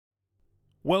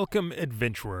Welcome,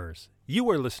 adventurers. You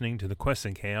are listening to the Quests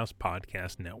and Chaos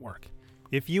Podcast Network.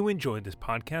 If you enjoyed this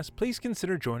podcast, please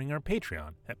consider joining our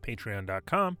Patreon at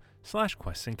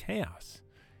patreon.com/questsandchaos.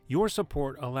 Your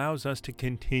support allows us to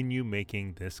continue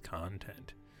making this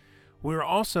content. We're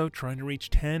also trying to reach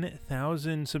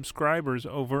 10,000 subscribers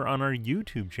over on our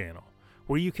YouTube channel,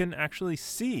 where you can actually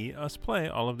see us play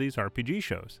all of these RPG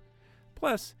shows.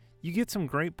 Plus, you get some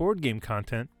great board game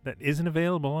content that isn't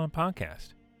available on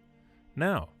podcast.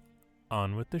 Now,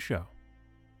 on with the show.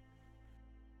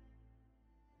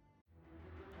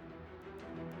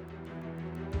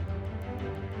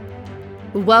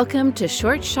 Welcome to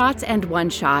Short Shots and One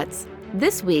Shots.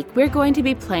 This week, we're going to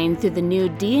be playing through the new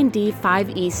D&D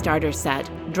 5e starter set,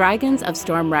 Dragons of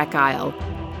Stormwreck Isle.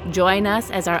 Join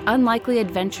us as our unlikely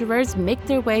adventurers make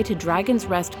their way to Dragon's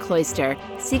Rest Cloister,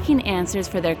 seeking answers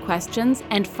for their questions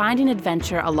and finding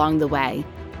adventure along the way.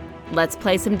 Let's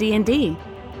play some D&D.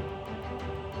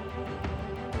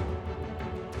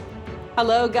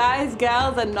 Hello guys,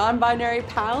 gals, and non-binary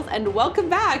pals, and welcome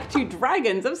back to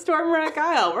Dragons of Stormwreck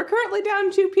Isle. We're currently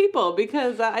down 2 people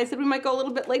because I said we might go a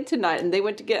little bit late tonight, and they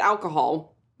went to get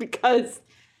alcohol because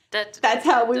that's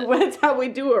how we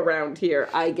do around here,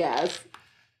 I guess.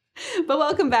 But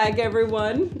welcome back,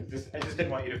 everyone. I just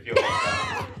didn't want you to feel like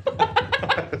that.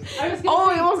 You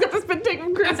almost got the spit take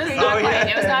from Christy. It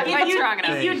was not quite strong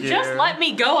enough. If you just let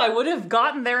me go, I would have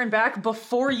gotten there and back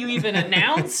before you even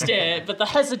announced it, but the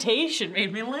hesitation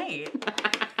made me late.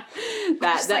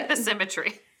 Just like the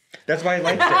symmetry. That's why I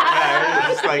liked it. Yeah,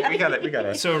 it's just like, we got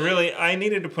it. So really, I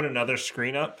needed to put another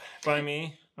screen up by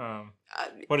me.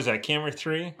 What is that, camera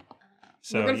 3?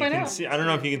 So We're gonna you find can out. see. I don't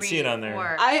know if you can see it on there.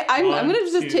 I'm going to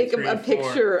just 1, 2, take 3, a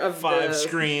picture 4, of 5 the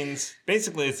screens.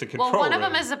 Basically, it's a control Well, one of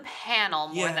room. them is a panel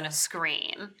more Yeah. than a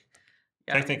screen.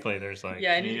 Technically, there's like.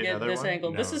 Yeah, I You need to need get another this one?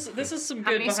 angle. No. This is some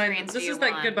How good many behind. screens This do is you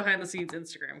that want? good behind the scenes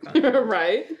Instagram content.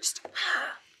 right.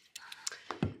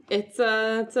 It's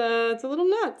a little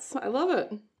nuts. I love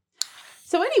it.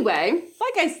 So anyway,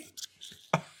 like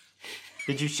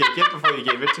Did you shake it before you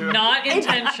gave it to him? Not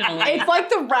intentionally. it's like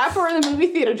the rapper in the movie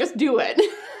theater. Just do it.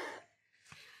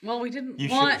 Well, we didn't You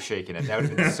should want. have shaken it. That would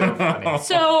have been so funny.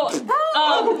 So,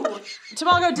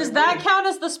 Tamago, does that count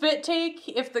as the spit take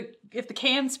if the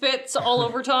can spits all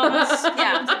over Thomas?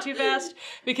 Yeah. Runs it too fast?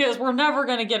 Because we're never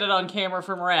gonna get it on camera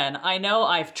from Ren. I know,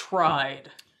 I've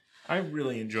tried. I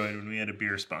really enjoyed when we had a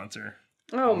beer sponsor.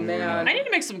 Oh man. I need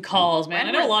to make some calls, man.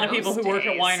 When I know a were lot of people those who work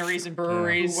at days? wineries and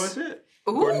breweries. Who was it?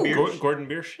 Ooh, Gordon Biersch? Gordon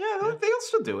Biersch? Yeah, they'll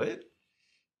still do it.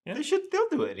 Yeah. They'll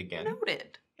do it again.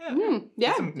 noted. Yeah.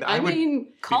 Yeah. I would mean,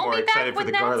 be Call more me back excited for when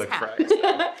the that's garlic happened.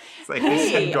 fries. It's like they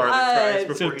send garlic fries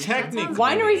before So you technically,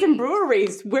 wineries and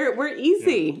breweries, we're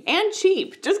easy and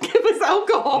cheap. Just give us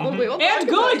alcohol. We will And talk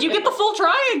good, about you it. get the full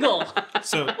triangle.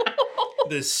 So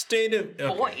the state of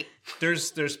Boy.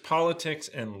 there's politics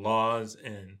and laws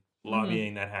and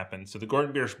lobbying that happened. So the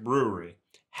Gordon Biersch Brewery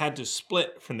had to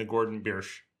split from the Gordon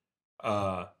Biersch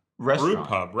brew Restaurant.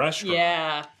 pub restaurant.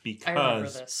 Yeah, I remember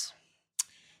because this.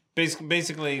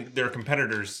 basically their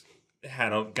competitors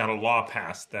got a law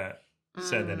passed that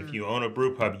said that if you own a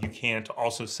brew pub, you can't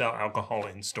also sell alcohol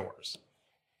in stores.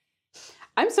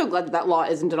 I'm so glad that law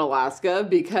isn't in Alaska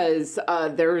because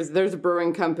there's a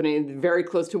brewing company very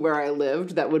close to where I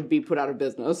lived that would be put out of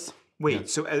business. Wait,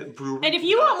 so a brewery And if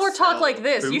you want more talk sell like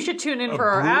this, brew- you should tune in a for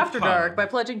our brew After pub. Dark by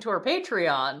pledging to our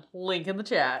Patreon. Link in the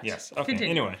chat. Yes. Okay.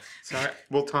 Continue. Anyway, Sorry,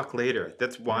 we'll talk later.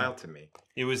 That's wild to me.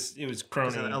 it was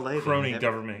crony in LA, they crony never-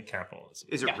 government capitalism.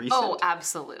 Is it Yeah. recent? Oh,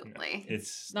 absolutely. It's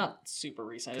It's not super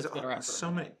recent. It's been around for so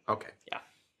a many. Okay.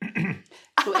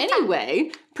 So anyway,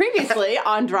 previously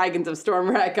on Dragons of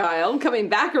Stormwreck Isle, coming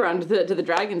back around to the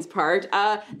dragons part,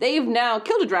 they've now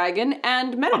killed a dragon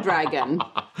and met a dragon.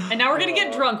 And now we're gonna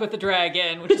get drunk with the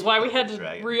dragon, which is why we had to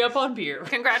Dragon. re-up on beer.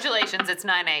 Congratulations, it's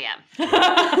 9 a.m.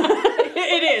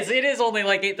 It is only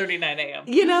like 8:39 a.m.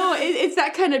 You know, it's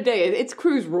that kind of day. It's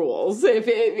cruise rules. If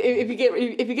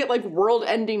you get like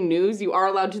world-ending news, you are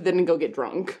allowed to then go get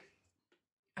drunk.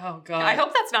 Oh god. I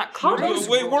hope that's not cruise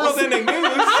wait, world-ending news.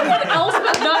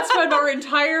 Elspeth not spend our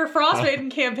entire Frostmaiden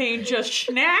campaign just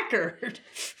schnackered.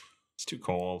 It's too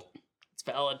cold. It's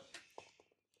valid.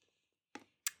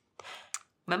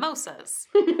 Mimosas.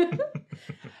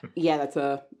 Yeah, that's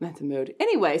a mood.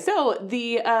 Anyway, so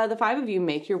the 5 of you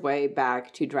make your way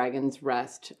back to Dragon's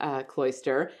Rest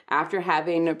Cloister after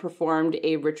having performed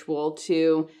a ritual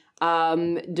to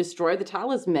destroy the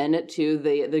talisman to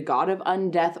the god of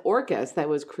undeath Orcus that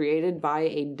was created by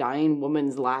a dying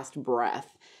woman's last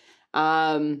breath.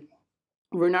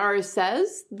 Runar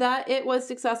says that it was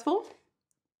successful.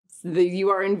 You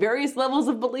are in various levels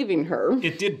of believing her.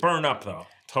 It did burn up though.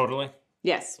 Totally.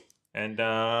 Yes. And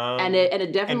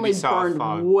it definitely saw a burned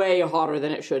fog. way hotter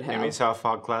than it should have. And we saw a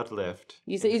fog cloud lift.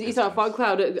 You saw a fog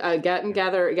cloud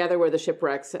gather where the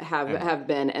shipwrecks have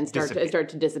been and start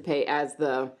to dissipate as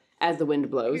the wind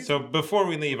blows. so before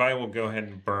we leave, I will go ahead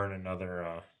and burn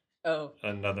another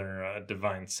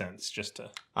divine sense just to.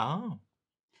 Oh.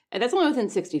 And that's only within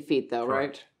 60 feet, though,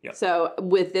 Correct. right? Yep. So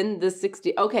within the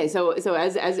 60. Okay, so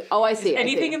as I see.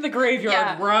 Anything in the graveyard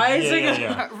Yeah. rising.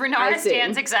 Yeah. I Renara see.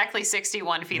 stands exactly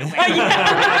 61 feet away.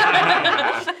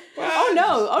 Oh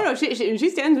no! She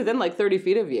stands within like 30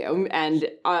 feet of you, and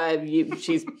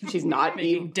she's not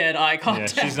Making dead eye Yeah,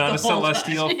 contact. she's not a the whole time.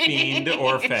 celestial fiend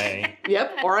or fae.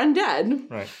 Yep, or undead.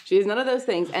 Right. She's none of those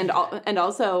things, and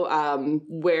also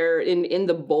where in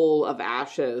the bowl of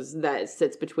ashes that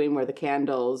sits between where the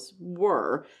candles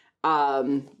were,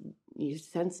 you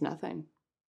sense nothing.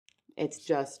 It's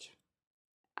just,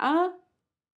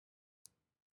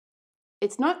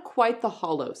 it's not quite the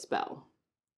hollow spell,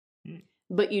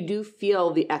 but you do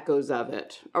feel the echoes of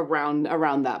it around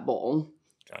that bowl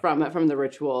from the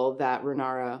ritual that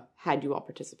Renara had you all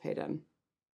participate in.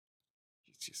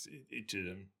 It's just, it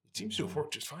seems to have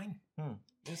worked just fine.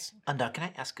 Yes. Undar, can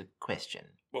I ask a question?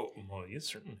 Well, yes,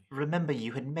 certainly. Remember,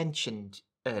 you had mentioned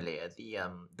earlier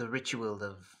the ritual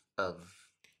of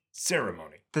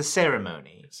Ceremony. the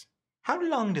ceremony. How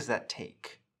long does that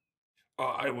take?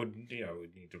 I would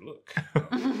need to look.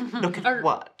 Look at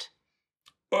what?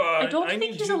 I don't think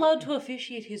need he's to- allowed to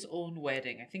officiate his own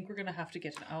wedding. I think we're gonna have to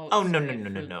get an out. Oh no!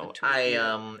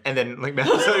 And then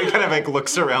so he kind of like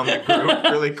looks around the group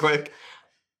really quick.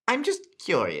 I'm just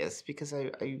curious because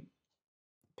I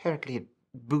apparently it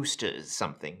boosters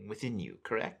something within you,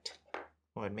 correct?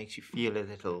 Or it makes you feel a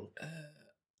little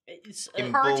It's,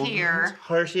 Heartier.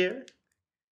 Heartier?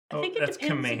 I think it that's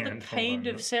depends on command. the Hold kind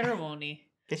on. of ceremony.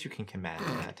 Guess you can command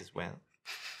that as well.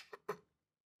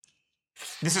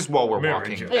 This is while we're Marriage.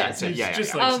 walking. Yeah, It's yeah.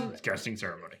 just like casting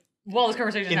ceremony. While this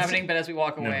conversation is It's- happening, but as we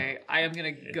walk No. away, I am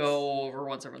gonna go over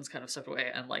once everyone's kind of stepped away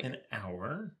and like An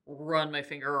hour? run my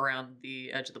finger around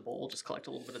the edge of the bowl, just collect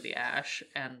a little bit of the ash,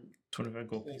 and 25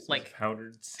 gold pieces Like, of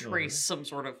powdered silver. trace some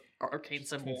sort of arcane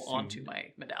symbol Consume. onto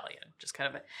my medallion, just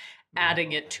kind of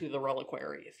adding it to the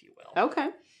reliquary, if you will. Okay.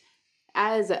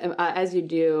 As you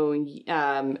do,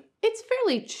 it's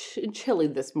fairly chilly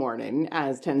this morning,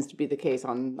 as tends to be the case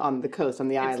on the coast on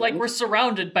the island. It's like we're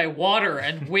surrounded by water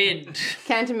and wind.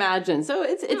 Can't imagine. So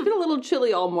it's been a little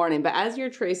chilly all morning, but as you're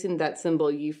tracing that symbol,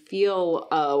 you feel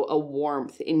a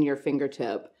warmth in your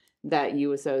fingertip that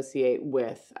you associate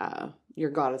with your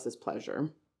goddess's pleasure.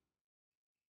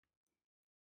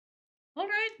 All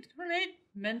right.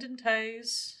 Mending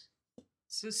ties.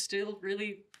 This is still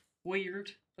really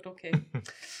weird, but okay.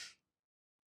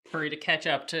 Hurry to catch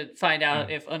up to find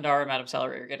out if Undar and Madame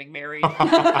Salary are getting married.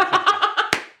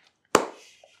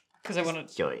 Because I want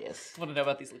Curious. to know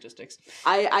about these logistics.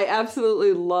 I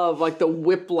absolutely love like the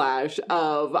whiplash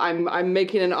of I'm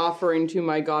making an offering to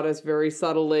my goddess very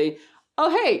subtly. Oh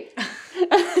hey,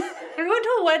 We're going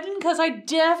to a wedding because I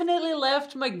definitely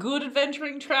left my good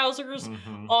adventuring trousers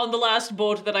on the last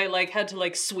boat that I had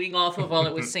to swing off of while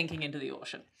it was sinking into the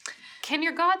ocean. Can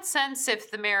your god sense if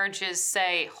the marriage is,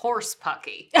 say, horse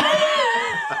pucky?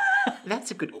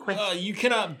 That's a good question. You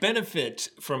cannot benefit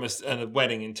from a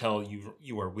wedding until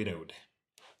you are widowed.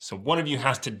 So one of you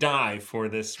has to die for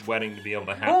this wedding to be able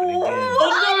to happen again.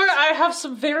 Undar, I have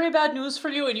some very bad news for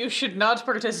you, and you should not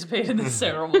participate in this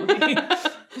ceremony.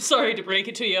 Sorry to break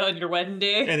it to you on your wedding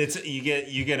day. And it's you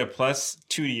get a +2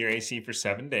 to your AC for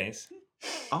 7 days.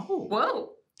 Oh.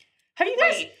 Whoa. Have you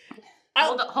guys? Wait.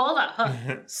 Hold up.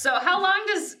 Huh. So how long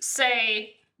does,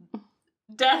 say,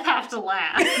 death have to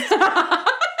last?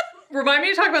 Remind me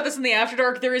to talk about this in the After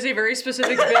Dark. There is a very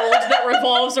specific build that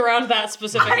revolves around that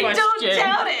specific I question. don't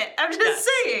doubt it. I'm just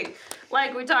saying.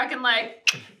 We talking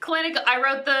clinical, I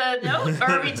wrote the note,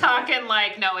 or are we talking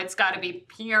no, it's got to be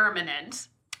permanent?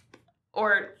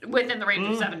 Or within the range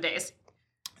of 7 days?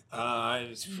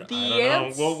 I don't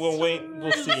know. We'll wait.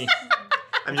 We'll see.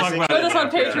 I'm Talk just about Put it us on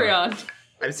after. Patreon.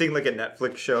 I'm seeing a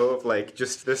Netflix show of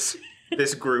just this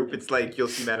group. It's you'll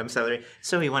see Madame Celery.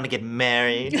 So you want to get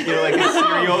married? You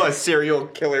know, a serial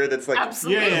killer that's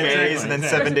Absolutely. Yeah, marries, and then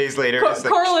exactly. 7 days later, just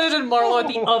Carlin and Marlo at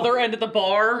the other end of the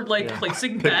bar,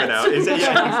 placing pimping bets. out. Is it?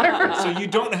 Yeah. So you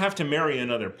don't have to marry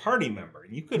another party member.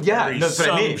 You could Yeah, marry that's what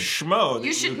I some mean. schmo. That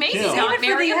You should you maybe kill. not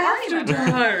marry a party After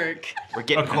member. Dark. We're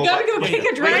getting Okay. cold. Gotta go Yeah, kick yeah.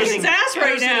 a dragon's ass right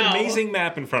There's now. an amazing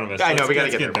map in front of us. I know, Let's we gotta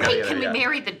get get there. there. Wait, can we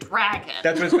marry the dragon?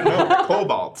 That's what it's no,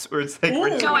 kobolds. Where it's we're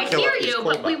just No, gonna I kill hear off these you,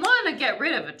 but we kobolds. want to get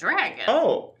rid of a dragon.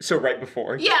 Oh, so right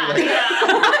before? Yeah, Like, yeah.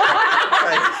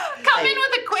 like, Come hey, in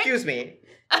with a quick. Excuse me.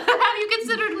 Have you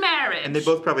considered marriage? And they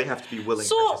both probably have to be willing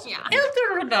So, participants.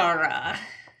 Elder Renara,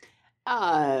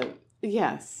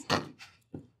 Yes.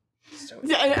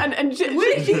 Yeah, and she's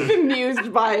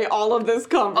bemused by all of this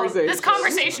conversation. This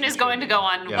conversation is going to go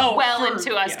on Yeah. well for-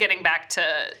 into us yeah. getting back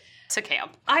to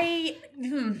camp.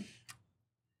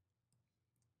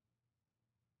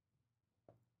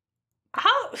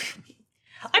 How?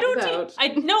 I don't. About-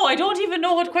 I don't even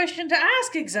know what question to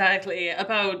ask exactly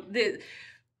about this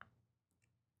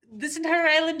entire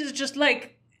island is just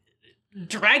like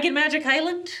Dragon Magic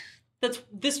Island. That's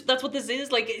what this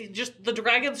is. Like, just the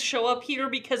dragons show up here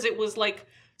because it was like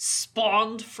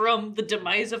spawned from the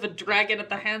demise of a dragon at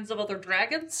the hands of other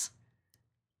dragons.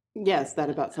 Yes, that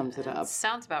about sums it up.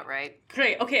 Sounds about right.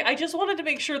 Great. Okay, I just wanted to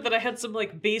make sure that I had some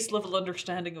like base level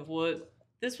understanding of what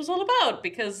this was all about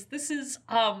because this is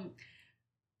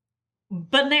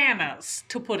bananas,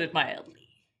 to put it mildly.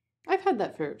 I've had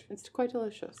that fruit. It's quite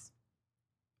delicious.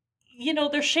 You know,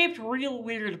 they're shaped real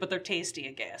weird, but they're tasty,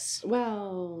 I guess.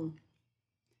 Well,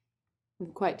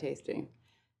 quite tasty.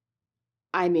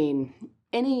 I mean,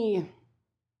 any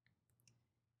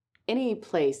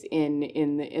place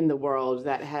in the world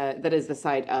that is the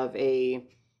site of a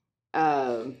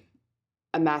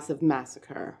massive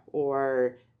massacre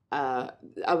or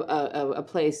a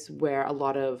place where a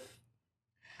lot of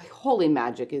holy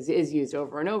magic is used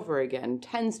over and over again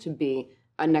tends to be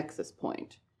a nexus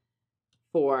point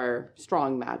for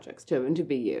strong magics to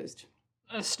be used.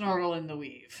 A snarl in the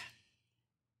weave.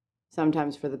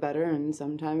 Sometimes for the better and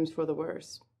sometimes for the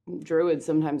worse. Druids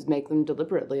sometimes make them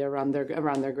deliberately around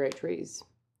their great trees.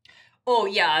 Oh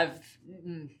yeah, I've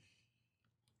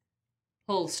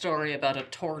whole story about a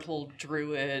turtle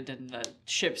druid and the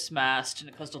ship's mast, and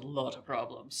it caused a lot of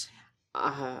problems.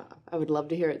 I would love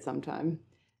to hear it sometime.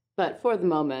 But for the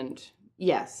moment,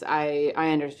 yes, I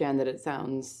understand that it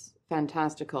sounds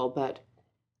fantastical, but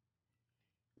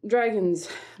dragons,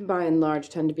 by and large,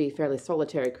 tend to be fairly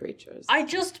solitary creatures. I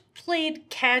just played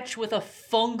catch with a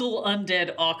fungal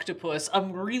undead octopus.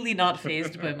 I'm really not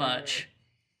fazed by much.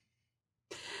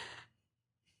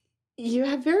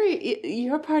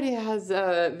 Your party has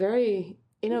very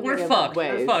innovative We're fucked.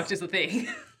 ways. We're fucked is the thing.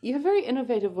 You have very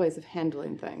innovative ways of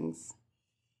handling things.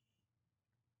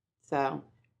 So,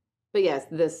 but yes,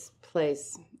 this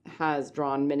place has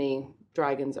drawn many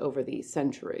dragons over the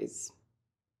centuries.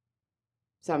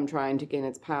 Some trying to gain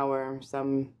its power,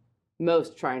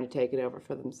 most trying to take it over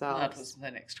for themselves. That was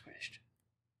the next question.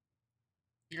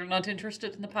 You're not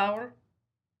interested in the power?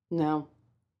 No.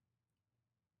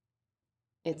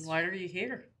 Then It's why are you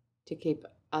here? to keep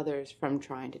others from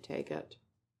trying to take it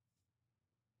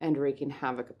and wreaking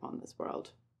havoc upon this world.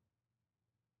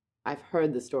 I've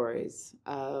heard the stories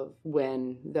of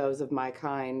when those of my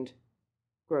kind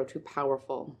grow too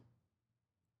powerful.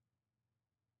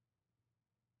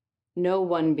 No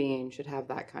one being should have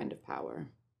that kind of power.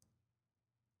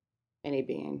 Any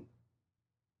being.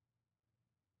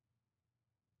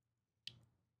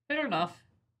 Fair enough.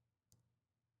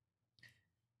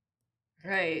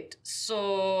 Right.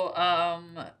 So,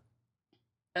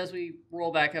 as we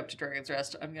roll back up to Dragon's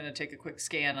Rest, I'm going to take a quick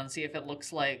scan and see if it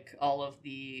looks like all of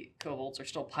the kobolds are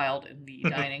still piled in the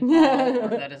dining hall, or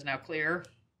that is now clear.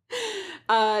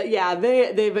 Yeah,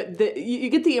 you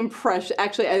get the impression,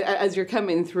 actually, as you're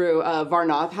coming through,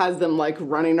 Varnoth has them like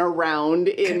running around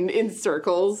in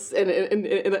circles in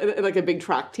like a big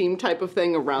track team type of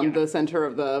thing around the center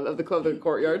of the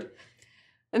courtyard.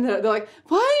 And they're like,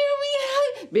 why are we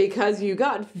because you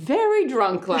got very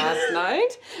drunk last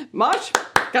night. Mosh,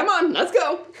 come on, let's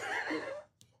go.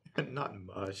 Not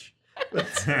mush.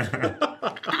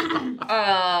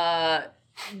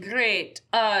 Great.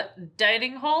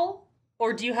 Dining hall?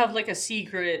 Or do you have like a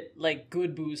secret, like,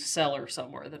 good booze cellar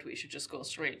somewhere that we should just go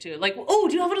straight to? Like, oh,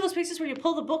 do you have one of those places where you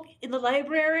pull the book in the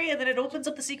library and then it opens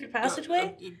up the secret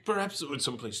passageway? Perhaps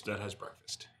someplace that has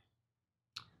breakfast.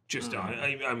 Just,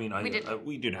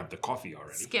 we did have the coffee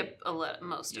already. Skip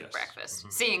most of Yes. breakfast,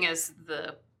 seeing as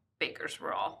the bakers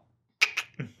were all.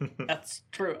 That's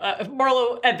true.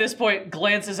 Marlo, at this point,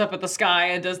 glances up at the sky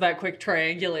and does that quick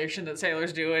triangulation that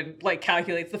sailors do and, like,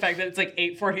 calculates the fact that it's, like,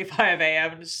 8:45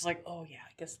 a.m. and it's just like, oh, yeah,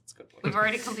 I guess that's a good point. We've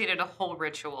already completed a whole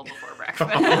ritual before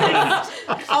breakfast.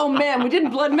 Oh man, we did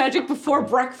blood magic before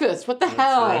breakfast. What the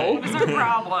hell? What's our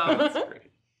problem?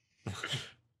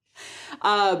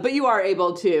 But you are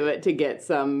able to get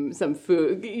some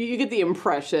food. You get the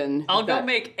impression. I'll go that-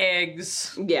 make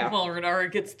eggs Yeah. while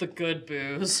Renara gets the good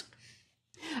booze.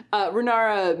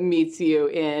 Renara meets you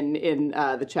in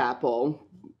the chapel.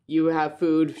 You have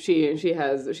food. She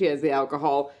has the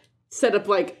alcohol. set up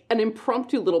like an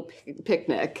impromptu little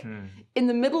picnic in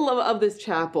the middle of this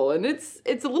chapel, and it's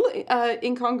a little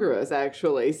incongruous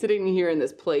actually, sitting here in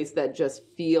this place that just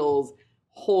feels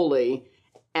holy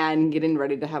and getting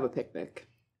ready to have a picnic.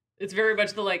 It's very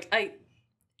much the like,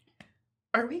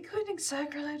 are we committing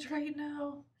sacrilege right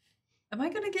now? Am I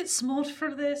gonna get smote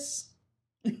for this?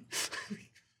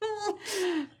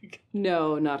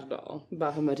 No, not at all.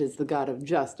 Bahamut is the god of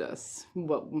justice.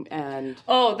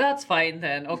 Oh, that's fine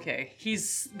then. Okay.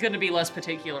 He's gonna be less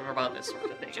particular about this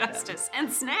sort of thing. Justice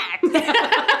and snacks.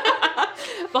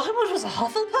 Bahamut was a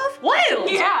Hufflepuff? Wild!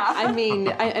 Yeah. I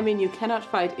mean, you cannot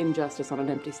fight injustice on an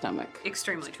empty stomach.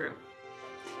 Extremely true.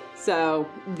 So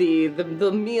the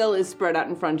meal is spread out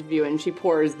in front of you, and she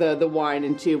pours the wine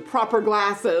into proper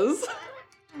glasses.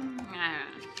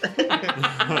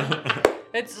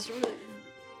 It's just really...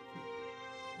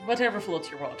 whatever floats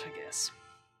your boat, I guess.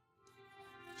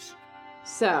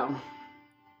 So,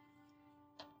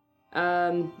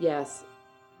 yes.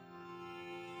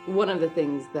 One of the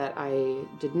things that I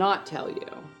did not tell you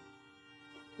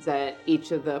is that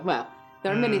each of there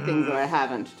are many things that I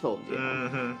haven't told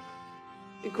you.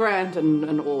 Grant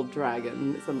an old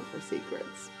dragon some of her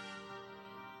secrets.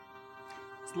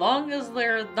 As long as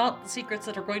they're not the secrets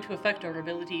that are going to affect our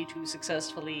ability to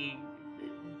successfully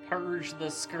purge the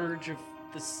scourge of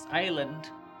this island.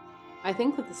 I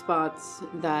think that the spots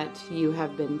that you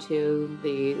have been to,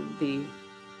 the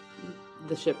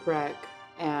shipwreck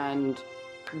and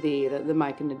the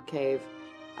Myconid cave,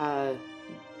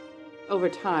 over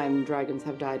time dragons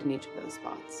have died in each of those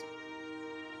spots.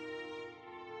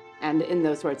 And in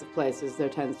those sorts of places, there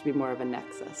tends to be more of a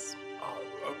nexus.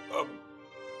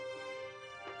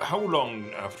 How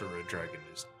long after a dragon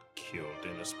is killed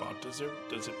in a spot does it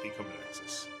become an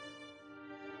nexus?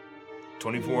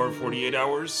 24, 48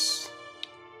 hours?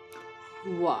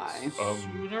 Why?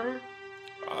 Sooner?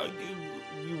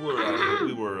 We were.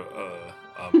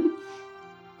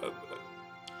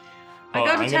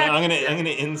 got attacked. I'm gonna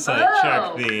insight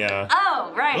check the.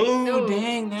 Oh, right. Oh,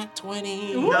 dang, that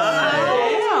 20.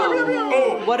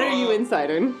 What are you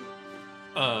inciting?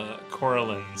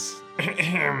 Coralines.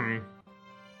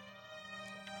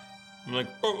 I'm like,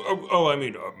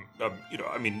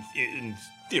 I mean,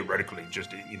 theoretically, just,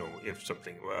 if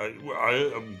something,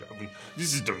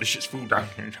 this is delicious food down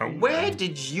here. Where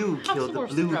did you kill the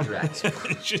blue dragon?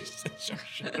 Just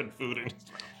shoving food in his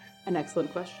mouth. An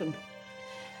excellent question.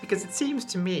 Because it seems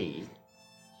to me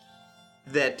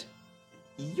that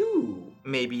you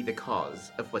may be the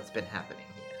cause of what's been happening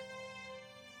here.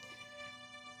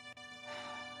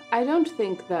 I don't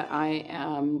think that I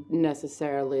am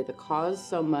necessarily the cause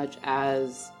so much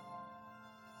as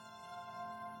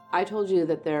I told you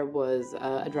that there was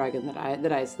a dragon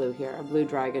that I slew here, a blue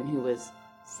dragon who was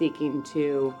seeking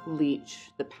to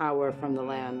leech the power from the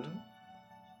land.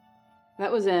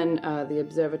 That was in the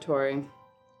observatory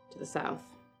to the south.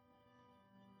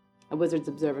 A wizard's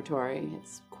observatory.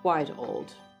 It's quite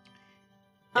old.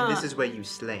 And this is where you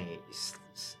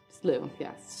slew,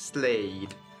 yes.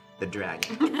 slayed the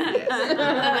dragon.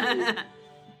 Yes.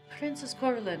 Princess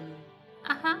Corlin,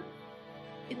 Uh-huh.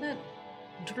 in that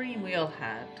dream we all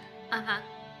had, Uh-huh.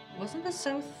 wasn't the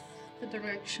south the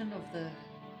direction of the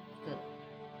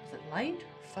light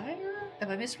or fire? Am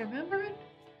I misremembering?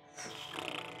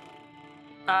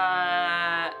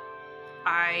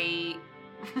 I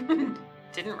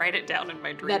didn't write it down in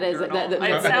my dream That is journal. that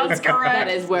It sounds correct. That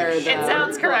is where the It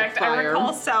sounds correct. I fire.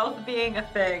 recall south being a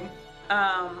thing.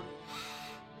 I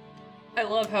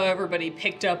love how everybody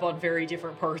picked up on very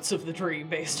different parts of the dream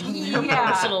based on their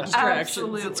Yeah, personal distractions.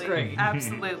 absolutely. It's great.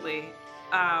 Absolutely.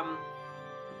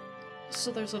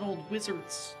 So there's an old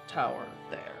wizard's tower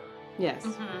there. Yes.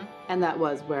 Mhm. And that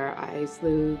was where I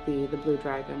slew the blue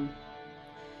dragon.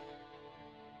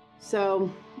 So,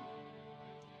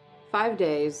 5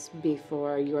 days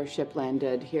before your ship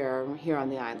landed here on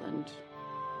the island,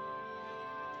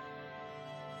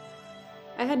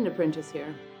 I had an apprentice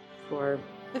here for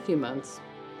a few months,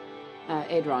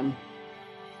 Adron.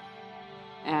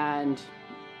 And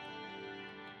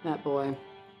that boy,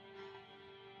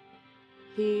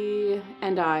 he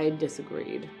and I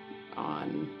disagreed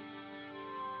on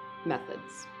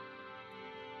methods.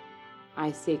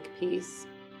 I seek peace,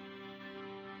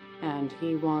 and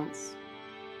he wants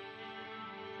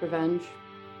revenge.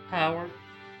 Power.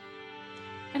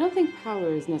 I don't think power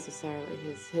is necessarily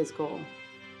his goal.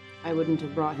 I wouldn't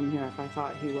have brought him here if I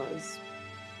thought he was.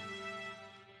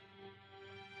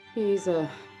 He's a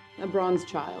bronze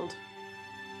child.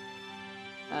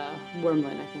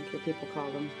 Wormling, I think your people call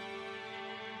them.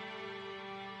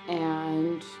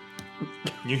 And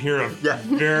You hear a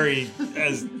very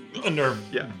as Undar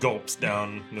gulps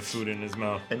down the food in his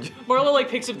mouth. Marlo like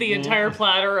picks up the entire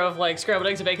platter of like scrambled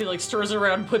eggs and bacon, like stirs it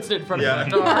around, and puts it in front of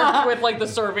Undar with like the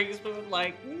serving spoon,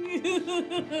 like.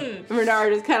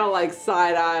 Bernard just kind of like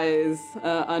side eyes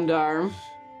Undar.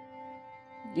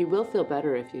 You will feel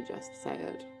better if you just say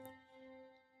it.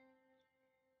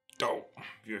 Oh,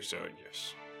 you're so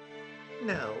yes.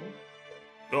 No.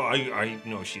 Oh, I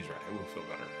know she's right. I will feel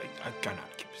better. I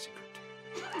cannot keep a secret.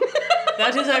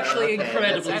 That is actually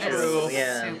incredibly That is true.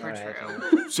 super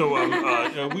true.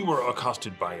 So, we were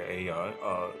accosted by a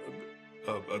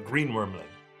green wormling,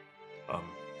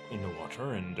 in the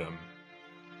water, and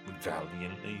we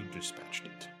valiantly dispatched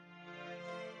it.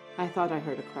 I thought I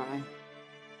heard a cry.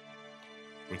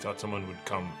 We thought someone would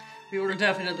come. We were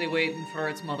definitely waiting for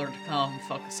its mother to come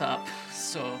fuck us up,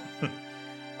 so.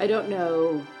 I don't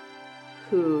know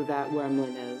who that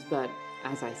wormling is, but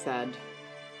as I said,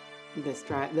 this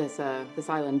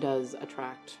island does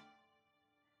attract.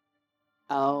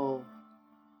 Oh,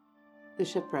 the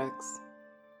shipwrecks.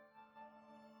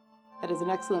 That is an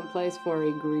excellent place for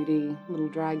a greedy little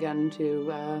dragon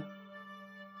to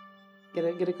get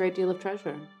a great deal of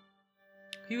treasure.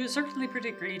 He was certainly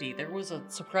pretty greedy. There was a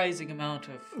surprising amount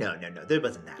of. No, there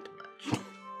wasn't that much.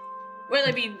 Well,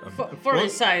 I mean, for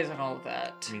his size and all of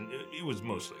that. I mean, it was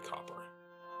mostly copper.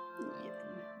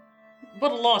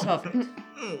 But a lot of it.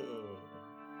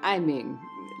 I mean,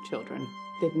 children.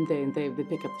 They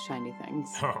pick up the shiny things.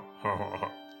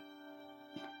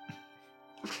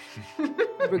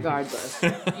 Regardless.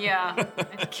 Yeah,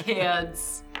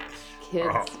 kids.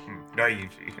 Kids.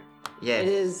 Naive.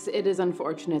 Yes. It is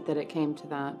unfortunate that it came to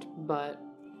that, but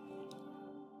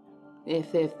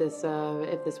if this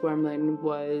wormling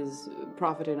was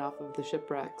profiting off of the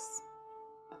shipwrecks,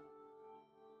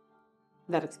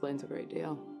 that explains a great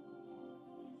deal.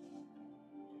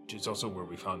 It's also where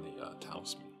we found the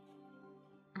talisman.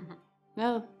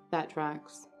 No, that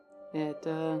tracks. It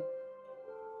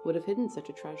would have hidden such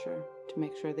a treasure to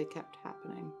make sure they kept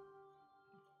happening.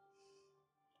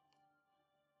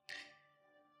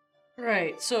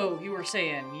 Right, so you were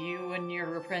saying you and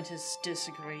your apprentice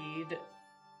disagreed,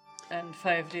 and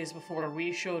 5 days before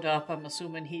we showed up, I'm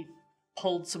assuming he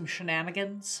pulled some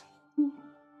shenanigans?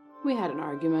 We had an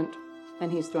argument,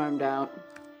 and he stormed out.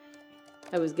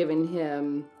 I was giving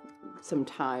him some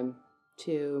time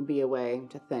to be away,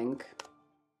 to think.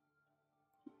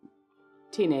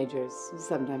 Teenagers,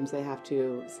 sometimes they have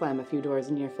to slam a few doors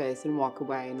in your face and walk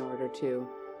away in order to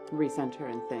recenter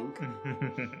and think.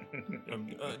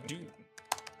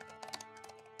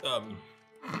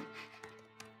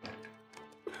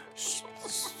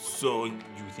 So you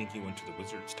think he went to the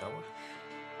wizard's tower?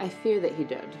 I fear that he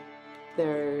did.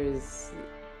 There's...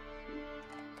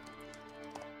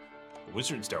 The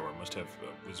wizard's tower must have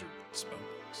wizard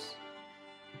spellbooks.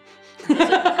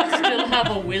 Still have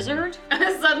a wizard?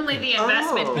 Suddenly the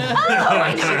investment. Oh.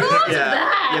 I should love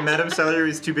that. Yeah, Madame Celery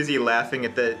was too busy laughing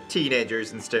at the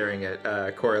teenagers and staring at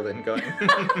Corlin going.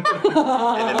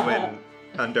 And then when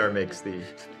Undar makes the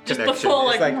Just the connection,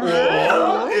 full, it's like,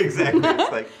 whoa! Exactly.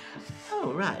 It's like,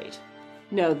 oh, right.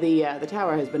 No, the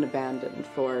tower has been abandoned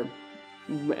for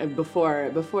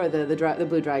before the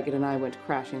blue dragon and I went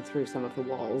crashing through some of the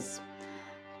walls.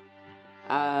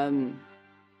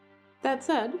 That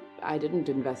said, I didn't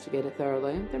investigate it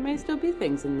thoroughly. There may still be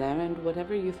things in there, and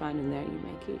whatever you find in there, you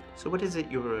may keep. So what is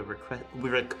it you're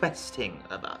requesting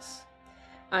of us?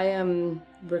 I am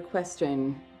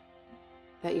requesting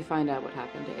that you find out what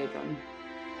happened to Adron.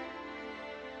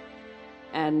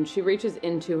 And she reaches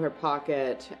into her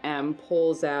pocket and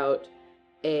pulls out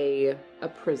a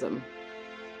prism.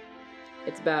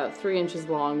 It's about 3 inches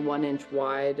long, 1 inch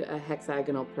wide, a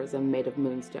hexagonal prism made of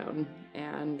moonstone,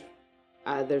 and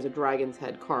there's a dragon's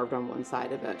head carved on one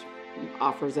side of it.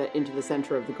 Offers it into the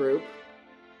center of the group.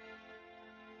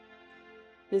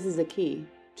 This is a key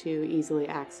to easily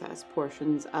access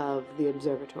portions of the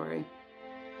observatory.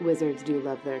 Wizards do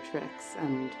love their tricks,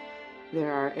 and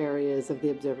there are areas of the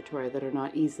observatory that are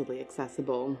not easily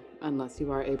accessible unless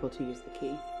you are able to use the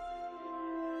key.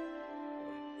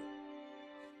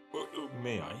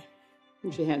 May I?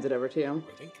 And she hands it over to you.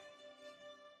 I think.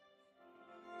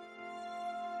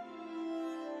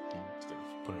 Instead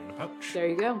of putting it in a pouch. There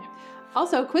you go.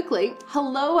 Also, quickly,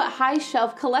 hello, High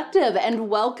Shelf Collective, and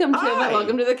welcome to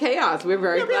the Chaos. We're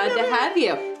very glad to have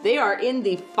you. They are in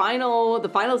the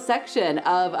final section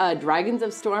of Dragons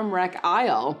of Stormwreck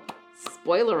Isle.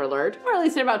 Spoiler alert, or at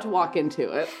least they're about to walk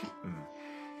into it.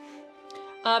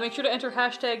 Make sure to enter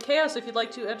 #Chaos if you'd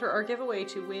like to enter our giveaway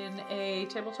to win a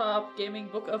tabletop gaming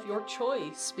book of your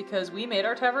choice, because we made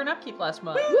our Tavern Upkeep last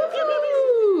month.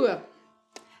 Woo!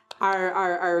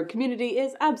 Our community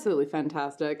is absolutely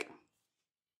fantastic.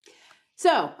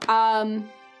 So,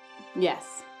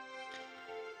 yes.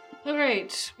 All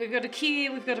right, we've got a key,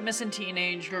 we've got a missing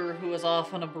teenager who is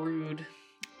off on a brood,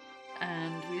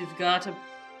 and we've got a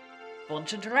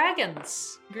bunch of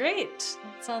dragons. Great.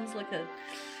 That sounds like a...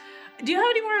 Do you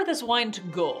have any more of this wine to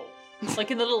go?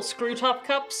 Like in the little screw-top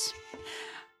cups?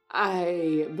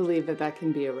 I believe that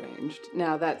can be arranged.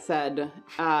 Now, that said,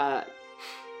 there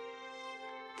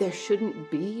shouldn't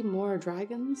be more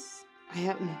dragons.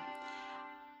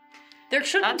 There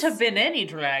shouldn't have been any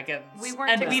dragons. We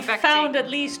weren't and we've expecting found at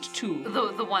least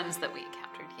 2. The ones that we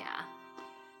encountered, yeah.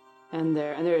 And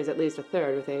there is at least a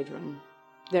third with Adrian.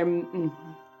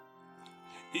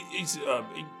 Is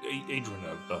Adrian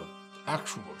a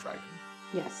actual dragon?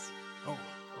 Yes. Oh,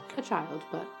 A child,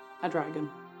 but a dragon.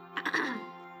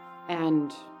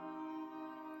 And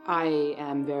I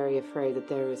am very afraid that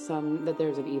there's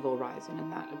an evil rising in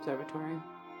that observatory.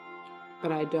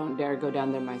 But I don't dare go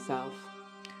down there myself.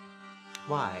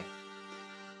 Why?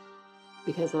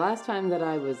 Because the last time that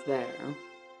I was there,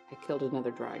 I killed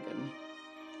another dragon.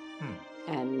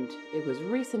 And it was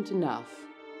recent enough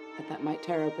that might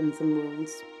tear open some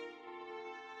wounds.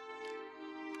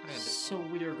 So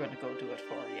we're gonna go do it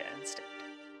for you instead.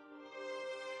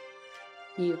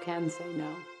 You can say no.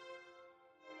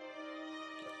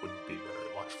 That wouldn't be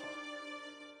very watchful.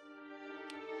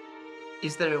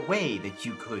 Is there a way that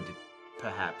you could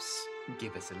perhaps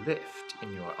give us a lift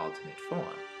in your alternate form?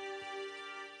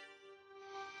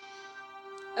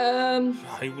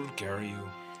 I will carry you.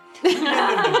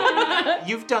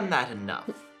 You've done that enough,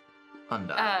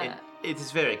 Undar. It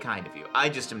is very kind of you. I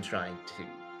just am trying to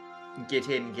get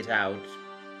in, get out,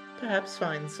 perhaps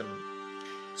find some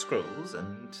scrolls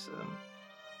and...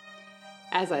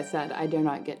 As I said, I dare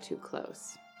not get too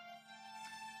close.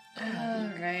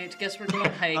 Alright, guess we're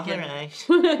going hiking.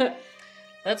 Alright.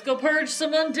 Let's go purge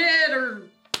some undead or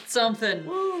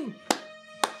something.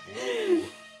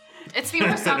 It's the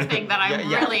or something that I'm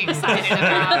really excited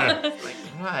about.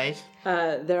 Right.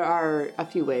 There are a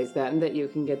few ways then that you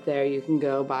can get there. You can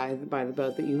go by the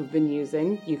boat that you have been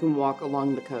using. You can walk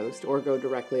along the coast or go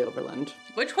directly overland.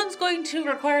 Which one's going to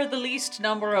require the least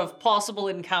number of possible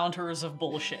encounters of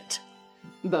bullshit?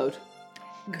 Boat.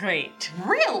 Great.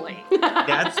 Really?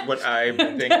 That's what I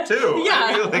think too. Yeah.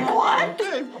 I feel like, What?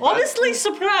 okay, Honestly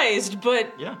surprised,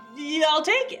 but Yeah. I'll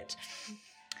take it.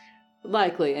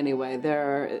 Likely, anyway.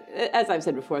 As I've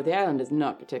said before, the island is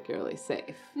not particularly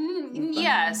safe.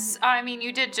 Yes. I mean,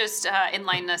 you did just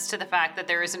enlighten us to the fact that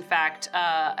there is, in fact,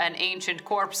 an ancient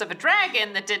corpse of a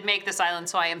dragon that did make this island,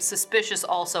 so I am suspicious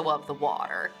also of the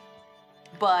water.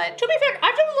 But To be fair,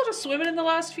 I've done a lot of swimming in the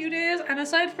last few days, and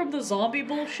aside from the zombie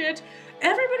bullshit,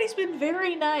 everybody's been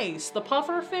very nice. The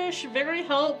pufferfish, very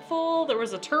helpful. There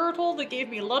was a turtle that gave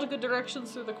me a lot of good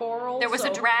directions through the coral. there was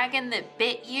so- a dragon that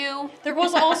bit you. There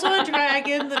was also a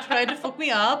dragon that tried to fuck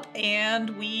me up,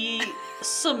 and we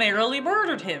summarily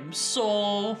murdered him,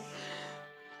 so...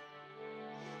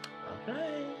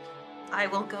 I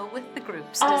will go with the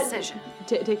group's Uh, decision.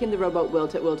 Taking the rowboat will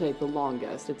take the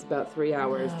longest. It's about 3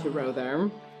 hours to row there.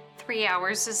 3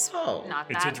 hours is Oh. not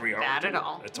It's that a 3 hour bad at tour.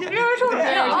 all. That's all.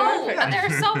 No, but there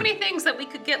are so many things that we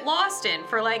could get lost in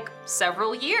for like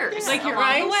several years. Like your along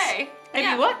the eyes? way. I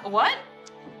mean, what? What?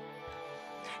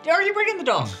 Are you bringing the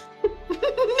dog?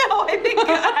 No, I think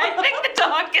the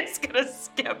dog is gonna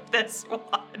skip this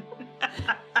one.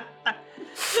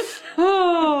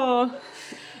 Oh.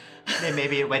 There may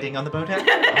be a wedding on the boat out.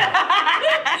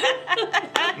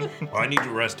 Well, I need to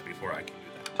rest before I can do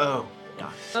that. Oh,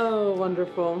 yeah. Oh,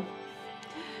 wonderful.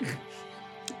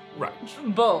 Right.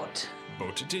 Boat.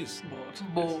 Boat it is.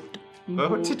 Boat.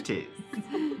 Boat it is.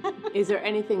 Is there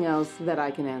anything else that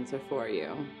I can answer for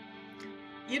you?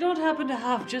 You don't happen to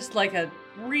have just like a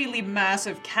really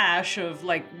massive cache of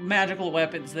like magical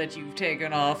weapons that you've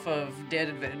taken off of dead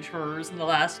adventurers in the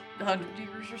last 100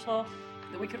 years or so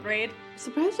that we could raid?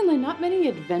 Surprisingly, not many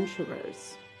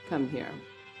adventurers come here.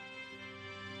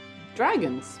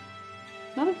 Dragons,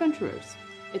 not adventurers.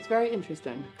 It's very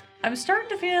interesting. I'm starting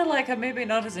to feel like I'm maybe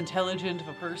not as intelligent of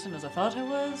a person as I thought I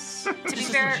was. To be Just as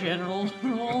fair, a general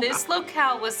rule. this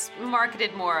locale was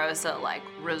marketed more as a like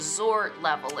resort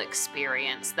level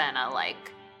experience than a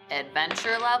like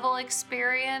adventure level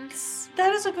experience.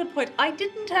 That is a good point. I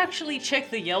didn't actually check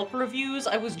the Yelp reviews.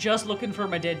 I was just looking for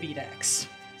my deadbeat ex.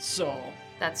 So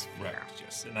That's Right. fair.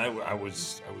 Yes. And I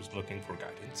was looking for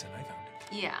guidance and I found it.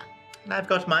 Yeah. And I've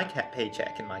got my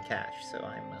paycheck in my cash, so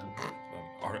I'm...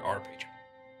 Our paycheck.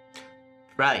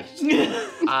 Right.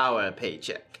 Our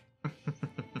paycheck.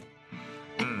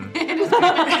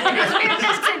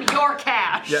 It's in your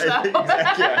cash. so.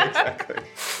 exactly.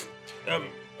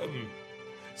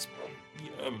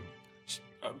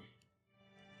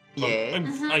 Yeah.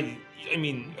 I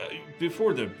mean,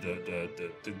 before the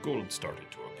gold started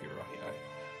to appear,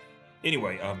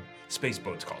 anyway, space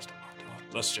boats cost a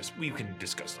lot. We can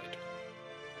discuss later.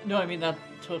 No, I mean, that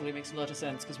totally makes a lot of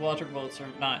sense, because water boats are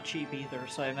not cheap either,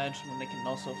 so I imagine when they can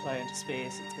also fly into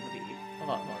space, it's going to be a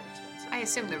lot more expensive. I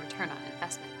assume the return on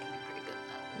investment can be pretty good,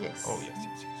 though. Yes. Oh,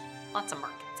 yes. Lots of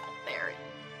markets out there in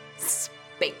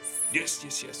space.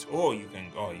 Yes. Oh, you can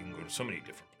go to so many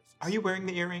different places. Are you wearing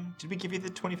the earring? Did we give you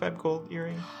the 25 gold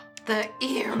earring? The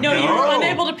ear. No, you were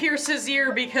unable to pierce his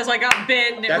ear because I got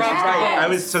bit and it That's rocked right. the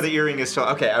bones. So the earring is still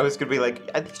okay. I was gonna be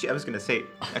like, I was gonna say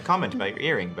a comment about your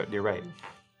earring, but you're right.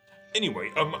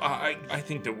 Anyway, I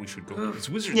think that we should go to this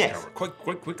wizard's Yes. tower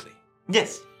quite quickly.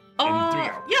 Yes, In 3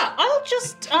 hours. Yeah, I'll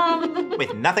just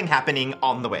with nothing happening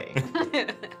on the way.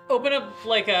 open up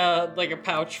like a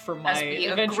pouch for my As we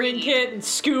adventuring agreed. kit and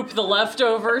scoop the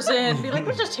leftovers in. Be like,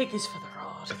 we'll just take these for the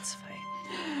road. It's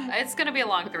fine. It's gonna be a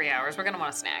long 3 hours. We're gonna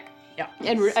want a snack. Yeah.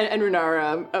 And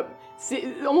Renara,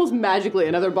 almost magically,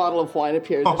 another bottle of wine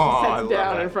appears as she I sits love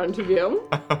down that. in front of you.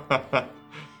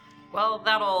 Well,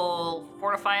 that'll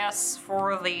fortify us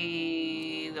for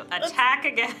the attack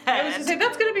again. I was gonna say,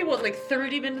 that's gonna be, what, like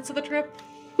 30 minutes of the trip?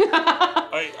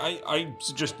 I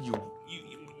suggest you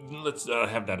let's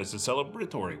have that as a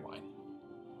celebratory wine.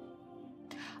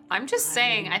 I'm just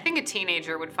saying, I think a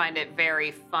teenager would find it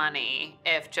very funny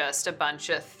if just a bunch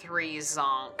of 3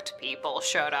 zonked people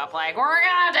showed up like, we're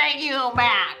gonna take you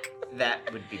back.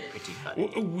 That would be pretty funny.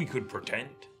 We could pretend.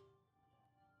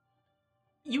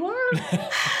 You are?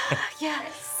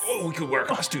 Yes. Oh, we could wear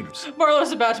costumes.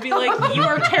 Marlo's about to be like, you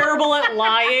are terrible at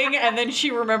lying, and then she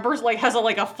remembers, like, has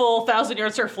a full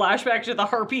 1,000-yard stare flashback to the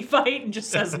harpy fight and just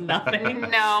says nothing.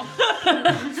 No.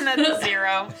 That's a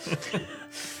 0.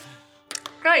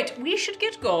 Right, we should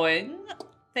get going.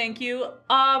 Thank you.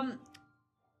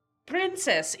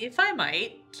 Princess, if I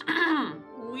might,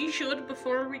 we should,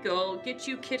 before we go, get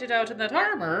you kitted out in that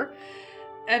armor,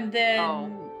 and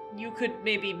then you could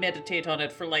maybe meditate on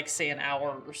it for, like, say, an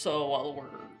hour or so while we're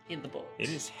in the boat. It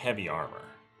is heavy armor.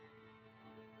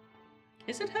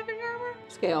 Is it heavy armor?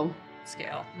 Scale.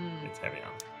 Scale. It's heavy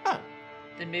armor.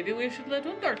 Then maybe we should let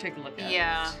Undar take a look at it.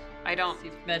 Yeah, I don't. See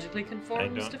if it magically I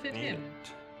conforms don't to fit need him.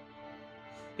 it.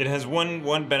 It has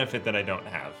one benefit that I don't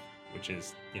have, which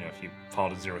is, if you fall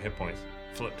to 0 hit points,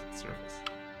 float to the surface.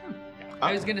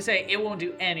 I was gonna say, it won't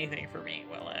do anything for me,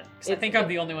 will it? 'Cause I It's- think I'm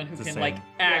the only one who it's the can, same. like,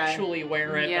 actually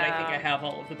wear it, but I think Yeah. I have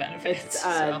all of the benefits. It's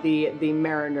so. the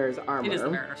mariner's armor. It is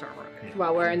the Mariner's armor. Okay.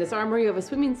 While wearing this armor, you have a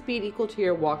swimming speed equal to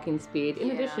your walking speed. In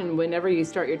Yeah. addition, whenever you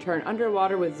start your turn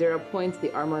underwater with 0 points,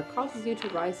 the armor causes you to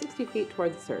rise 60 feet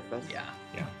toward the surface. Yeah.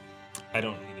 Yeah. I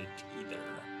don't need it either.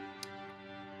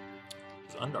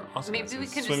 It's under also Maybe has we a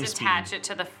can swim just speed. attach it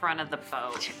to the front of the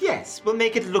boat. Yes, we'll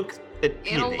make it look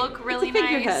appealing. It'll look really It's a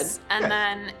figurehead. nice. And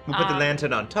then We'll put the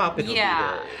lantern on top. It'll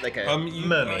yeah. be like a You,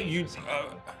 mermaid.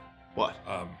 What?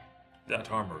 That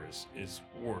armor is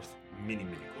worth many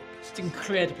gold It's pieces.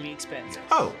 incredibly expensive.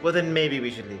 Oh, well then maybe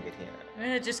we should leave it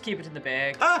here. Just keep it in the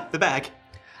bag. Ah, the bag.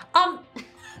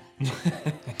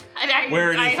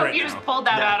 Where it I is hope right you now. just pulled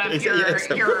that out of your Yes.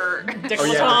 your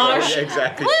Decolletage.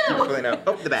 exactly. Keep pulling out.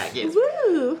 Oh, the bag. Yes.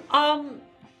 Woo! I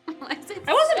wasn't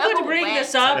going to bring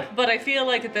this up, but I feel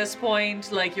like at this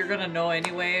point, like, you're gonna know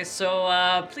anyway,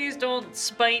 so please don't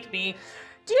spite me.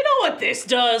 Do you know what this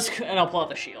does? And I'll pull out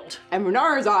the shield. And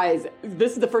Renara's eyes,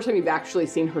 this is the first time you've actually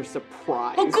seen her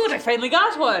surprised. Oh good, I finally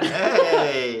got one!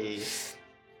 Hey.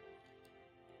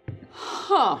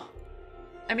 Huh.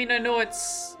 I mean, I know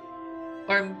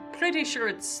I'm pretty sure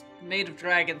it's made of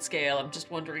dragon scale. I'm just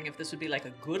wondering if this would be like a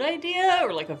good idea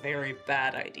or like a very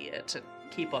bad idea to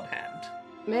keep on hand.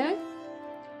 May I?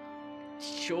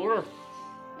 Sure.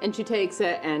 And she takes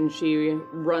it and she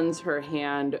runs her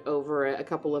hand over it a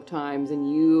couple of times, and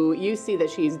you see that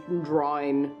she's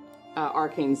drawing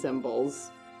arcane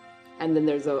symbols. And then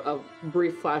there's a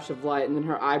brief flash of light, and then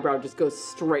her eyebrow just goes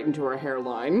straight into her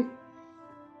hairline.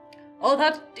 Oh,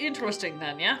 that's interesting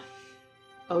then, yeah?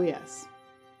 Oh, yes.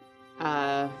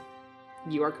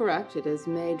 You are correct. It is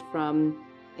made from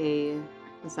a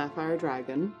sapphire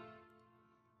dragon.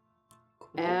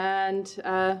 Cool. And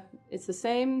it's the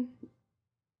same.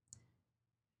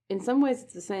 In some ways,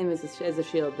 it's the same as a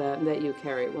shield that you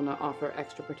carry. It will not offer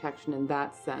extra protection in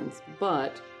that sense,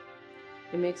 but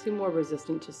it makes you more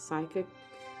resistant to psychic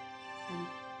and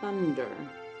thunder.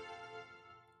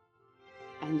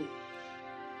 And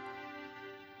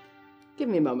give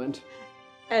me a moment.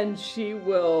 And she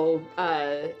will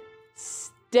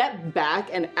step back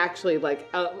and actually, like,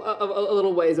 a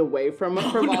little ways away from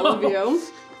all of you.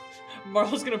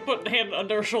 Marlo's gonna put a hand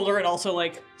under her shoulder and also,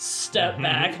 like, step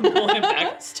back and pull him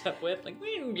back and step with. Like,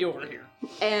 we need to be over here.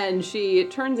 And she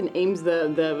turns and aims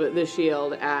the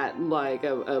shield at, like,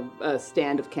 a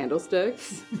stand of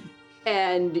candlesticks.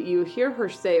 And you hear her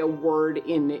say a word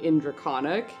in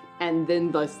Draconic, and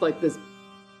then this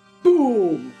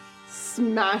boom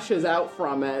smashes out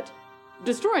from it,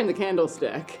 destroying the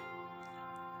candlestick.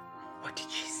 What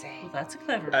did she say? Well, that's a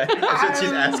clever That's what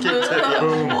she's asking to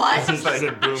boom. What? She's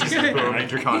like, boom, she's like, boom,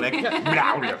 Draconic.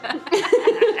 Yeah.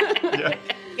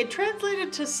 It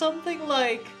translated to something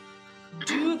like,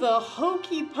 do the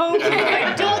hokey pokey.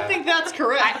 I don't think that's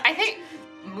correct. I think,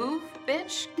 move,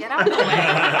 bitch, get out of the way.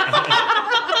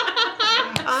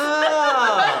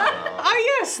 Ah,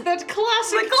 yes, that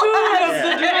classic The tune of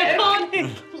the draconic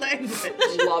language.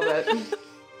 Love it.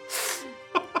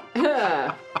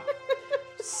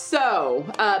 So,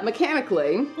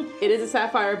 mechanically, it is a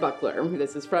sapphire buckler.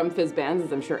 This is from Fizzbands,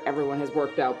 as I'm sure everyone has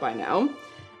worked out by now.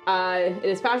 It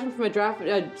is fashioned from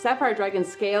a sapphire dragon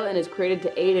scale and is created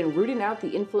to aid in rooting out the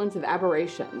influence of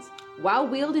aberrations. While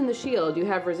wielding the shield, you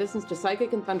have resistance to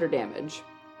psychic and thunder damage.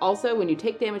 Also, when you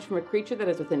take damage from a creature that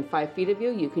is within 5 feet of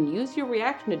you, you can use your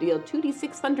reaction to deal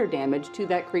 2d6 thunder damage to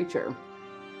that creature.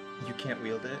 You can't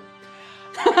wield it?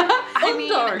 I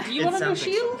mean, Undar, do you want a new sounds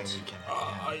like shield? something you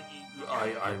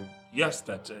can- Yes,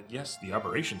 yes, the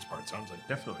aberrations part sounds like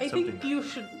definitely I something think you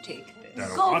should take this.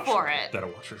 that a Go watcher- for it. That a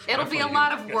watcher should it'll be a definitely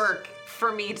lot do, of yes. work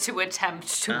for me to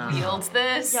attempt to wield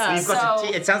this. Yeah. You've got So,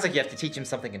 to it sounds like you have to teach him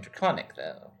something in Draconic,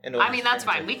 though. in order I mean, that's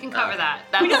for him fine. to- We can cover that.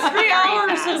 We That's got 3 very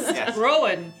hours fast. of Yes.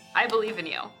 growing. I believe in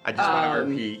you. I just want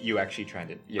to RP you actually trying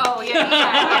to. Yeah. Oh,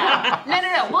 yeah.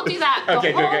 No. We'll do that the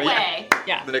Okay, whole good, yeah. way.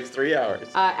 Yeah. The next 3 hours.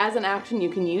 As an action, you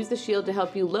can use the shield to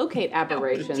help you locate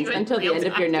aberrations do it until the real end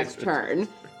of your time. next turn.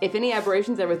 If any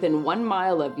aberrations are within 1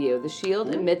 mile of you, the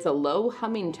shield emits a low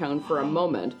humming tone for a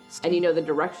moment, and you know the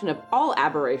direction of all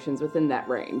aberrations within that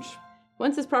range.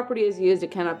 Once this property is used, it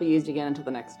cannot be used again until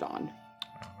the next dawn.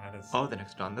 Oh, the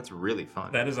next dawn. That's really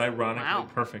fun. That is ironically Wow.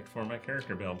 perfect for my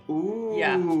character build. Ooh.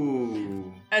 Yeah.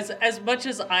 As much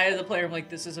as I, as a player, am like,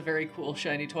 this is a very cool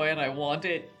shiny toy and I want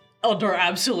it, Eldor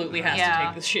absolutely has to Yeah.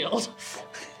 take the shield.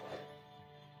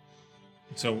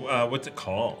 So, what's it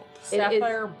called?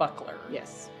 Sapphire Buckler.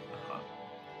 Yes.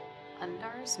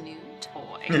 Undar's new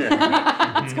toy.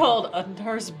 It's called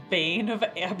Undar's Bane of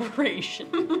Aberration.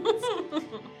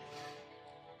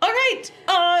 All right,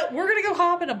 we're gonna go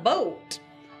hop in a boat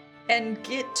and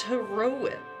get to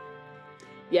Rowan.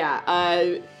 Yeah,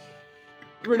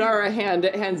 Renara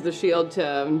hands the shield to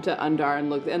Undar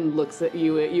and looks at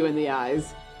you in the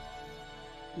eyes.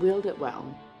 Wield it well.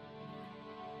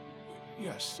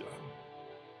 Yes.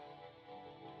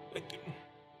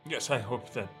 Yes, I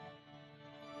hope that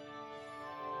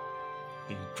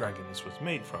the dragon this was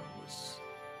made from was.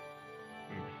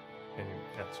 And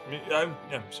that's me. I'm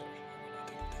sorry. I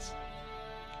think of this.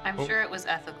 I'm sure it was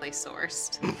ethically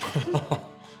sourced.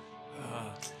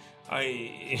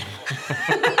 I.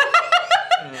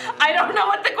 I don't know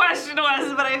what the question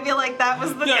was, but I feel like that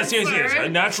was the Yes, concern. A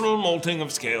natural molting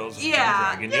of scales. Of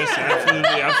Yeah, dragon. Yes,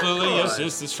 yeah. absolutely. Yes,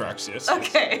 this tracks. Yes.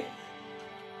 Okay.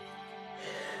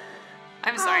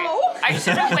 I'm sorry. I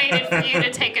should have waited for you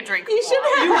to take a drink. You should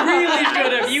have. You really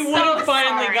should have. You So would have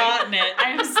finally sorry. gotten it.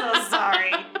 I'm so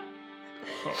sorry.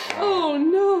 Oh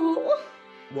no!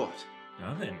 What?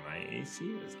 Nothing. My AC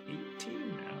is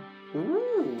 18 now.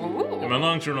 Ooh. And my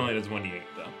long-term only does 1d8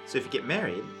 though. So if you get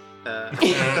married, We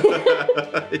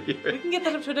can get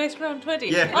that up to a nice round 20.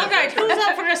 Yeah. All right, who's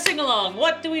up for a sing-along?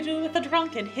 What do we do with a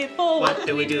drunken hippo? What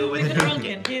do we do with a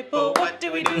drunken hippo? What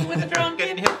do we do with a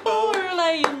drunken hippo?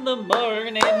 Early in the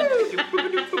morning.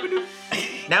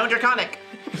 now Draconic.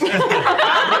 I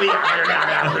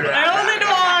only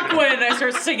know Aqua, and I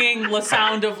start singing the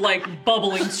sound of, like,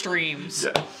 bubbling streams.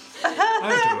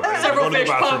 Several fish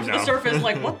pop to the surface,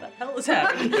 like, what the hell is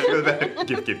happening?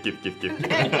 Give.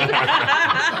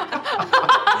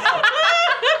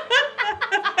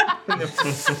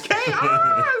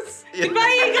 Chaos!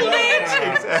 Goodbye, Eagle Mate!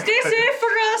 Exactly. Stay safe for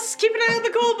us! Keep an eye on the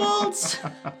kobolds!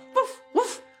 Woof,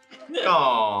 woof.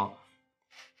 Aw.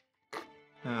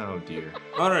 Oh dear.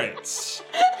 All right.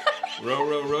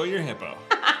 Row your hippo.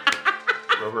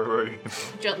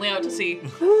 Gently out to sea.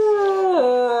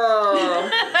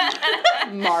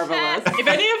 Marvelous. If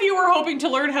any of you were hoping to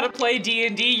learn how to play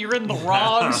D&D, you're in the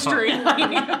wrong stream.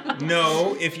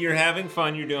 No, if you're having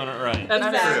fun, you're doing it right. That's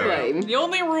Exactly. The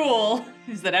only rule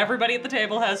is that everybody at the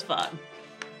table has fun.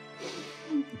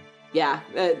 Yeah,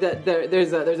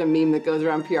 there's a meme that goes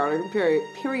around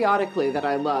periodically that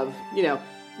I love. You know,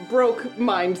 broke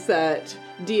mindset.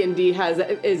 D&D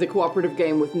is a cooperative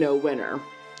game with no winner.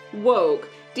 Woke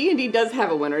D&D does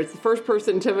have a winner. It's the first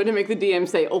person to make the DM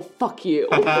say, "Oh, fuck you."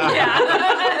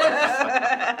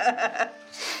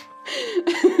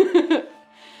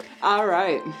 All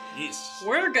right. Yes.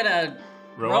 We're gonna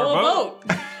Row row our a boat.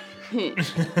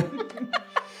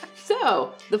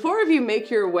 So the four of you make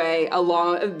your way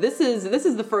along. This is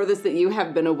the furthest that you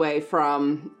have been away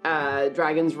from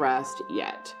Dragon's Rest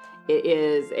yet. It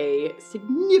is a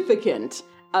significant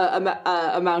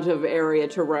amount of area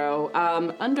to row.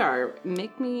 Undar,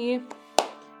 make me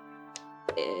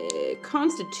a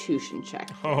Constitution check.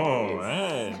 Oh,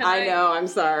 man. Can I know. I'm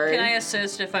sorry. Can I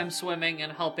assist if I'm swimming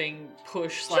and helping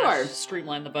push Sure. /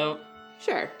 streamline the boat?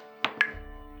 Sure.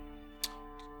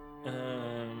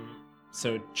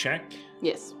 So check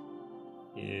Yes.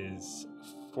 is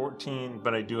 14,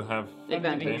 but I do have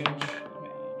Advantage.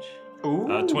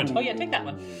 Ooh. 20. Oh yeah, take that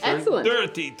one. Excellent.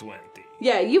 30, 20.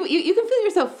 Yeah, you can feel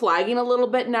yourself flagging a little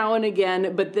bit now and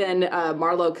again, but then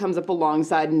Marlo comes up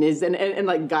alongside and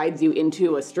like guides you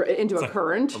into a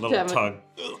current. A little tug.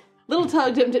 Little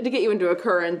tug to get you into a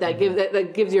current that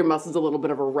gives your muscles a little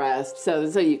bit of a rest, so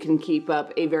you can keep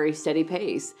up a very steady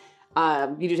pace.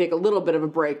 You do take a little bit of a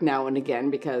break now and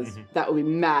again because that would be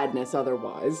madness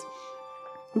otherwise.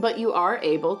 But you are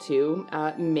able to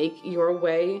make your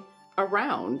way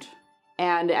around.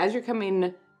 And as you're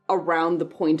coming around the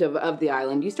point of the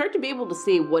island, you start to be able to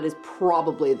see what is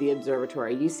probably the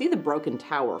observatory. You see the broken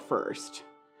tower first.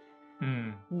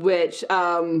 Which,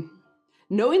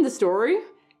 knowing the story,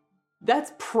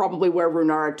 that's probably where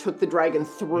Runara took the dragon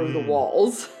through the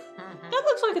walls. That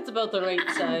looks like it's about the right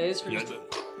size. For Yeah,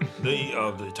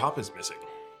 the top is missing.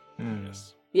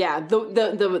 Yes. Yeah,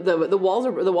 the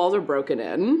walls are broken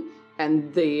in,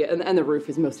 and the roof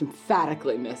is most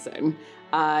emphatically missing.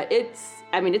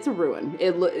 It's a ruin.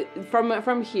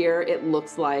 From here, it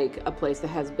looks like a place that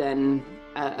has been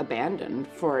abandoned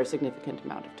for a significant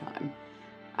amount of time.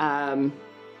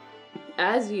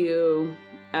 As you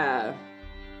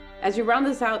round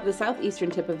the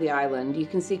southeastern tip of the island, you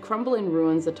can see crumbling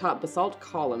ruins atop basalt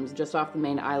columns just off the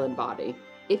main island body.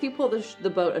 If you pull the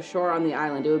boat ashore on the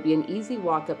island, it would be an easy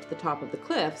walk up to the top of the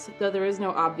cliffs, though there is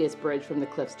no obvious bridge from the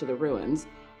cliffs to the ruins.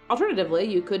 Alternatively,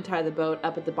 you could tie the boat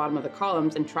up at the bottom of the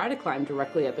columns and try to climb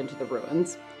directly up into the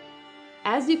ruins.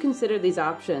 As you consider these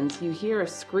options, you hear a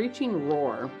screeching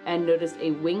roar and notice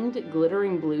a winged,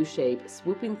 glittering blue shape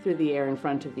swooping through the air in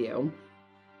front of you.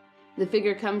 The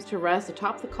figure comes to rest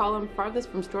atop the column farthest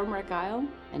from Stormwreck Isle,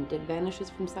 and it vanishes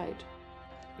from sight.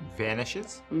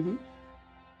 Vanishes? Mm-hmm.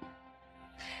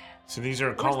 So these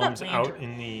are columns out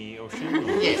in the ocean?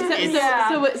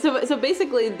 So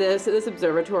basically, this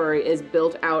observatory is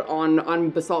built out on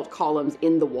basalt columns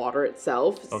in the water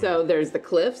itself. Okay. So there's the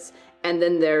cliffs, and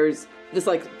then there's this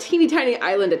like teeny tiny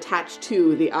island attached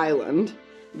to the island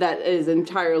that is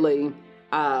entirely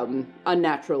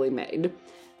unnaturally made,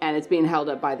 and it's being held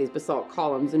up by these basalt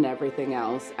columns and everything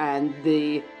else. And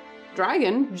the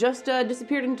dragon just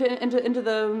disappeared into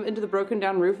the broken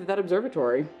down roof of that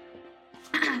observatory.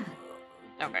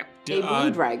 Okay. A blue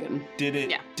dragon. Did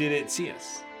it see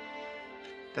us?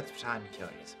 That's what I'm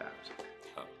curious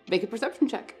about. Make a perception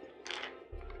check.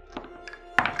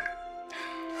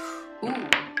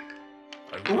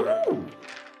 Ooh.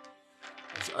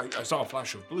 I saw a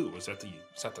flash of blue. Is that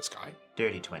the sky?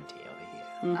 Dirty 20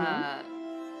 over here.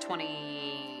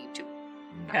 22.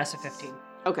 Pass a 15.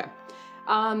 Okay.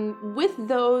 With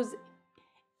those,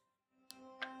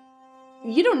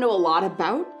 you don't know a lot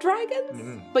about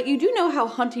dragons, but you do know how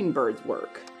hunting birds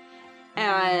work,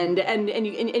 and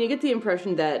you get the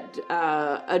impression that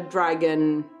a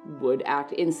dragon would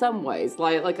act in some ways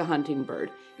like a hunting bird.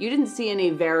 You didn't see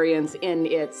any variance in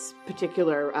its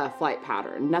particular flight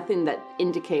pattern. Nothing that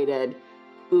indicated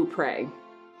prey.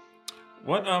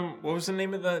 What was the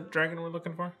name of the dragon we're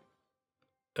looking for?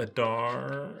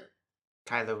 Adar.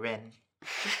 Kylo Ren.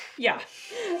 Yeah.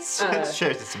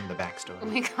 Shares some of the backstory.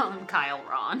 We call him Kyle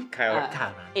Ron. Kylo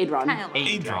Adron.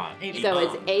 Adron. So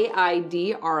it's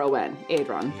Aidron.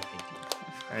 Adron.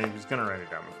 I was gonna write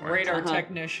it down before. Radar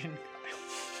technician.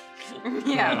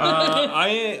 Yeah.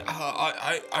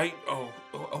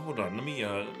 Hold on. Let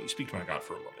me speak to my god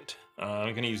for a moment.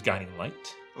 I'm gonna use guiding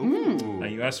light. Ooh.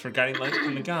 You asked for guiding light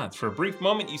from the gods. For a brief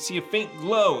moment, you see a faint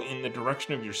glow in the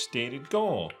direction of your stated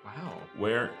goal. Wow.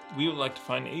 Where we would like to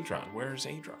find Adron. Where is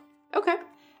Adron? Okay.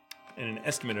 And an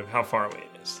estimate of how far away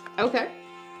it is. Okay.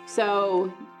 So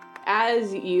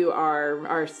as you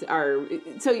are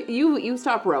so you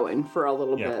stop rowing for a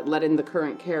little bit, letting the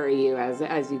current carry you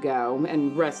as you go,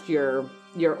 and rest your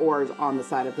oars on the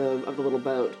side of the little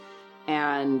boat,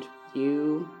 and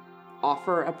you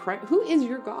offer a prayer. Who is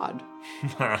your god?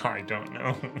 I don't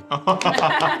know.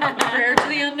 Prayer to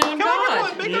the unknown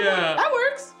god. Yeah. That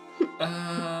works.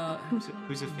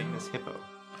 Who's a famous hippo?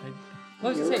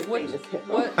 What was it say? What? Famous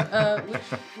hippo.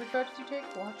 Which god did you take?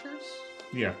 Watchers.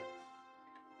 Yeah.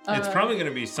 It's probably going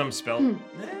to be some spell. No,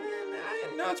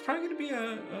 it's probably going to be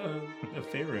a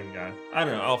Faerun guy. I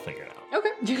don't know. I'll figure it out. Okay.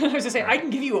 I was gonna say I can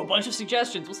give you a bunch of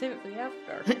suggestions. We'll save it for the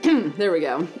after. There we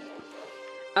go.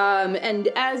 And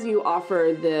as you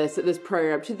offer this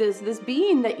prayer up to this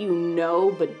being that you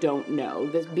know but don't know,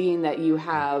 this being that you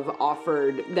have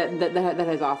offered that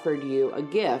has offered you a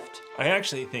gift. I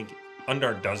actually think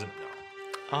Undar doesn't know.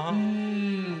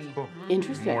 Cool.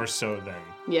 Interesting. More so than.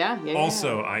 Yeah.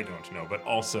 Also, I don't know, but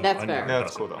also That's Undar fair. No,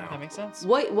 that's doesn't cool, though. know. That makes sense.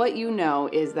 What you know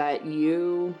is that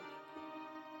you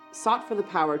sought for the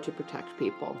power to protect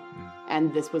people,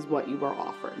 and this was what you were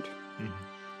offered.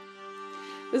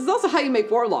 This is also how you make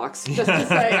warlocks, just to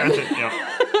say.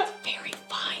 Yeah. Very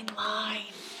fine line.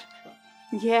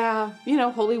 Yeah,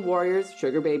 holy warriors,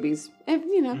 sugar babies, and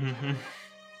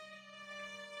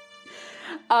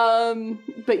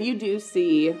but you do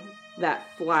see that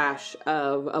flash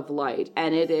of light,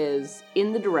 and it is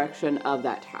in the direction of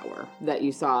that tower that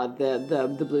you saw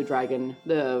the blue dragon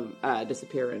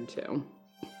disappear into.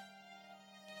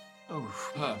 Oh,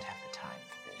 we don't have the time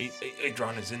for this.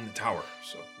 Adron is in the tower,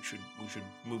 so we should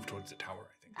move towards the tower,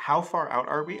 I think. How far out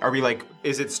are we? Are we like,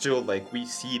 is it still like we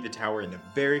see the tower in a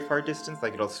very far distance?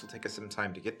 Like it'll still take us some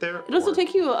time to get there? It'll still or-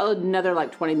 take you another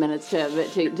 20 minutes to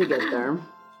get there.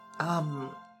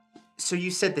 So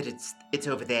you said that it's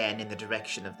over there and in the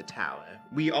direction of the tower.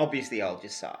 We obviously all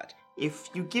just saw it. If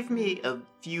you give me a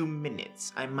few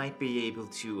minutes, I might be able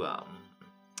to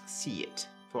see it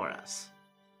for us.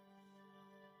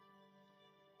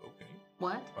 Okay.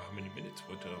 What? How many minutes?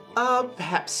 What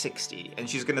Perhaps 60. And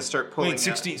she's gonna start pulling. Wait,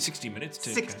 60 minutes to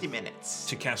 60 minutes.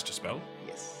 to cast a spell?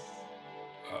 Yes.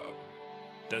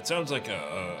 That sounds like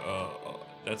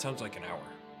that sounds like an hour.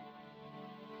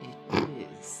 It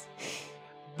is.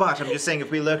 But I'm just saying,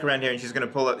 if we look around here, and she's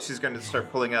gonna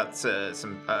start pulling out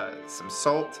some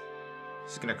salt.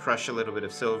 She's gonna crush a little bit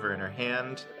of silver in her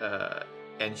hand,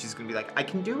 and she's gonna be like, "I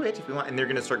can do it if we want." And they're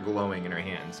gonna start glowing in her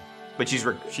hands. But she's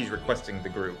requesting the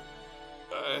group.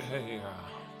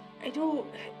 I don't.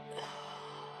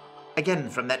 Again,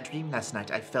 from that dream last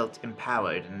night, I felt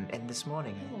empowered, and this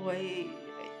morning.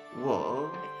 Whoa.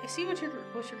 I see what you're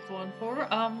going for.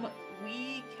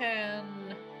 We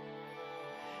can.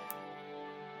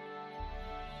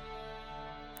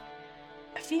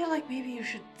 I feel like maybe you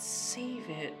should save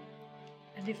it,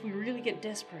 and if we really get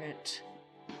desperate,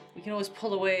 we can always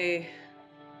pull away,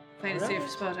 find a safe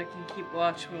spot. I can keep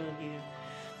watch while you.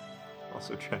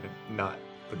 Also trying to not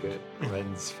look at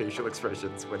Ren's facial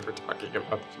expressions when we're talking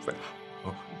about. She's like,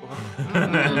 "Oh."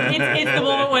 It's the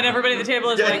moment when everybody at the table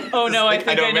is like, "Oh no, I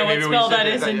think I know what maybe we spell should that do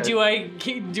is, that, and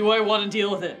yeah. do I want to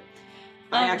deal with it?"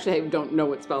 I actually don't know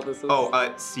what spell this is.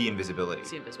 Oh, see invisibility.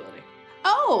 See invisibility.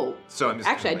 Oh! So I'm just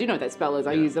Actually, I do know what that spell is.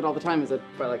 I use it all the time as a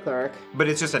Twilight Cleric. But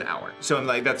it's just an hour. So I'm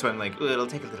like, that's why I'm like, "Ooh, it'll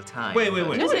take a little time. Wait.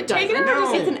 No, Does it take doesn't. an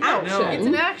hour? It's an action. It's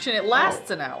an action. It lasts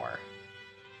an hour.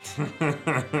 I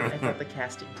thought the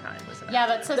casting time was an Yeah,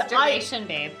 that says duration,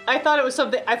 babe. I thought it was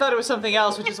something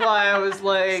else, which is why I was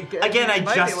like. Again, I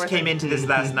just came into this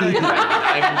last night.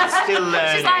 I'm still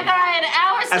learning. She's like, all right, an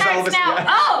hour As all of starts us- now. yeah.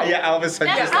 Oh! Yeah, all of a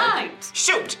sudden That's she's like, right.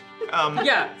 Shoot!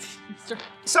 Yeah.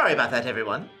 Sorry about that,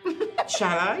 everyone.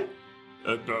 Shall I?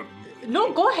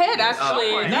 No, go ahead. Actually,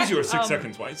 Use your 6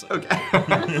 seconds wisely. okay.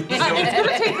 It's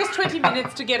gonna take us 20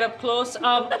 minutes to get up close.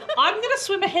 I'm gonna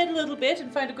swim ahead a little bit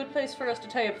and find a good place for us to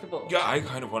tie up the boat. Yeah, I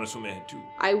kind of want to swim ahead too.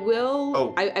 I will.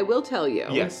 Oh. I will tell you.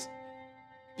 Yes.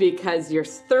 Because you're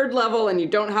 3rd level and you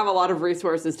don't have a lot of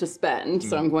resources to spend,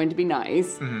 so I'm going to be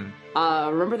nice.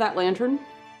 Remember that lantern?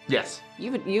 Yes.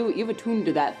 You've attuned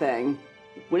to that thing.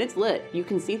 When it's lit, you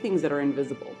can see things that are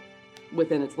invisible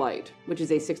within its light, which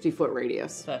is a 60-foot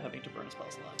radius, Without having to burn a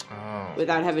spell slot. Oh.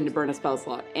 without having to burn a spell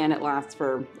slot, and it lasts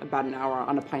for about an hour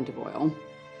on a pint of oil.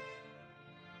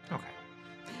 Okay.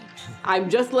 I'm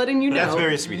just letting you know. That's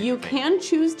very sweet. You Thank you. can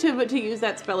choose to use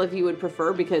that spell if you would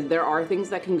prefer, because there are things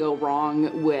that can go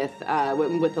wrong with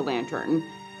the lantern.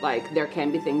 Like there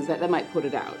can be things that might put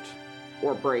it out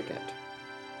or break it.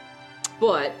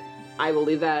 But I will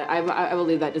leave that. I will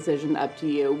leave that decision up to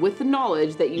you, with the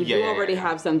knowledge that you do already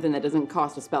have something that doesn't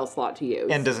cost a spell slot to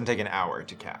use. And doesn't take an hour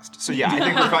to cast. So yeah, I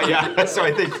think we're fine. Yeah, so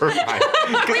I think we're fine.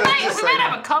 We might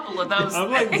have a couple of those.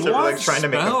 I'm like, things. So we're, what like, trying to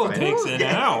make a spell fun. takes an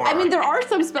hour? I mean, there are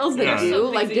some spells that Yeah. do,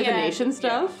 Some like things that- divination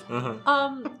stuff.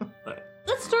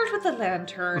 Let's let's start with the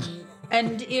lantern.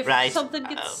 And if Right. something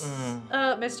gets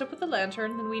messed up with the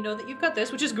lantern, then we know that you've got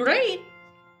this, which is great.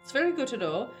 It's very good to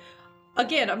know.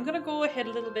 Again, I'm gonna go ahead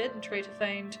a little bit and try to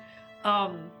find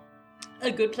a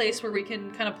good place where we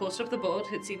can kind of post up the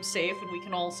boat. It seems safe, and we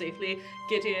can all safely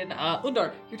get in.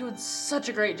 Undar, you're doing such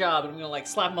a great job, and I'm gonna like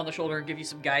slap him on the shoulder and give you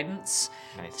some guidance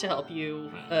to help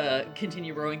you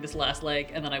continue rowing this last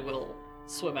leg, and then I will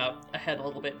swim out ahead a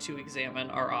little bit to examine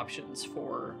our options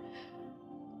for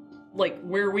like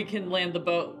where we can land the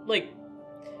boat, like.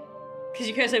 Because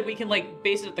you guys said we can, like,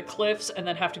 base it at the cliffs and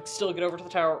then have to still get over to the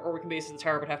tower, or we can base it at the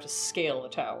tower but have to scale the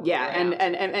tower. Yeah,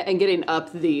 and getting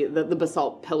up the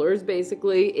basalt pillars,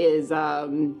 basically, is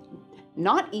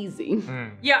not easy.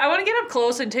 Yeah, I want to get up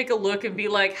close and take a look and be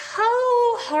like,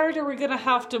 how hard are we going to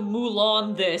have to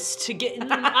Mulan this to get in?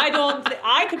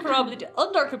 I could probably do,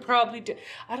 Undar could probably do,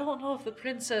 I don't know if the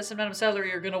princess and Madame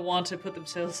Salary are going to want to put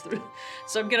themselves through.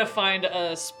 So I'm going to find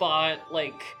a spot,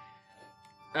 like...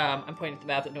 I'm pointing at the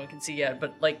map that no one can see yet,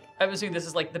 but like I'm assuming this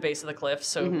is like the base of the cliff,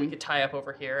 so we could tie up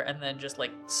over here and then just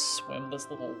like swim this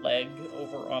little leg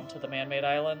over onto the man-made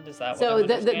island. Is that So what I'm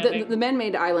understanding? the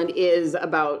man-made island is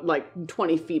about like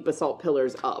 20 feet basalt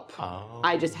pillars up. Oh.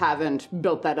 I just haven't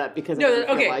built that up because I No, didn't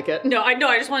okay. feel like it. No,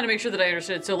 I just wanted to make sure that I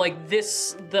understood. So like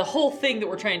the whole thing that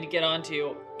we're trying to get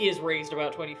onto is raised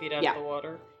about 20 feet out of the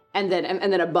water. And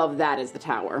then above that is the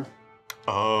tower.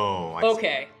 Oh, I see.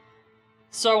 Okay.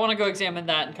 So I want to go examine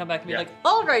that and come back and be like,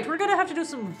 all right, we're going to have to do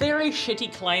some very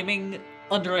shitty climbing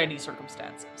under any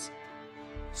circumstances.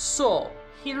 So,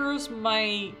 here's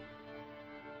my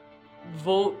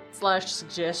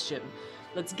vote/suggestion.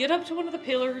 Let's get up to one of the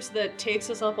pillars that takes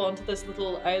us up onto this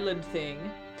little island thing.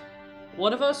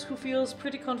 One of us who feels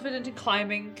pretty confident in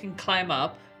climbing can climb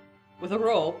up with a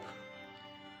rope,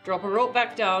 drop a rope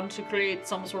back down to create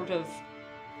some sort of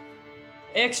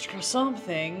extra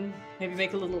something, maybe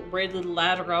make a little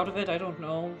ladder out of it, I don't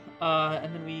know,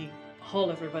 and then we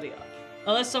haul everybody up.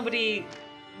 Unless somebody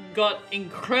got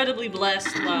incredibly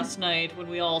blessed last night when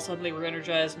we all suddenly were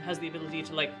energized and has the ability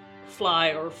to like fly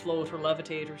or float or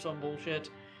levitate or some bullshit.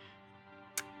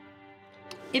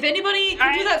 If anybody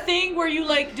could do that thing where you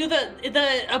like do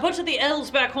a bunch of the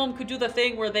elves back home could do the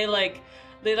thing where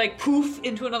they poof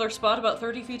into another spot about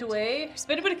 30 feet away. If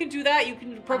anybody can do that, you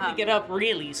can probably get up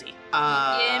real easy.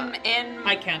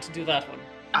 I can't do that one.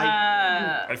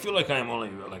 I feel like I'm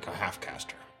only like a half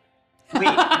caster. Wait,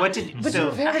 what did But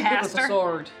you're very good with the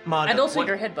sword. Mona, and also what-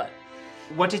 your headbutt.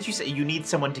 What did you say? You need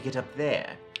someone to get up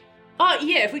there.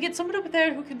 Yeah, if we get someone over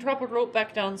there who can drop a rope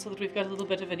back down so that we've got a little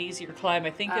bit of an easier climb,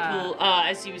 I think it will,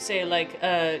 as you say,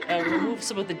 remove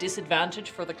some of the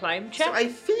disadvantage for the climb check. So I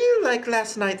feel like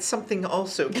last night something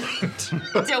also came to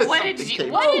us. So what did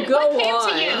you? What came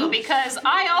to you? Because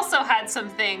I also had some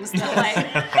things that, like,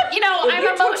 I'm You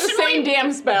took the emotionally. same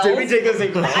damn spell. Did we take a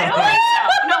single? I don't think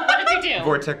so. No, what did you do?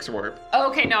 Vortex warp.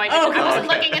 Okay, no, I didn't. I wasn't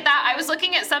okay. looking at that. I was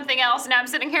looking at something else. Now I'm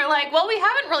sitting here like, well, we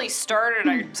haven't really started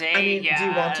our day I mean, yet. do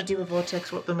you want to do a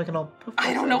vortex warp? Then we can all poof.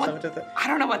 I don't know ourselves what. out of the- I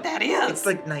don't know what that is. It's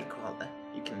like Nightcrawler.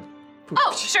 You can. Poof.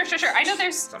 Oh, sure. I know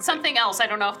there's something else. I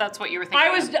don't know if that's what you were thinking. I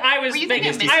was Were you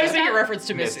thinking making Misty a Step? reference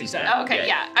to Misty Step. Okay,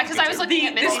 yeah, because I was looking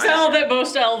at The Misty spell Step. that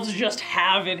most elves just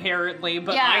have inherently,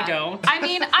 but I don't. I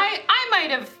mean, I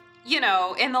might have,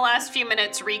 in the last few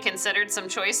minutes reconsidered some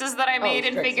choices that I made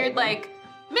and figured like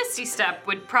Misty Step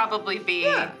would probably be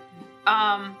a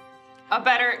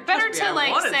better to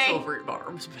like say silver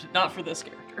arms, but not for this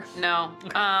character. no.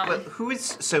 But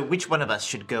which one of us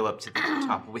should go up to the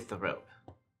top with the rope?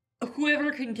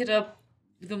 Whoever can get up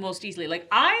the most easily. Like,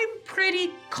 I'm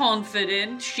pretty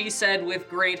confident, she said with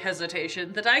great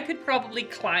hesitation, that I could probably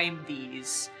climb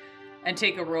these and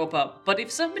take a rope up. But if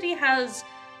somebody has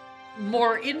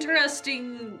more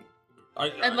interesting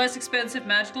and less expensive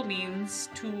magical means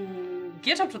to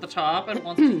get up to the top and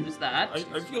wants to use that.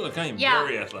 I feel like I am Yeah.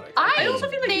 very athletic. I also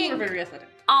feel like you think are very athletic.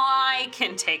 I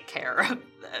can take care of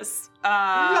this.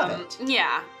 Love it.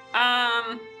 Yeah.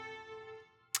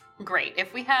 Great.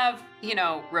 If we have,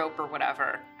 rope or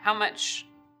whatever, how much?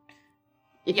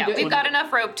 If you Yeah, don't- we've got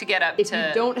enough rope to get up If to.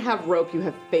 you don't have rope, you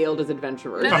have failed as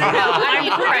adventurers. No, I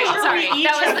mean, Pretty right, sure sorry. we each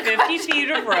That was have the 50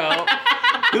 feet of rope.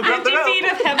 Who brought the 50 feet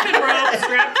rope? of hempen rope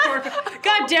strapped toward.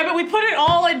 God damn it, we put it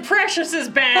all in Precious's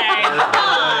bag.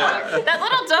 That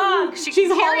little dog, she She's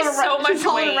carries hauling so around, much she's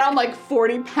hauling weight. around like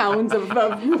 40 pounds of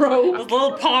rope. This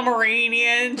little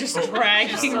Pomeranian just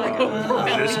dragging rope.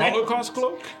 This Holocaust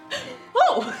cloak?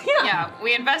 Oh, yeah. Yeah,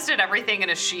 we invested everything in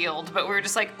a shield, but we were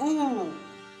just like, ooh,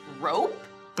 rope?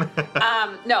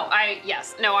 I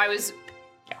was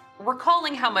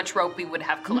recalling how much rope we would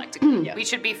have collectively. We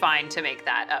should be fine to make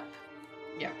that up.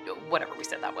 Yeah. whatever we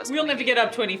said that was. We only have to get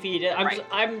up 20 feet.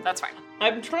 That's fine.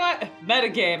 I'm trying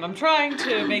metagame. I'm trying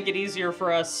to make it easier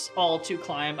for us all to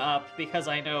climb up because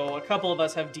I know a couple of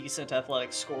us have decent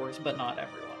athletic scores, but not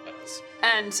everyone does.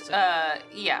 And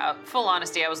full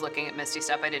honesty, I was looking at Misty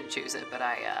Step. I didn't choose it, but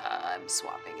I'm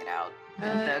swapping it out.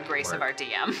 The grace of our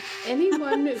DM.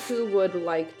 Anyone who would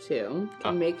like to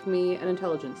can make me an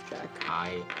intelligence check.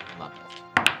 I love it.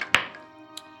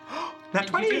 And Not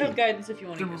 20. you do have guidance if you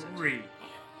want to use it. 3.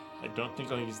 I don't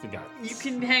think I'll use the guidance. You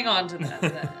can hang on to that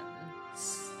then.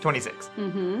 26.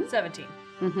 17.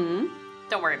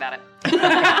 Don't worry about it.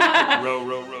 Row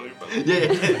your boat.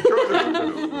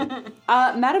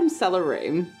 Yeah. Madame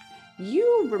Celery,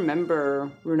 you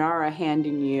remember Runara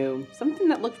handing you something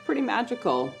that looked pretty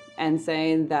magical and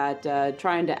saying that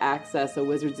trying to access a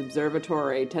wizard's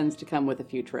observatory tends to come with a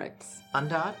few tricks.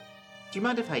 Undad, do you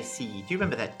mind if I see? Do you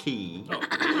remember that key?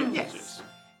 Oh, Yes.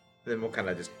 Then we'll kind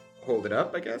of just hold it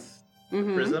up, I guess.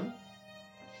 Prism.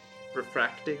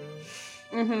 Refracting.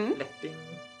 Reflecting.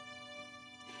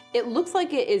 It looks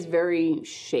like it is very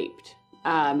shaped.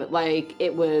 Like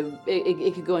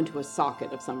it could go into a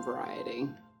socket of some variety.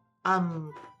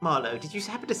 Marlo, did you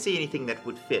happen to see anything that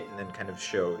would fit and then kind of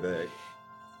show the...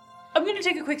 I'm going to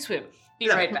take a quick swim. Be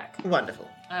right back. Wonderful.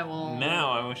 I will...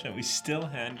 Now I wish that we still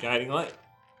had guiding light.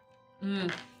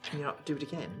 Can you not do it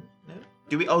again? No?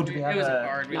 Do we? Oh, do we have It was a a...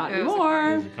 card. Not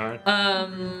anymore. Card.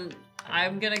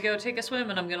 I'm gonna go take a swim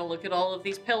and I'm gonna look at all of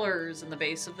these pillars in the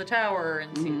base of the tower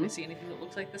and see if I see anything that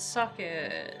looks like the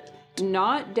socket.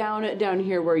 Not down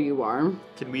here where you are.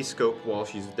 Can we scope while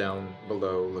she's down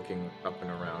below, looking up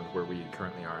and around where we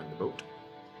currently are in the boat?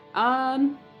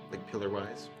 Like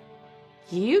pillar-wise?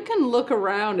 You can look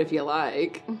around if you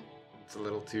like. It's a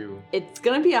little too... It's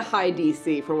gonna be a high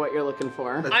DC for what you're looking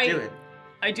for. Let's do it.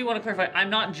 I do want to clarify, I'm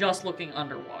not just looking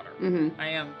underwater.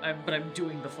 But I'm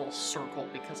doing the full circle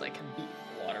because I can beat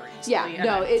the water easily and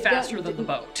I'm faster than the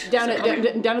boat. Down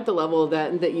at the level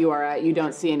that you are at, you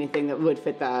don't see anything that would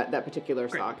fit that particular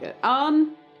socket.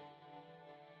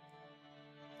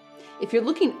 If you're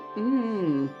looking,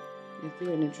 that's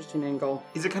an interesting angle.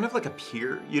 Is it kind of like a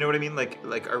pier? You know what I mean? Like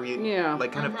are we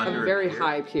like kind of under a very pier?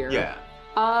 high pier. Yeah.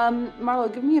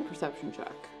 Marlo, give me a perception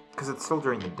check. Because it's still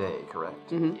during the day,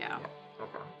 correct? Yeah.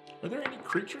 Okay. Are there any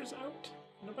creatures out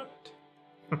and about?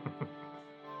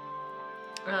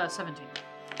 17.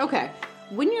 Okay.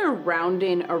 When you're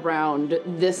rounding around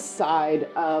this side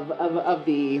of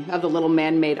the little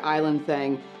man-made island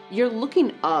thing, you're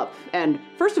looking up, and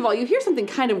first of all, you hear something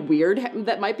kind of weird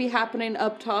that might be happening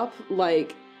up top,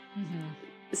 like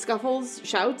scuffles,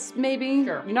 shouts, maybe.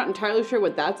 Sure. You're not entirely sure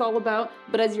what that's all about,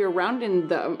 but as you're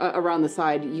rounding around the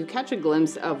side, you catch a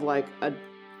glimpse of like a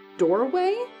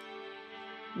doorway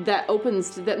that opens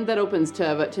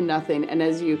to nothing, and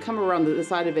as you come around the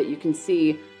side of it, you can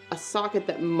see a socket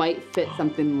that might fit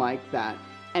something like that.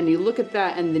 And you look at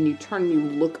that, and then you turn and you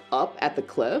look up at the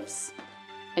cliffs,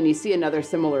 and you see another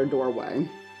similar doorway.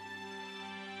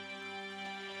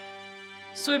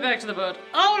 Swim back to the boat.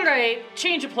 All right,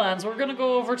 change of plans. We're gonna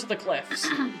go over to the cliffs.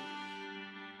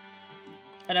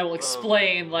 And I will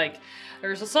explain, like,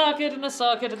 there's a socket and the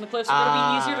cliffs are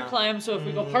gonna be easier to climb, so if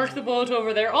we go park the boat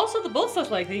over there. Also, the boat's less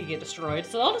likely to get destroyed,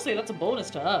 so honestly, that's a bonus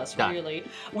to us, really.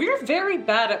 We're very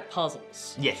bad at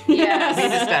puzzles. Yes. Yes.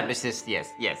 We've established this,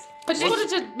 yes. I just wanted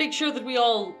to make sure that we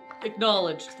all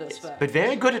acknowledged this fact. But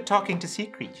very good at talking to sea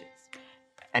creatures.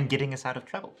 And getting us out of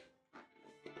trouble.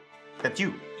 That's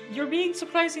you. You're being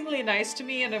surprisingly nice to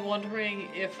me, and I'm wondering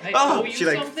if I Oh, owe you she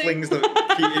like something. flings the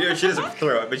key. She doesn't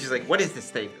throw it, but she's like, "What is this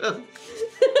thing? Ugh.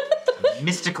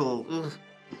 Mystical." Ugh.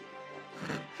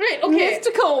 Right, okay.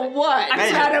 Mystical what? I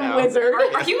Madam know. Wizard.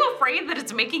 Are you afraid that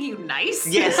it's making you nice?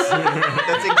 Yes,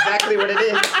 that's exactly what it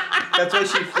is. That's why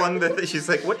she flung the. She's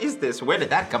like, "What is this? Where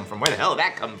did that come from? Where the hell did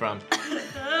that come from?"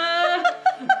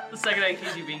 The second I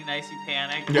accuse you being nice, you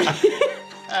panic. Yeah.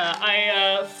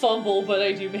 I fumble, but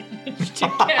I do manage to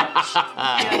catch.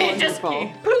 It just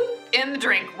Wonderful. poop in the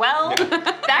drink. Well,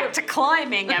 back to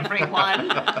climbing,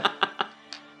 everyone.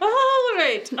 All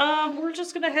right, we're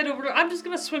just gonna head over. I'm just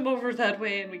gonna swim over that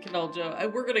way, and we can all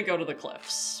we're gonna go to the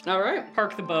cliffs. All right.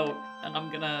 Park the boat, and I'm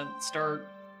gonna start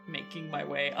making my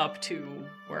way up to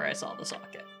where I saw the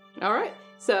socket. All right.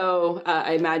 So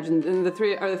I imagine the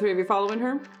three of you following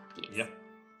her? Yeah.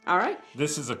 All right.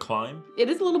 This is a climb. It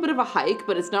is a little bit of a hike,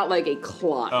 but it's not like a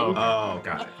climb. Oh,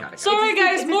 got it. Sorry,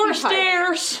 guys, it's a more steep hike.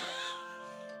 stairs.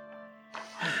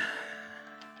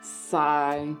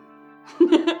 Sigh.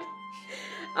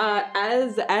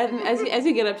 As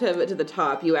you get up to the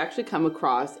top, you actually come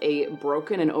across a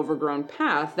broken and overgrown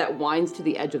path that winds to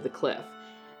the edge of the cliff.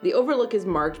 The overlook is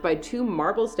marked by 2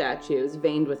 marble statues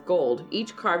veined with gold,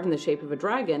 each carved in the shape of a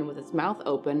dragon with its mouth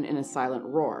open in a silent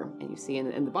roar. And you see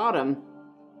in the bottom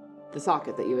the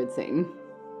socket that you had seen.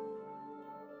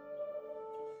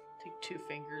 Take 2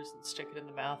 fingers and stick it in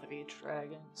the mouth of each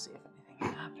dragon. See if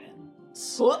anything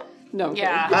happens. No. I'm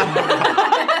Yeah.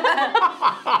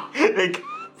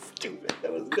 Stupid.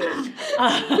 That was good.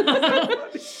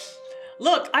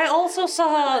 Look, I also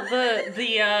saw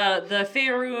the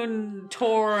Faerun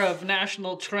Tour of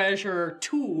National Treasure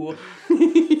 2.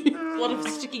 What if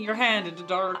sticking your hand into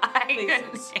dark I couldn't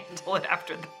places? handle it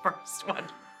after the first one.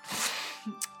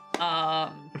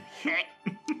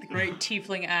 The great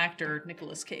tiefling actor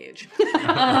Nicolas Cage.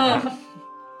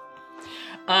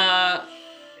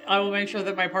 I will make sure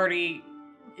that my party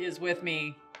is with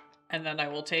me, and then I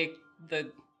will take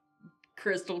the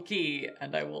crystal key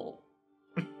and I will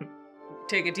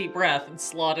take a deep breath and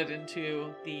slot it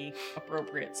into the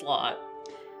appropriate slot.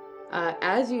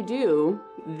 As you do,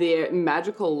 the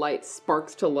magical light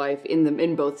sparks to life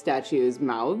in both statues'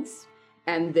 mouths,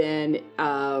 and then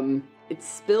it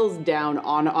spills down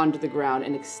onto the ground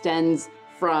and extends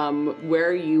from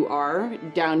where you are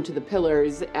down to the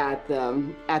pillars at the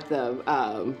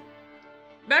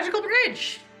Magical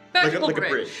bridge! Like Magical a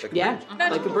bridge. Like a yeah,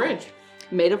 bridge. like a bridge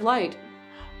made of light.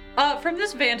 From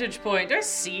this vantage point, do I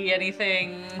see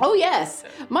anything? Oh yes,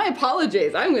 my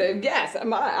apologies. I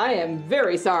am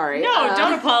very sorry. No,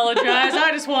 don't apologize.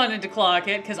 I just wanted to clock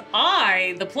it because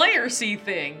the player, see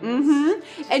things.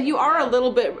 And you are a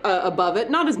little bit above it,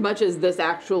 not as much as this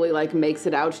actually makes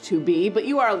it out to be, but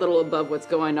you are a little above what's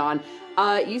going on.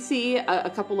 You see a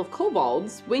couple of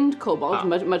kobolds, winged kobolds,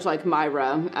 much like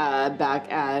Myra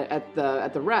back at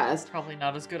the rest, Probably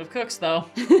not as good of cooks, though.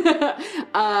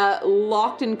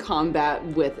 locked in combat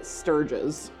with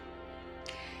sturges.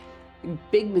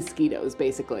 Big mosquitoes,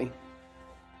 basically.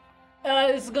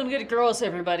 It's gonna get gross,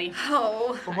 everybody.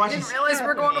 Oh, What I didn't is realize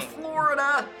we're going to happening?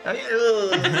 Florida.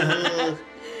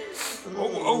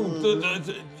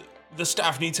 The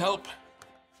staff needs help.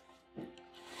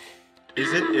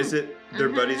 Is it their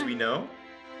buddies we know?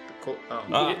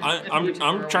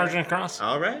 I'm charging across.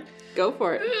 All right. Go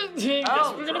for it.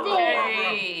 Oh, we're gonna go.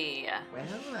 Okay. Well,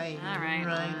 All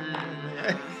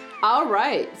right. All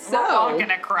right, We're so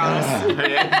walking across.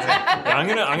 I'm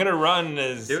gonna run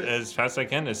as Do it. as fast as I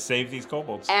can to save these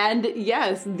kobolds. and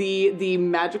yes, the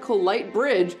magical light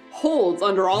bridge holds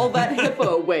under all that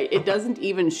hippo weight. It doesn't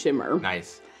even shimmer.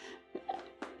 Nice.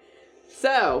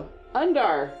 So,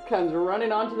 Undar comes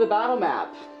running onto the battle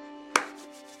map.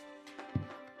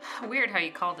 Weird how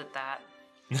you called it that.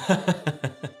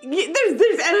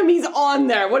 There's enemies on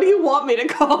there. What do you want me to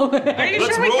call it? Are you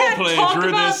Let's sure we can't roleplay talk through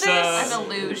about this, this? An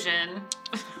illusion.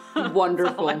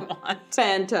 Wonderful. I want.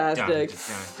 Fantastic.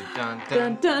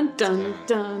 Dun dun dun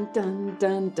dun dun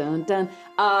dun dun dun.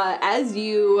 As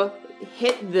you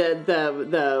hit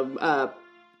the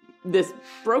this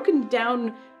broken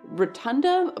down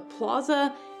rotunda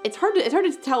plaza, it's hard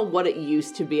to tell what it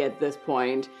used to be at this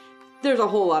point. There's a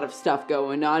whole lot of stuff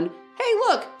going on. Hey,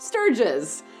 look,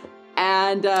 Sturges.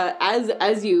 And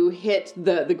as you hit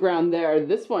the ground there,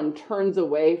 this one turns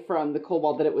away from the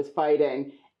kobold that it was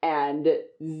fighting and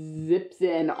zips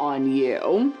in on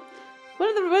you. What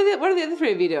are the other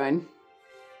three of you doing?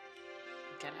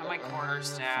 Get on my quarter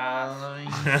staff.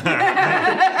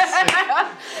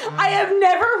 I have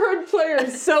never heard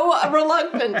players so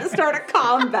reluctant to start a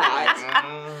combat.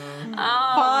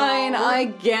 Fine, I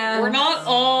guess. We're not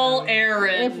all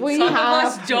Aaron. If we Some have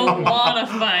of us don't want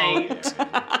to fight.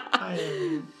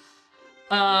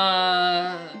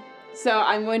 So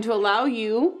I'm going to allow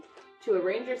you to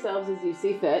arrange yourselves as you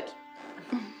see fit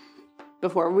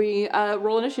before we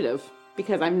roll initiative,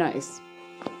 because I'm nice.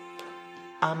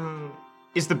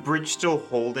 Is the bridge still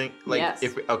holding? Yes.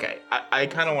 Okay. I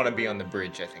kind of want to be on the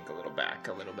bridge. I think a little bit.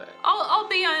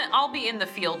 I'll be in the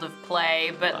field of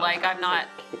play, but I'm not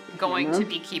going to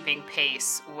be keeping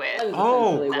pace with. That is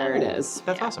Oh, essentially where it is.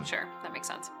 That's Yeah, awesome. Sure, that makes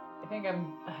sense. I think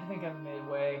I'm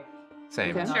midway.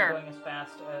 Same. Okay. Not Sure. going as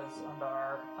fast as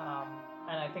Undar.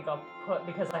 And I think I'll put,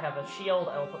 because I have a shield,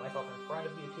 I will put myself in front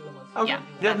of you two unless you Yeah. wanna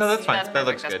do Yeah, no, that's fine. That's That perfect.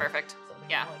 looks That's good. perfect. something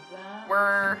Yeah. like that.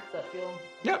 We're Does that feel?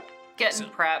 Yep. getting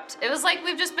prepped. It was like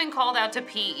we've just been called out to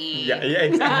PE. Yeah.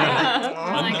 Exactly.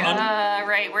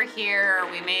 Right, we're here.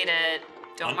 We made it.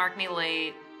 Don't mark me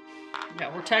late.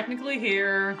 Yeah, we're technically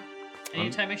here.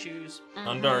 Anytime I choose.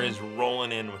 Undar is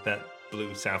rolling in with that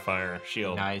blue sapphire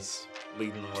shield, Nice.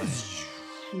 leading the way.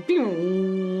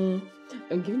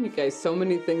 I'm giving you guys so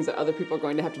many things that other people are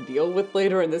going to have to deal with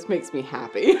later, and this makes me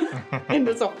happy. In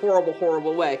just a horrible,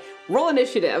 horrible way. Roll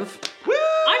initiative. Woo!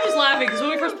 I'm just laughing because when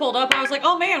we first pulled up, I was like,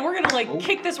 "Oh man, we're gonna like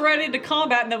kick this right into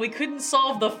combat," and then we couldn't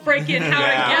solve the freaking how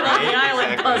to get on the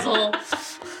island puzzle.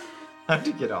 How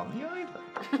to get on the island?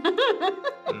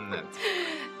 That's...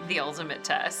 The ultimate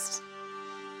test.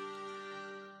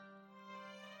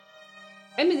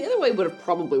 I mean, the other way would have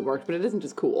probably worked, but it isn't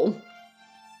as cool.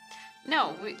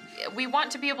 No, we want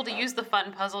to be able to use the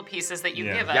fun puzzle pieces that you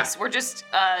Yeah. give us. We're just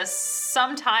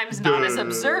sometimes not as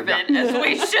observant as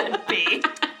we should be.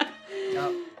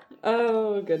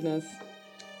 Oh, goodness.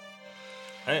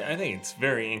 I think it's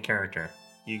very in character.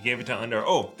 You gave it to Undar.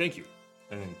 Oh, thank you.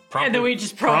 And then we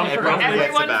just promptly forgot.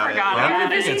 Everyone about it. forgot Yeah. about We're it.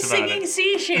 busy Forgets about singing it.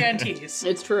 sea shanties.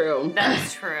 It's true. That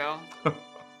is true.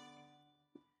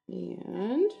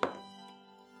 And...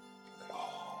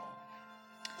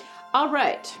 All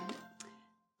right.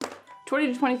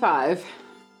 20 to 25.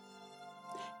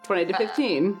 20 to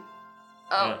 15.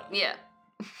 Oh, yeah.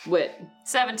 Wit.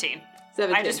 17.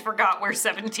 17. I just forgot where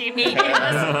 17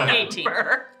 was. 18.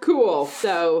 Cool.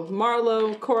 So,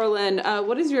 Marlo, Corlin.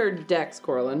 What is your dex,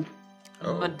 Corlin?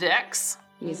 My dex.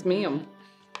 Yes, ma'am.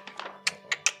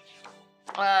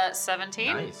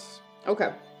 17. Nice.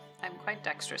 Okay. I'm quite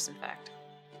dexterous, in fact.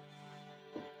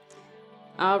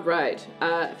 All right.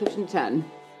 15 to 10.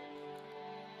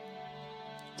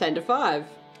 10 to 5.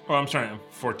 Oh, I'm sorry. I'm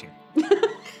 14.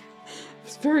 I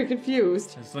was very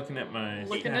confused. I was looking at my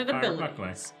Looking at Sapphire buckler.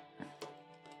 abilities.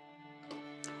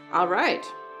 All right.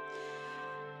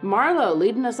 Marlo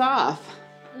leading us off.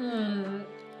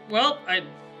 Well,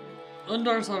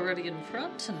 Undar's already in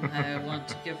front, and I want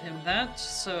to give him that.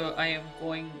 So I am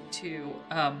going to,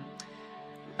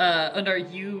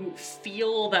 Undar, you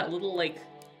feel that little like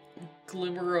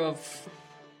glimmer of,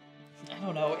 I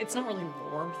don't know, it's not really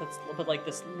warmth, but like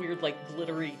this weird like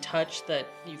glittery touch that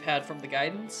you've had from the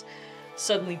guidance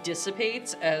suddenly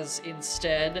dissipates as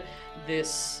instead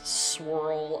this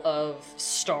swirl of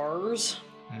stars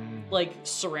like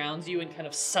surrounds you and kind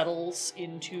of settles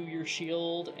into your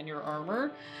shield and your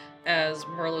armor as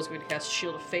Marlo's going to cast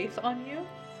Shield of Faith on you.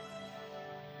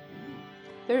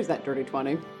 There's that dirty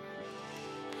 20.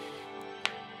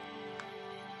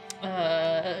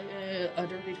 A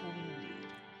dirty 20 indeed.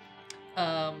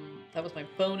 That was my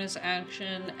bonus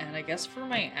action, and I guess for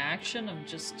my action, I'm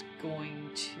just going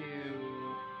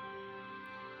to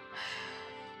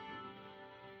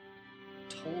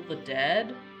Toll the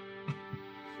Dead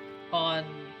on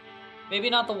maybe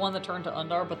not the one that turned to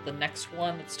Undar, but the next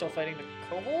one that's still fighting the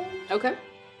kobold. Okay.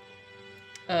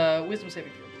 Wisdom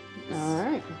saving throw, please. All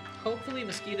right. Hopefully,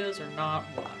 mosquitoes are not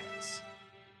wise.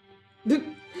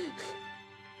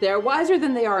 They're wiser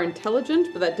than they are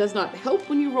intelligent, but that does not help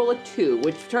when you roll a 2,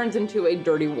 which turns into a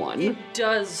dirty 1. It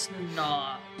does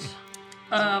not.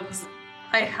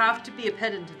 I have to be a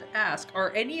pedant to ask,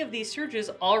 are any of these surges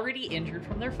already injured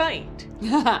from their fight?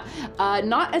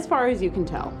 Not as far as you can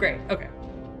tell. Great, okay.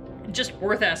 Just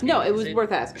worth asking. No, it because was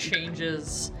worth asking.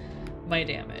 Changes my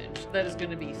damage. That is going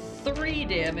to be 3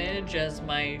 damage as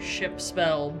my ship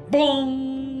spell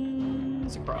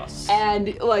bongs across.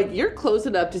 And, like, you're close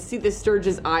enough to see the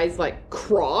Sturge's eyes, like,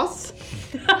 cross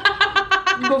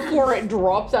before it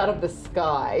drops out of the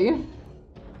sky.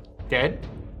 Dead?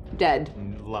 Dead.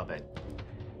 Love it.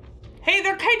 Hey,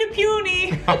 they're kind of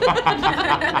puny!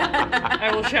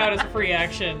 I will shout as a free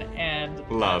action, and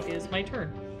Love. that is my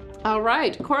turn. All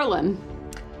right, Corlin.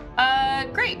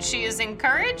 Great. She is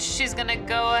encouraged. She's gonna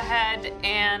go ahead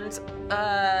and,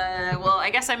 well,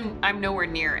 I guess I'm nowhere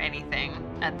near anything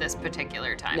at this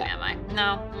particular time, No. am I?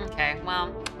 No? Okay,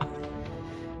 well.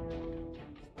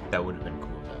 That would have been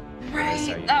cool though.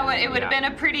 Right. Oh, it would have been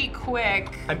a pretty quick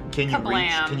Can you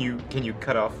reach? kablam. Can you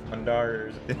cut off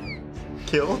Undar's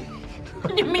kill?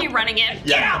 Me running in. Get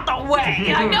Yeah. out the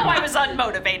way! I know I was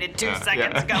unmotivated 2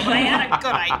 seconds ago, but I had a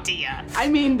good idea. I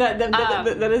mean, that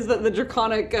is the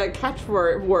draconic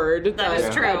catchword. That is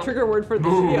true. Trigger word for the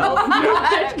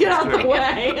shield. Get out the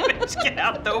way. Bitch, get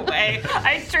out the way.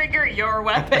 I trigger your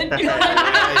weapon. What's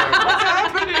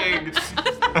happening?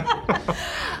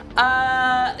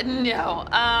 No.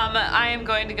 I am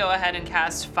going to go ahead and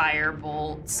cast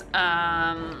Firebolt.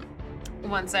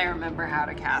 Once I remember how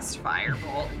to cast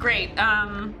Firebolt. Great.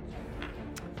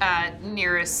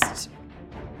 Nearest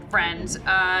friend.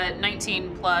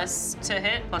 19 plus to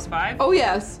hit, plus 5. Oh,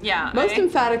 yes. Yeah, Most I-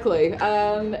 emphatically.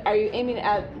 Are you aiming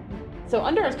at... So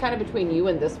Undar is kind of between you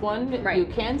and this one. Right. You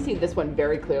can see this one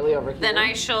very clearly over here. Then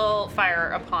I shall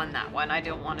fire upon that one. I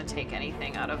don't want to take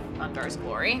anything out of Undar's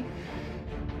glory.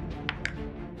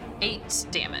 8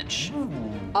 damage.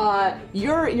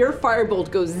 Your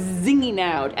firebolt goes zinging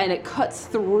out, and it cuts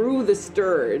through the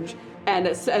Sturge, and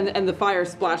the fire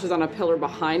splashes on a pillar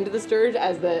behind the Sturge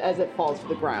as it falls to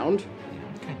the ground.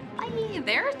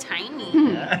 they're tiny.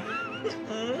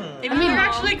 They're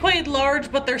actually quite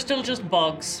large, but they're still just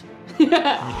bugs.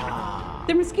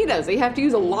 They're mosquitoes. They have to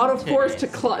use a lot of force to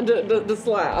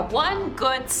slap. One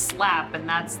good slap, and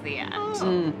that's the end.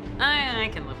 I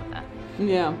can live with that.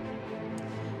 Yeah.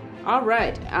 All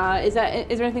right. Is there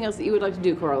anything else that you would like to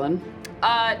do, Corlin?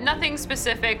 Nothing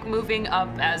specific. Moving up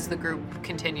as the group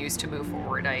continues to move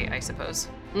forward, I suppose.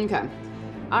 Okay.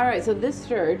 All right. So this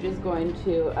Sturge is going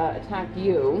to attack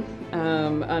you,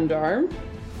 Undar.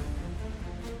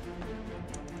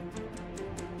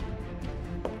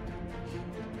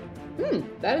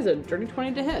 That is a dirty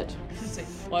 20 to hit.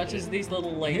 Watch as these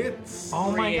little like Hits.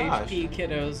 Oh my 3 gosh. HP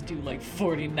kiddos do like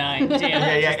 49 damage.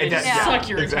 yeah, They it does, yeah. suck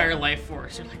your exactly. entire life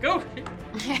force. You're like, oh.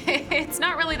 It's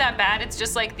not really that bad. It's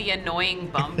just like the annoying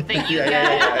bump that you Yeah,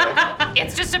 get. yeah.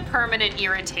 It's just a permanent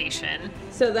irritation.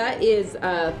 So that is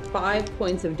 5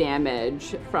 points of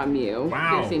damage from you.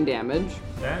 Wow. Piercing damage.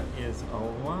 That is a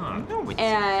lot. No, it's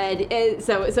And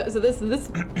so this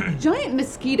giant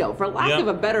mosquito, for lack Yep. of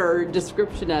a better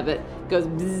description of it, goes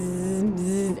bzz,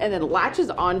 bzz, and then latches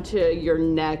onto your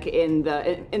neck in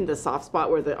the soft spot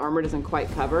where the armor doesn't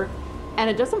quite cover, and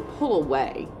it doesn't pull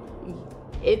away.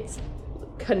 It's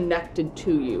connected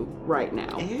to you right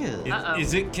now.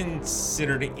 Is it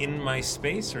considered in my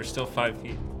space or still 5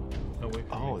 feet away?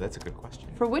 Oh, that's a good question.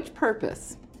 For which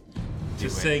purpose?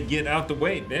 Just say, get out the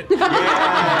way, bitch.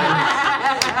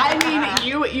 I mean,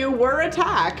 you were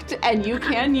attacked, and you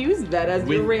can use that as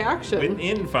your reaction.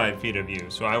 Within 5 feet of you.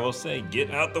 So I will say,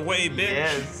 get out the way, bitch.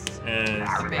 Yes. And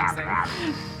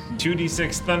Amazing.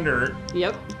 2d6 thunder,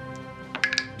 Yep.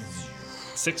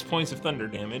 6 points of thunder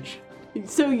damage.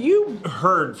 So you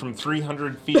Heard from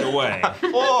 300 feet away.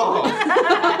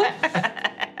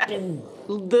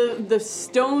 the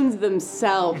stones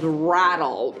themselves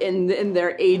rattle in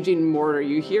their aging mortar.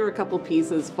 You hear a couple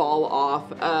pieces fall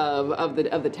off of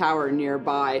the tower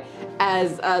nearby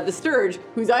as the Sturge,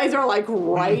 whose eyes are like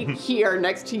right here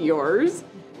next to yours,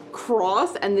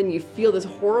 cross, and then you feel this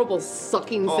horrible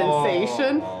sucking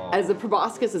sensation as the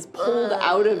proboscis is pulled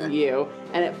out of you,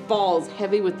 and it falls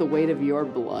heavy with the weight of your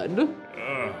blood.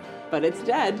 But it's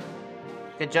dead.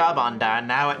 Good job, Ondar.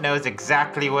 Now it knows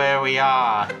exactly where we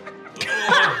are.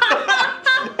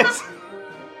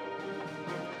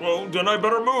 Well, then I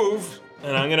better move.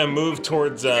 And I'm gonna move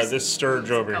towards this Sturge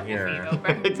over Couple here. feet over.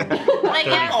 Like, feet.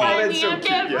 that's Oh, me, that's so I'm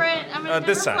cute, yeah. different. I'm in a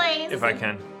This different side, place. if I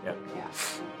can. Yep. Yeah.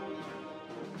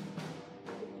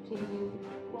 15,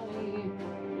 20,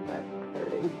 25,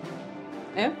 30.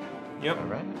 Yeah? Yep. All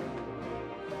right.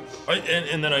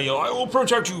 And then I yell, I will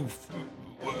protect you,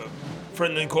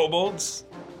 friendly kobolds.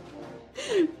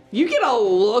 You get a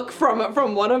look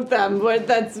from one of them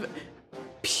that's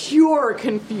pure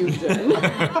confusion.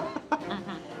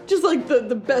 Just like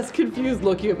the best confused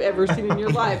look you've ever seen in your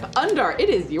life. Undar, it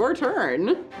is your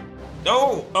turn.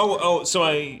 Oh, so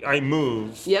I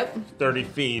move Yep. 30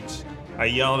 feet. I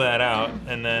yell that out,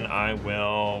 and then I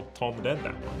will Toll the Dead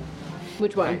that one.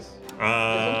 Which one?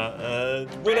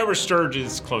 Whatever Sturge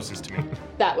is closest to me.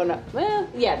 That one. Well,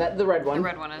 yeah, the red one. The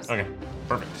red one is. Okay,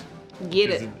 perfect. Get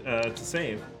Is it. to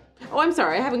save. Oh, I'm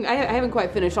sorry. I haven't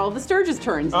quite finished all of the Sturge's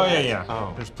turns. Oh, yet. yeah.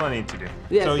 Oh. There's plenty to do.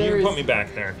 Yes, so you there can put is- me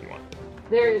back there if you want.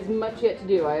 There is much yet to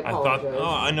do. I I apologize.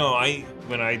 thought, I know,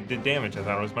 when I did damage, I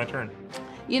thought it was my turn.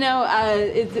 You know,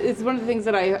 it's one of the things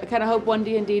that I kind of hope one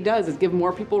D&D does is give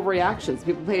more people reactions.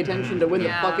 People pay attention to when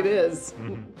Yeah. the fuck it is.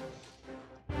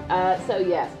 So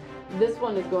yes, this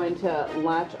one is going to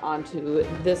latch onto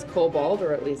this kobold,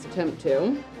 or at least attempt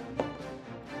to.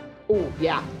 Oh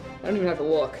yeah, I don't even have to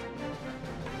look.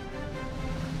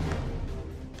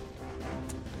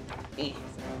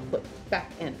 Flip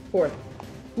back and forth.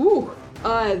 Ooh.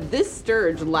 This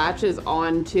Sturge latches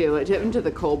onto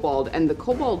the kobold, and the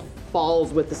kobold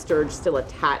falls with the Sturge still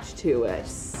attached to it,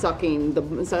 sucking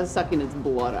its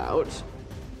blood out.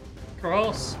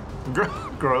 Gross.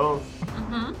 Gross.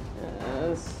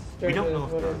 We Sturge don't know is-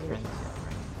 if what they're is your friends.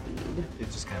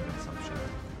 It's just kind of an assumption.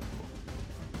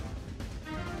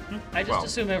 I just Well.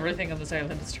 assume everything on this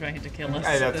island is trying to kill us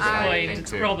I- at that's this what I point. think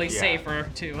It's too, probably yeah. safer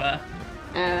to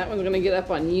And that one's gonna get up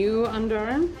on you,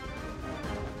 Undar.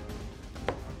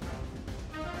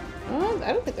 Oh,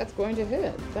 I don't think that's going to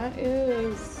hit. That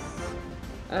is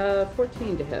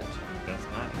 14 to hit. That's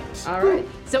nice. All right.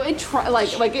 So its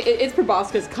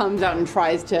proboscis comes out and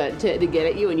tries to get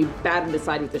at you, and you bat it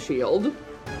aside with the shield.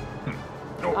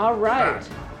 Oh, All right.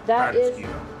 That bad is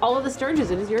mosquito. all of the Sturges.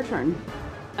 It is your turn,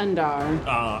 Undar.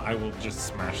 I will just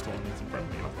smash the one that's in front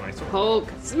of me with my sword. Hulk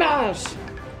smash.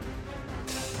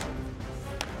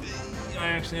 I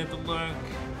actually have to look.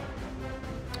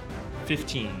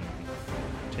 15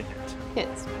 to hit.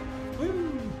 Hits.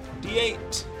 Woo! D8.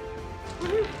 2d8.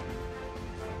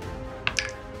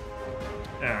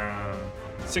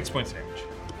 6 points damage.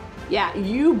 Yeah,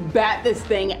 you bat this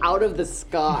thing out of the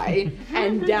sky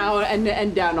and down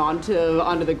and down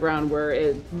onto the ground where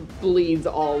it bleeds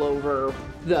all over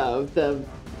the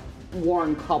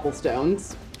worn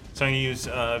cobblestones. So I'm gonna use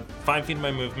 5 feet of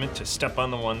my movement to step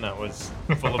on the one that was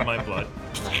full of my blood.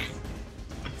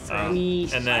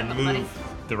 And then move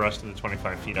the rest of the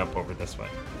 25 feet up over this way.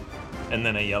 And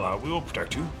then I yell out, "We will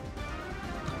protect you."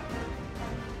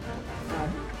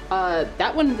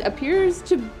 That one appears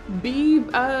to be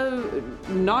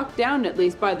knocked down at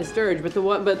least by the Sturge, but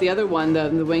the other one,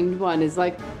 the winged one, is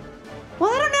like,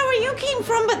 well, I don't know where you came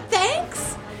from, but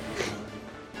thanks.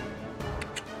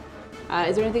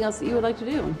 Is there anything else that you would like to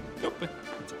do? Nope.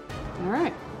 All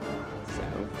right. So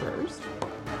first,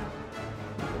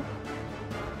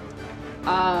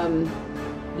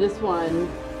 this one.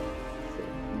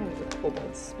 Where's the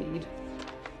kobold speed?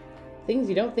 Things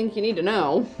you don't think you need to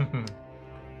know. 10,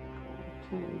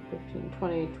 15,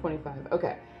 20, 25.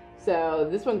 Okay. So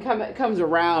this one comes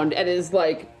around and is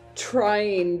like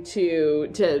trying to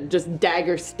just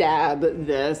dagger stab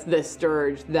this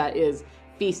Sturge that is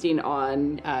feasting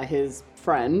on his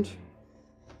friend.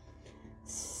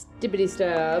 Stibbity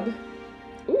stab.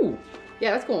 Ooh.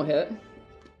 Yeah, that's gonna hit.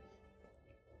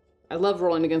 I love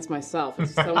rolling against myself.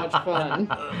 It's so much fun.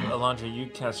 Alondra, you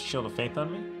cast Shield of Faith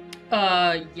on me?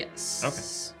 Yes.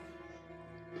 Okay.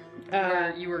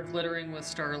 You were glittering with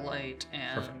starlight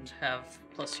and have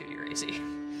 +2 to your AC.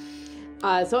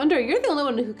 So Undar, you're the only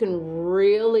one who can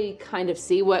really kind of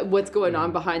see what's going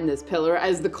on behind this pillar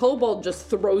as the kobold just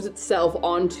throws itself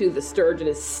onto the Sturge and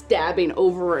is stabbing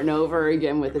over and over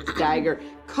again with its dagger,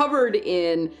 covered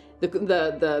in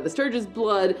the Sturge's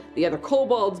blood, the other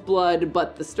kobold's blood,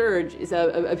 but the Sturge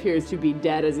appears to be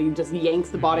dead as he just yanks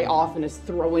the body off and is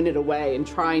throwing it away and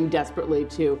trying desperately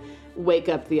to wake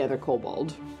up the other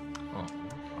kobold. Oh,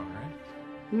 all right.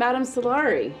 Madame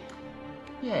Solari.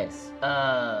 Yes.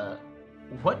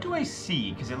 What do I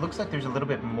see? Because it looks like there's a little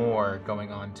bit more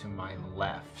going on to my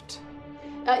left.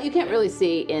 You can't really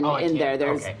see in there.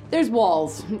 Okay. There's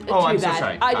walls. Oh, I'm that. so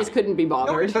sorry. I just couldn't be No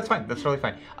bothered. worries, that's fine. That's totally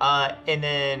fine. And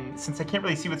then, since I can't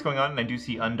really see what's going on, and I do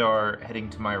see Undar heading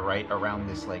to my right around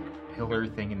this like pillar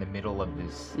thing in the middle of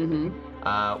this,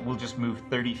 we'll just move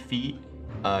 30 feet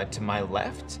to my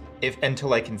left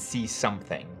until I can see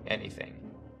something, anything.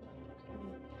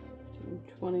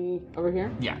 20 over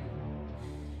here. Yeah.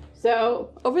 So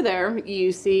over there,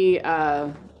 you see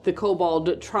the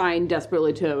kobold trying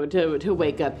desperately to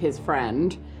wake up his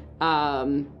friend,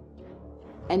 and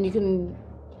you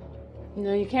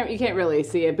can't really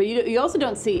see it, but you also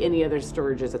don't see any other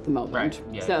Sturges at the moment. Right.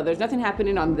 Yeah, so there's nothing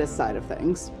happening on this side of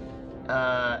things.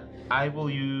 I will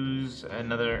use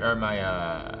my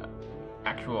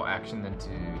actual action then to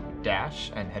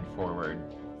dash and head forward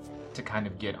to kind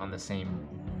of get on the same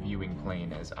viewing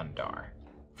plane as Undar,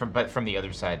 from the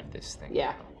other side of this thing.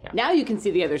 Yeah. Now you can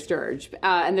see the other Sturge,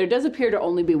 and there does appear to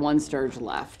only be one Sturge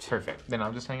left. Perfect. Then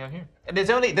I'll just hang out here. And there's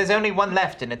only one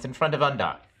left, and it's in front of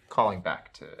Undar, calling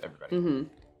back to everybody.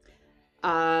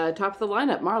 Top of the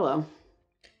lineup, Marlo.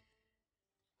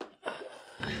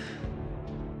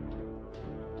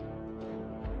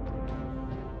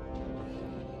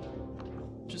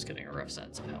 Just getting a rough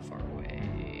sense of how far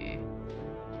away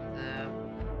that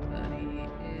buddy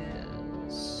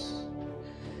is.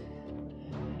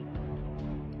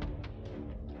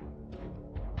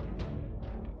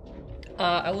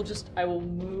 I will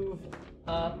move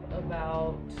up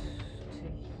about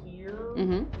to here,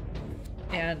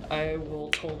 and I will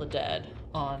toll the dead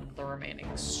on the remaining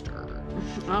Sturge.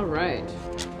 All right.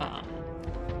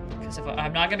 Because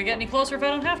I'm not gonna get any closer if I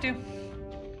don't have to.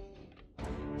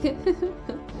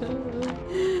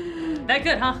 That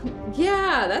good, huh?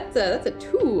 Yeah, that's a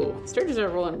 2. Sturges are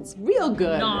rolling real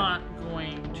good. Not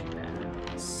going to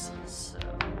pass. So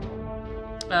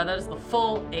that is the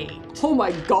full 8. Oh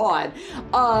my god.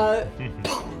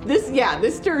 This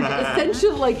Sturge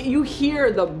essentially, like, you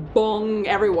hear the bong,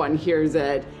 everyone hears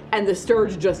it, and the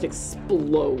Sturge just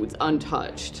explodes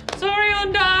untouched. Sorry,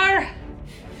 Undar!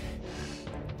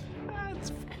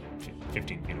 It's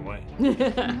 15 feet away.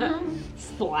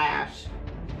 Splash.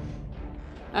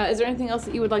 Is there anything else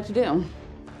that you would like to do?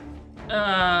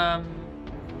 I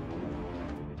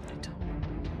don't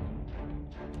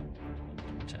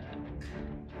check.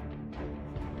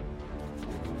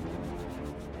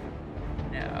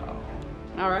 No.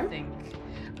 All right.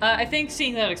 I think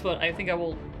seeing that explode, I think I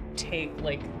will take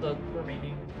like the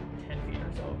remaining 10 feet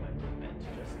or so of my movement to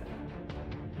just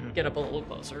get up a little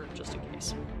closer, just in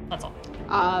case. That's all.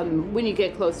 When you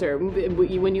get closer, when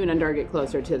you and Undar get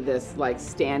closer to this like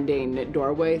standing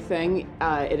doorway thing,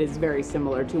 it is very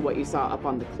similar to what you saw up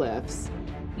on the cliffs,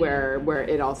 where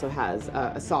it also has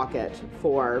a socket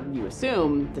for, you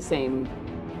assume, the same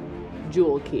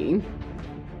jewel key.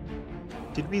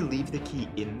 Did we leave the key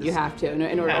in the You have to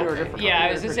in order for. Yeah,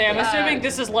 I was gonna say, I'm assuming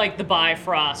this is like the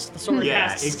Bifrost. The sword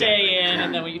has to stay in,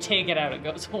 and then when you take it out, it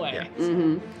goes away.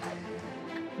 Mm-hmm.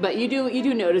 But you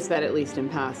do notice that, at least in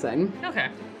passing. Okay.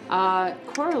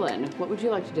 Corlin, what would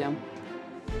you like to do?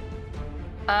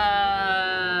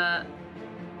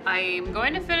 I'm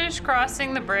going to finish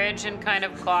crossing the bridge and kind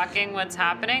of clocking what's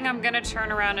happening. I'm going to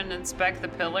turn around and inspect the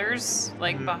pillars,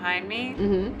 like, behind me.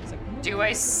 Mm-hmm. Do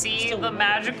I see the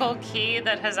magical key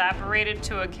that has apparated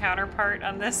to a counterpart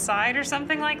on this side or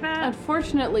something like that?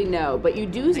 Unfortunately, no. But you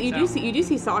do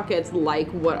see sockets like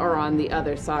what are on the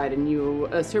other side, and you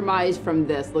surmise from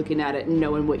this, looking at it and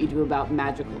knowing what you do about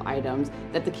magical items,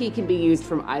 that the key can be used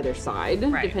from either side,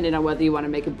 depending on whether you want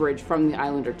to make a bridge from the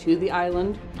island or to the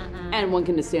island. Mm-hmm. And one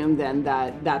can assume then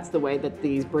that that's the way that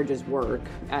these bridges work,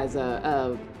 as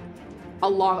a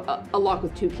lock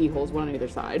with two keyholes, one on either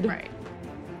side. Right.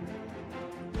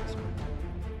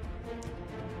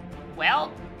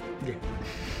 Well,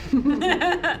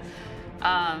 I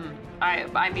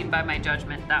mean, by my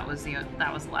judgment, that was the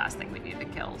last thing we needed to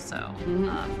kill. So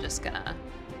I'm just gonna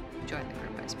join the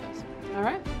group, I suppose. All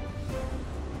right.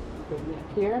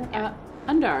 Here,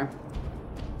 Undar.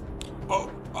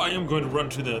 Oh, I am going to run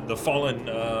to the fallen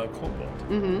kobold.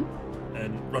 Mm-hmm.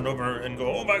 And run over and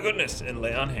go, oh my goodness, and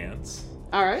lay on hands.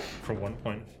 All right. For 1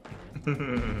 point.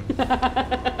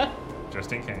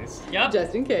 Just in case. Yep.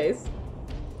 Just in case.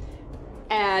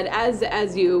 And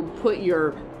as you put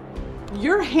your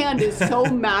hand is so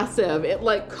massive, it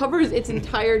like covers its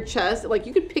entire chest. Like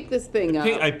you could pick this thing up.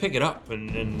 I pick it up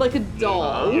and like a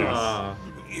doll. Yes.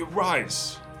 You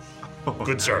rise.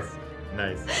 Good sir.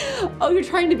 Nice. Oh, you're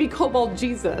trying to be Kobold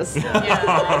Jesus.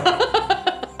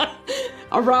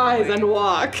 Arise and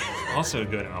walk. Also a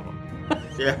good album.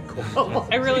 Yeah, cool.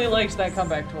 I really liked that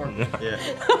comeback tour. Yeah.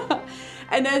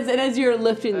 And as you're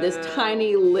lifting this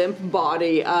tiny limp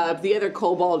body up, the other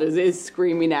kobold is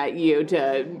screaming at you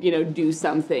to, do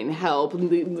something, help,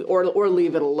 or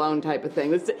leave it alone type of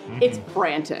thing. It's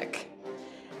frantic.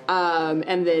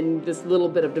 And then this little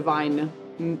bit of divine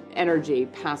energy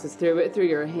passes through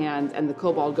your hands, and the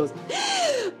kobold goes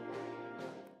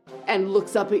and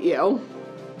looks up at you.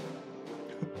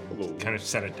 Kind of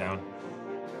set it down.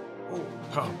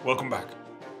 Oh, welcome back.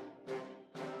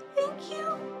 Thank you.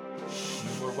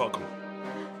 You are welcome.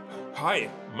 Hi,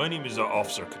 my name is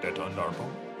Officer Cadet Undarbo.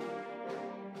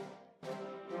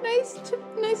 Nice to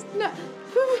know.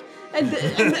 And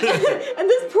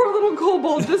this poor little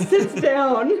kobold just sits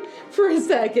down for a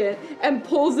second and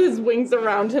pulls his wings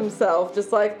around himself,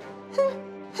 just like. You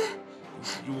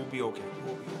will be okay. You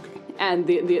will be okay. And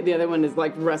the other one is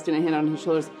like resting a hand on his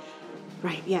shoulders.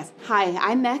 Right. Yes. Hi,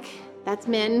 I'm Mech. That's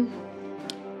Min.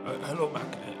 Hello, Mac.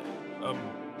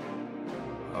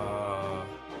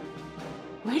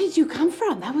 Where did you come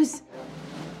from? That was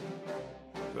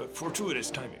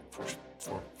fortuitous timing, for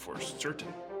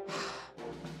certain.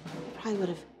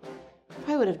 Probably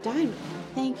would have died.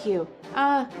 Thank you.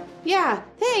 Yeah.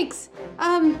 Thanks.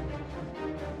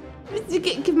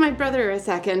 Give my brother a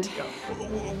second. Yeah.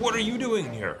 What are you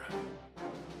doing here?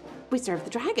 We serve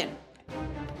the dragon.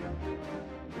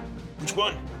 Which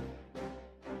one?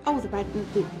 Oh, the red.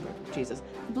 Jesus,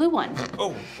 the blue one.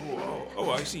 Oh,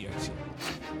 I see.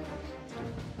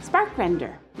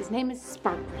 Sparkrender. His name is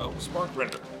Sparkrender. Oh,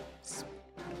 Sparkrender.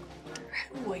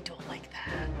 Oh, I don't like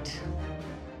that.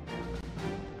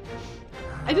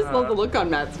 I just love the look on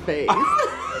Matt's face.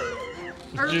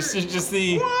 just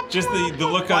the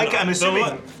look on I'm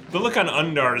assuming the look on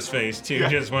Undar's face too.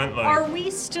 Just went like. Are we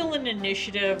still in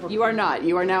initiative? You are not.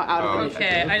 You are now out of initiative.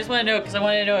 Okay, I just want to know because I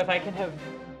want to know if I can have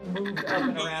moved up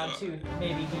and around to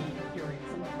maybe be hearing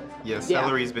some of this. Yes, Yeah.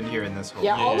 Celery's been here in this whole.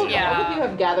 Yeah, all of you Yeah.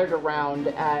 have gathered around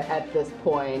at this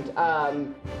point.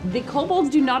 The kobolds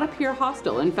do not appear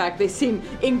hostile. In fact, they seem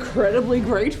incredibly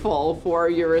grateful for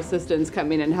your assistance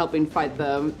coming and helping fight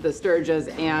the Sturges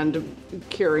and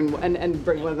curing and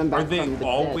bring one of them back Are they from the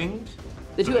all dead. winged?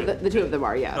 The two of them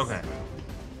are, yes. Okay.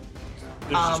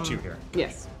 There's just two here.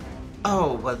 Yes.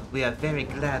 Oh, well, we are very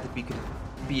glad that we could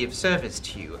be of service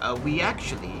to you. We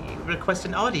actually request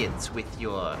an audience with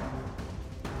your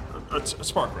It's a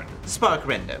Sparkrender.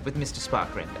 Sparkrender, with Mr.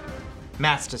 Sparkrender.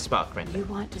 Master You Sparkrender.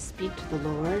 want to speak to the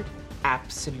Lord?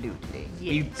 Absolutely.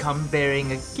 You Yes. come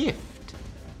bearing a gift.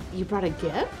 You brought a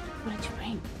gift? What did you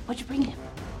bring? What'd you bring him?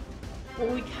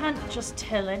 Well, we can't just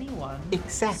tell anyone.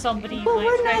 Exactly. Somebody Well, might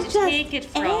we're try not to just take it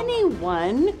from.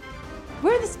 anyone.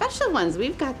 We're the special ones.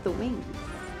 We've got the wings.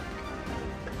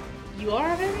 You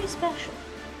are very special.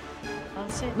 I'll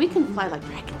say. We can fly like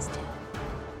dragons too.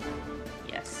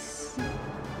 Yes.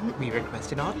 We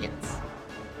request an audience.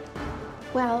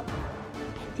 Well,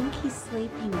 I think he's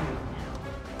sleeping right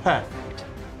now. Perfect.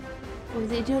 Well,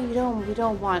 you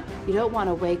don't want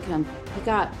to wake him. He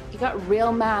got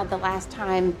real mad the last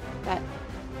time that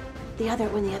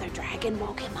when the other dragon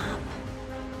woke him up.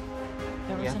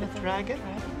 There was Yeah, the another dragon?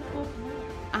 Oh,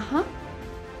 Uh-huh.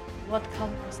 what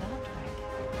color was that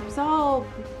dragon? It was all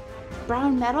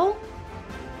brown metal.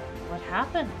 What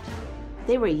happened?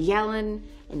 They were yelling,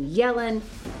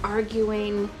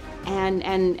 arguing,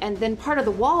 and then part of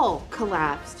the wall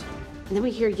collapsed. And then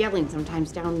we hear yelling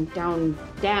sometimes down.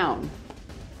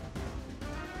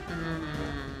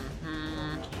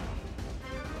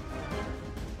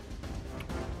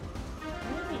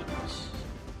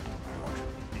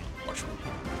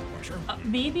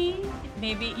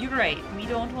 Maybe you're right. We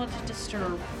don't want to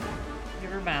disturb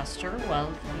your master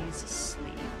while he's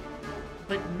asleep.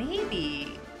 But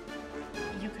maybe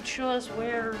you could show us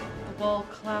where the wall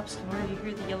collapsed and where you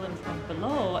hear the yelling from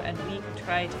below, and we can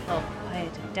try to help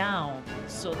quiet it down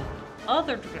so that the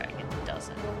other dragon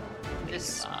doesn't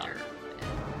Disturb.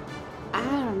 I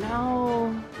don't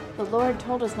know. The Lord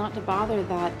told us not to bother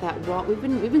that wall. We've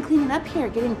been cleaning up here,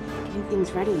 getting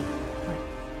things ready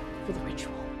for the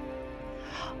ritual.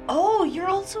 Oh, you're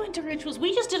also into rituals.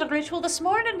 We just did a ritual this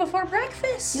morning before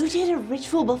breakfast. You did a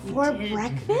ritual before did.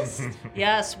 breakfast?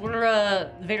 Yes,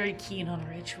 we're very keen on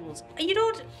rituals. You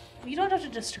don't have to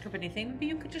disturb anything, but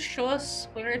you could just show us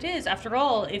where it is. After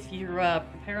all, if you're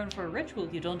preparing for a ritual,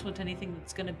 you don't want anything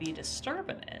that's going to be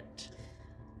disturbing it.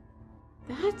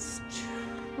 That's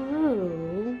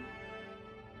true.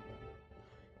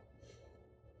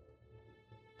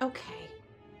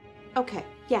 Okay.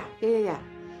 Yeah.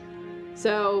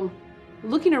 So,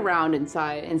 looking around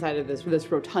inside of this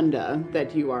rotunda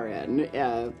that you are in,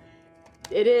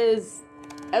 it is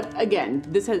again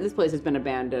this place has been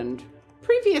abandoned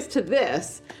previous to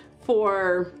this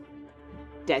for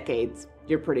decades.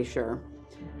 You're pretty sure.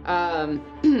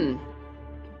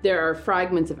 There are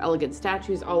fragments of elegant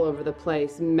statues all over the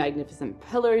place, magnificent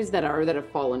pillars that have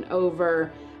fallen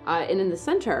over. And in the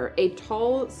center, a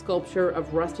tall sculpture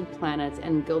of rusted planets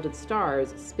and gilded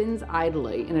stars spins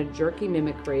idly in a jerky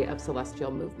mimicry of celestial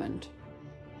movement.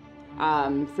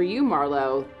 For you,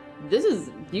 Marlo,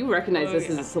 you recognize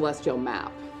this as a celestial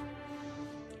map.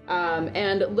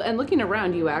 And looking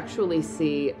around, you actually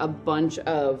see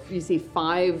you see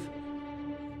 5.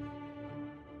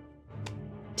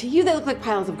 To you, they look like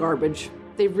piles of garbage.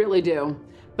 They really do.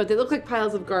 But they look like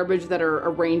piles of garbage that are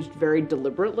arranged very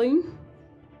deliberately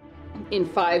in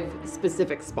 5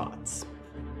 specific spots.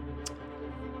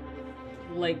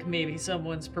 Like maybe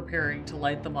someone's preparing to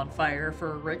light them on fire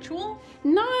for a ritual?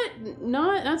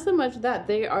 Not so much that.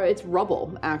 It's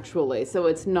rubble, actually. So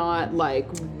it's not like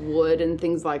wood and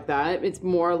things like that. It's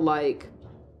more like,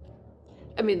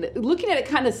 looking at it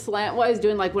kind of slantwise,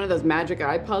 doing like one of those magic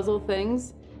eye puzzle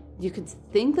things, you could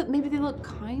think that maybe they look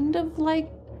kind of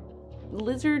like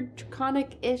lizard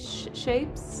draconic-ish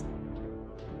shapes.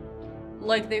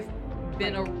 Like they've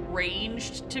been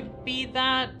arranged to be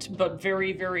that, but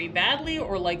very, very badly,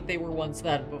 or like they were once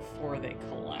that before they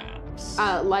collapsed?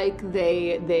 Like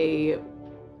they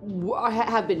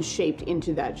have been shaped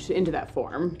into that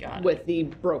form with the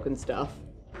broken stuff.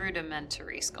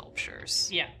 Rudimentary sculptures.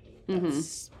 Yeah.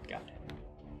 Got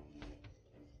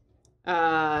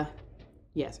it.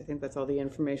 Yes, I think that's all the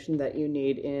information that you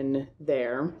need in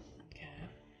there. Okay.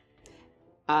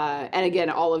 And again,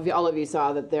 all of you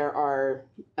saw that there are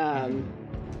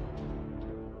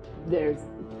there's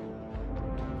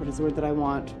what is the word that I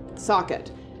want?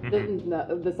 Socket.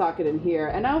 The socket in here,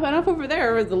 and up over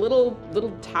there is a little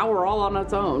tower all on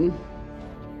its own.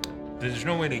 There's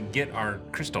no way to get our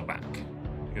crystal back,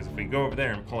 because if we go over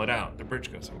there and pull it out, the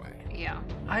bridge goes away. Yeah.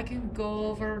 I can go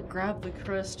over, grab the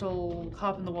crystal,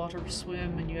 hop in the water,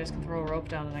 swim, and you guys can throw a rope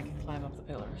down and I can climb up the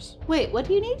pillars. Wait, what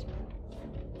do you need?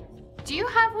 Do you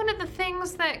have one of the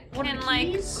things that One of can the like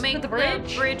keys make for the the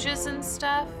bridge? bridges and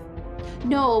stuff?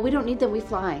 No, we don't need them. We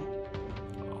fly.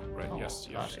 Oh, right. Yes.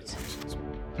 got it. yes.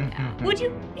 Would you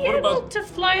be What able about- to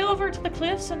fly over to the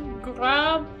cliffs and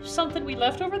grab something we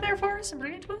left over there for us and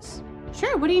bring it to us?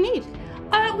 Sure. What do you need?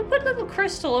 We put a little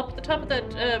crystal up at the top of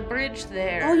that bridge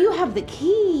there. Oh, you have the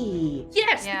key.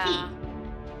 Yes, Yeah. the key.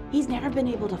 He's never been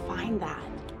able to find that.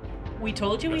 We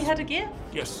told you we Yes. had a gift.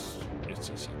 Yes.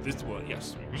 This one.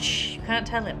 Yes. Shh, you can't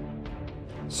tell him.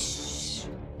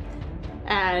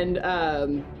 And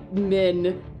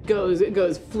Min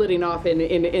goes flitting off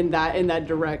in that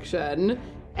direction,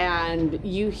 and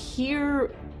you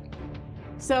hear.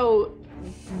 So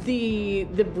the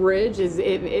bridge is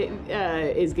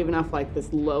giving off like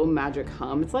this low magic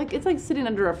hum. It's like sitting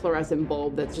under a fluorescent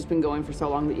bulb that's just been going for so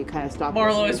long that you kind of stop.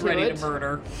 Marlo is listening ready it. to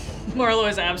murder. Marlo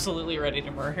is absolutely ready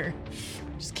to murder.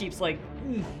 Just keeps like.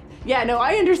 Yeah, no,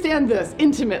 I understand this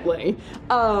intimately.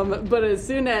 But as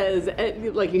soon as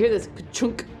like you hear this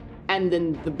chunk, and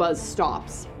then the buzz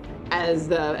stops as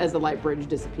the light bridge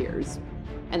disappears,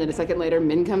 and then a second later,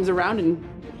 Min comes around and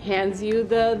hands you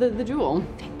the jewel.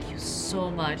 Thank you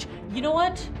so much. You know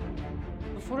what?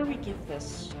 Before we give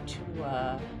this to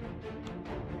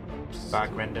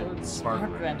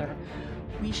Sparkrender,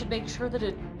 we should make sure that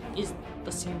it is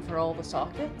the same for all the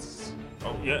sockets.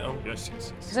 Oh, yeah. Oh, yes.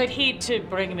 Because I'd hate to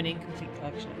bring him an incomplete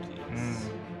collection of these.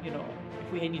 You know,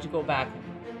 if we need to go back and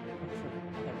look for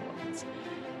other ones.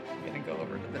 I'm gonna go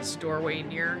over to this doorway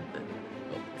near that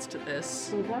opens to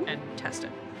this and test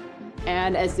it.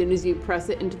 And as soon as you press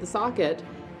it into the socket,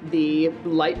 the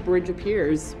light bridge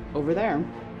appears over there.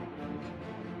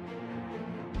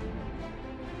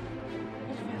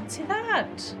 I fancy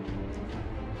that.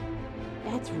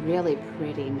 That's really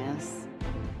pretty, miss.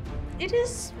 It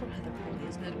is rather pretty,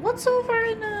 isn't it? What's over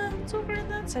in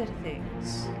that side of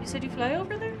things? You said you fly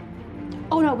over there?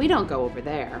 Oh no, we don't go over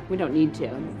there. We don't need to.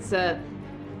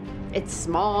 It's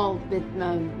small.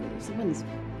 Someone's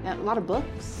a lot of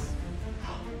books,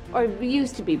 or it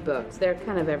used to be books. They're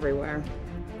kind of everywhere.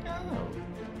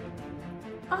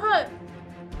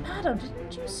 Madam,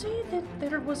 didn't you say that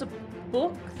there was a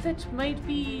book that might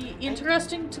be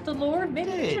interesting to the Lord?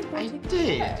 Maybe we should go I take a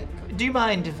did. look. Do you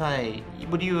mind if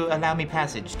would you allow me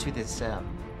passage to this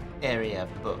area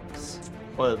of the books?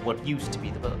 Or what used to be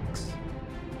the books?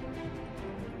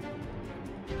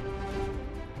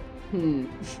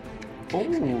 Oh.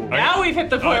 Now we've hit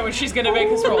the point where she's gonna make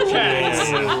us roll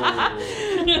checks.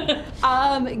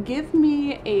 Give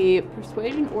me a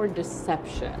persuasion or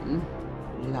deception.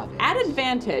 Love it. At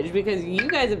advantage, because you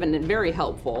guys have been very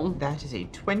helpful. That is a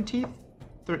 23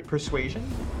 persuasion.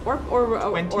 Or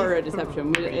a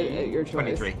deception, at your choice.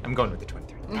 23. I'm going with the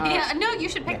 23. Yeah, no, you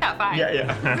should pick that 5.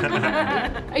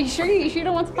 Yeah. Are you sure you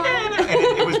don't want to buy?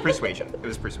 It was persuasion. It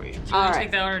was persuasion. Do you want All to right.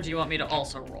 take that one, or do you want me to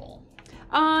also roll?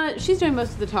 She's doing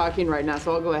most of the talking right now,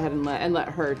 so I'll go ahead and let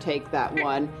her take that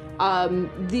one.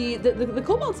 The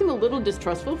kobolds seem a little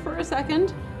distrustful for a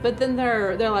second, but then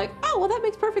they're like, oh well, that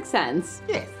makes perfect sense.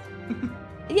 Yes.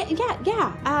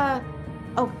 Yeah.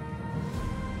 Oh,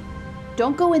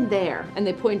 don't go in there. And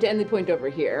they point over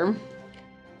here.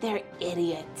 They're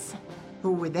idiots.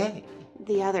 Who were they?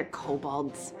 The other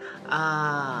kobolds.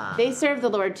 Ah. They serve the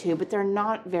Lord too, but they're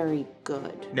not very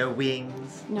good. No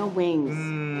wings. No wings.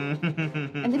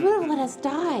 And they wouldn't let us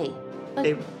die.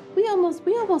 Like, we almost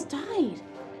died.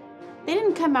 They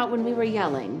didn't come out when we were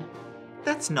yelling.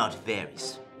 That's not very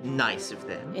nice of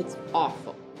them. It's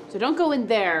awful. So don't go in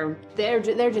there. They're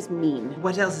just mean.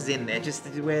 What else is in there? Just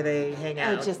where they hang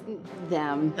out? Just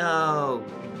them. Oh,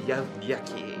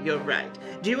 yucky. You're right.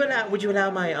 Would you allow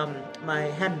my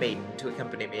handmaiden to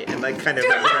accompany me and kind of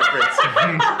reference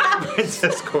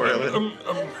Princess Coraline?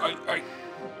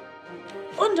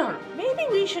 Undar, maybe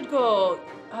we should go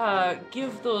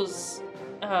give those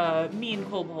mean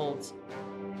kobolds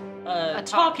a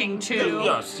talking to.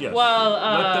 Yes. While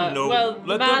let them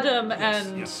know. Madam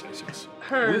and yes.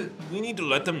 her. We need to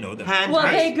let them know that.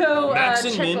 Well, they go. Max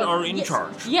and check Min out- are in yes,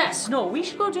 charge. Yes, no, we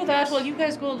should go do that while you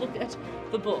guys go look at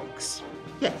the books.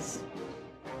 Yes.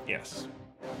 Yes.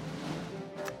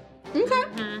 Okay.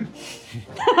 We're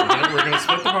gonna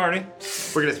split the party.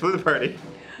 We're gonna split the party.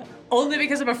 Only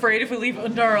because I'm afraid if we leave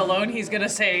Undar alone, he's gonna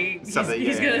say Something,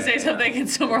 he's yeah, gonna yeah, say yeah. something, and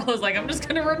Somorlo's like, I'm just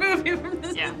gonna remove you from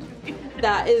this. Yeah.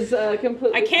 That is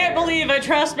completely. I can't fair. believe I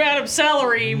trust Madam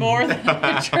Celery more than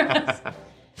I trust.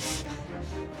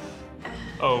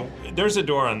 Oh, there's a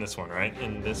door on this one, right?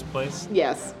 In this place?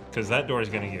 Yes. Because that door is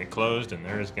going to get closed and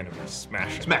there is going to be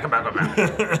smashing. Smack him.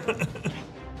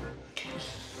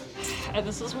 And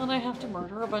this is when I have to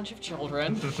murder a bunch of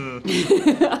children.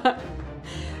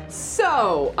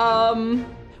 So,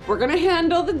 we're gonna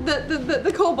handle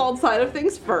the kobold side of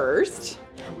things first.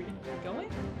 Are we going?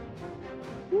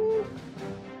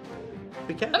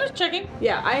 We can. I'm just checking.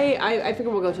 Yeah, I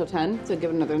figure we'll go till 10, so give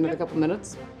it another couple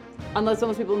minutes. Unless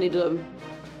most people need to.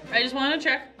 I just want to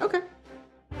check. Okay.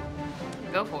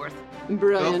 Go forth.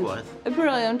 Brilliant. Go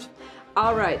Brilliant.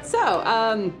 All right. So,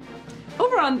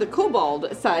 over on the kobold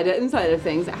inside of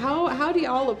things, how do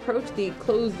y'all approach the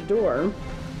closed door?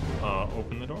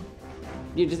 Open the door.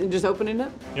 You just opening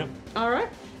it? Yep. All right.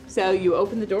 So you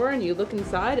open the door and you look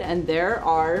inside, and there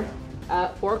are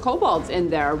 4 kobolds in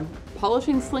there,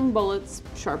 polishing sling bullets,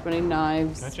 sharpening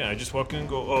knives. Gotcha. I just walk in and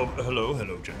go, oh, hello,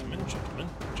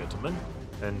 gentlemen.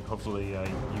 And hopefully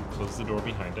you close the door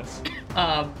behind us.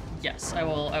 Yes, I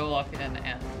will walk in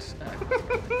and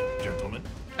Gentlemen.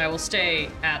 I will stay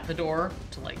at the door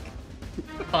to like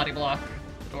body block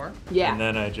the door. Yeah. And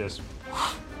then I just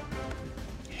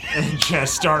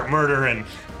start murdering.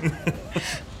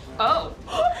 Oh.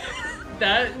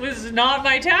 That was not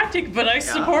my tactic, but I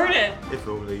support it. If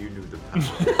only you knew the power.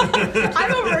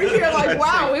 I'm over here like,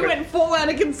 wow, we went full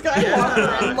Anakin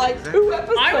Skywalker in like 2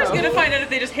 episodes. I was gonna find out if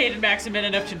they just hated Maximin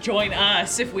enough to join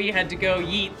us if we had to go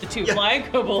yeet the 2 flying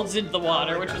kobolds into the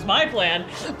water, which was my plan.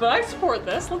 But I support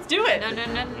this. Let's do it.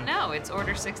 No. It's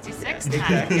Order 66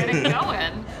 time. Get it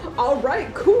going. All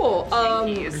right, cool.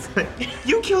 Jeez.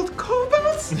 You killed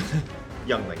kobolds?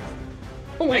 Youngling.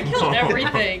 I killed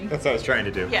everything. That's what I was trying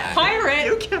to do. Yeah. Fire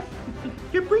it.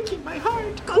 You're breaking my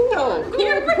heart. Cool.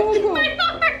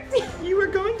 You are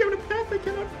going down a path I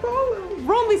cannot follow.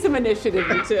 Roll me some initiative,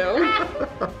 you two.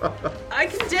 I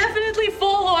can definitely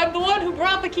follow. I'm the one who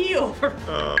brought the key over.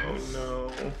 Oh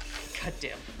no. God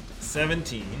damn.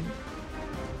 17.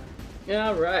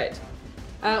 All right.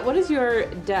 What is your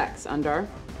dex, Undar?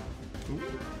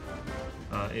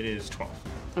 It is 12.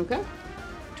 Okay.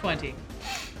 20.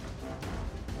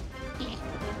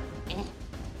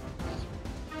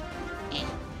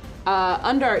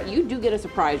 Undar, you do get a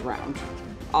surprise round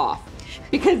off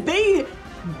because they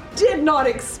did not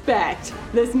expect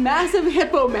this massive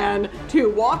hippo man to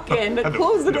walk in,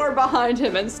 close the door behind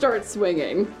him, and start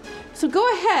swinging. So go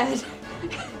ahead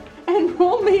and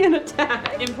roll me an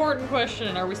attack. Important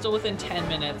question. Are we still within 10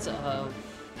 minutes of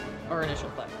our initial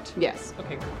fight? Yes.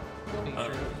 Okay, great. We'll be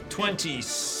sure.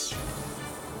 24.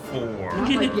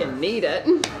 Like you need it.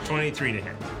 23 to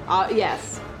hit.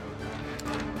 Yes.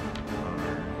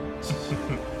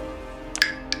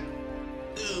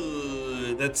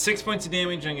 That's 6 points of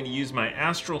damage. I'm going to use my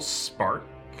Astral Spark.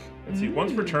 Let's see.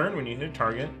 Once per turn, when you hit a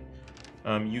target,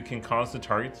 you can cause the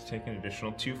target to take an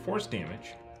additional 2 force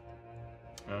damage.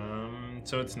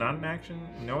 So it's not an action,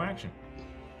 no action.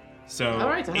 So, All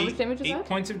right, so how much damage is 8 that?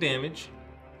 points of damage.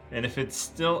 And if it's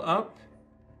still up,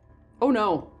 Oh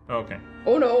no. okay.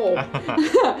 Oh no.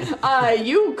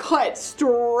 You cut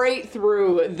straight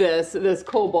through this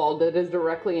kobold that is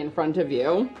directly in front of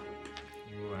you.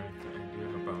 I do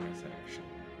have a bonus action.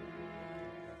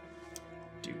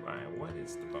 Do I? What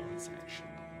is the bonus action?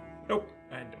 Nope,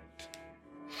 I don't.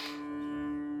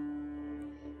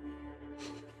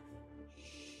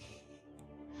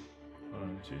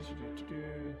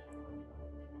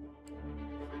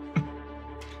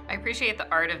 I appreciate the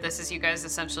art of this as you guys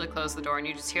essentially close the door and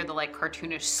you just hear the like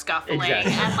cartoonish scuffling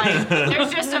Exactly. and like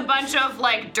there's just a bunch of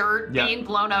like dirt Yeah. being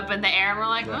blown up in the air and we're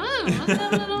like, what's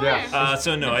happening over there?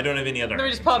 So no, I don't have any other. Then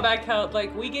we just pop back out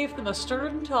like we gave them a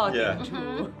stern talking Yeah.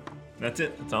 to. That's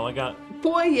it. That's all I got.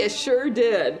 Boy, you sure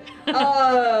did.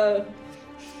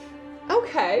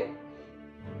 Okay.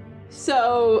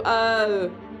 So,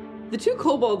 the 2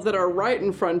 kobolds that are right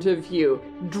in front of you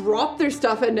drop their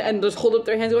stuff and just hold up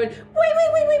their hands going, wait,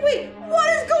 what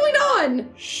is going on?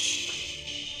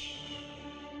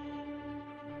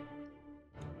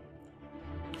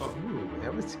 Ooh,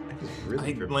 that was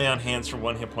really I lay on hands for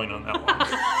 1 hit point on that one.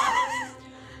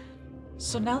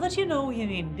 So now that you know we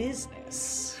mean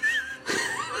business.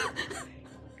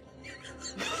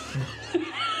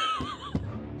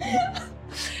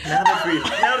 Now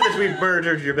that we've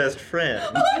murdered your best friend.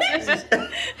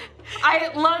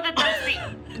 I love that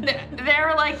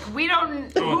they're like, we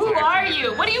don't, who are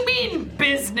you? What do you mean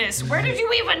business? Where did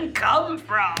you even come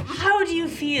from? How do you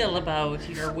feel about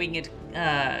your winged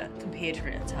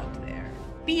compatriots out there?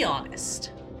 Be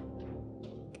honest.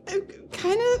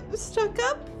 Kind of stuck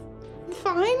up.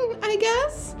 Fine, I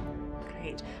guess.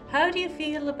 Great. How do you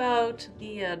feel about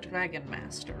the Dragon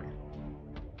Master?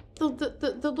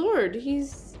 The Lord,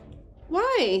 he's...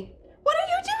 Why? What are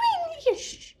you doing?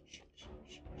 Shh.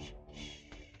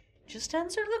 Just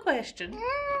answer the question.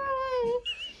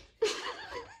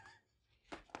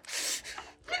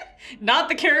 Not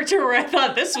the character where I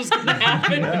thought this was gonna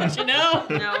happen, but you know.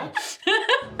 No.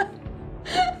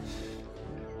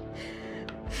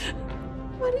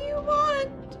 What do you want?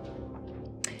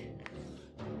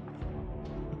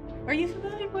 Are you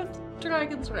familiar with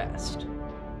Dragon's Rest?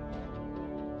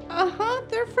 Uh-huh,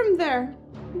 they're from there.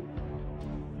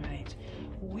 Right.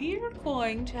 We're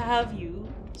going to have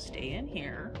you stay in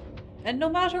here, and no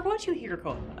matter what you hear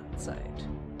going on outside,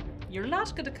 you're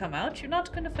not going to come out, you're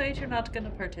not going to fight, you're not going to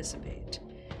participate.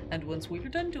 And once we're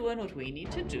done doing what we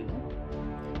need to do,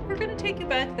 we're going to take you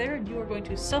back there, and you are going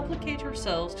to supplicate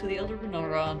yourselves to the Elder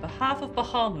Renora on behalf of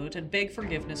Bahamut and beg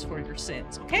forgiveness for your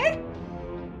sins, okay?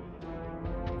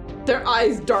 Their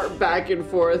eyes dart back and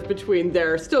forth between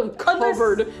their still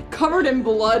covered in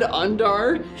blood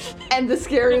Undar and the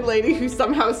scary lady who's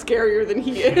somehow scarier than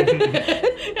he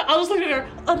is. I was looking at her,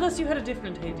 unless you had a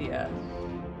different idea.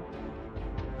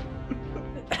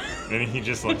 And he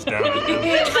just looks down at you.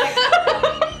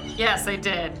 Yes, I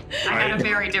did. I had a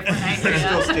very different Still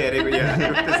idea. standing, but yeah,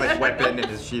 with his like weapon and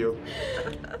his shield.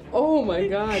 Oh my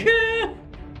god.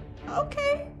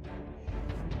 Okay.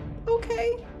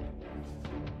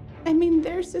 I mean,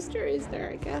 their sister is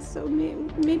there, I guess, so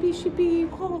maybe she'd be...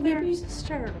 Oh, their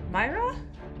sister. Myra?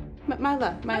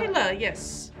 Myla. Myla,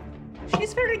 yes.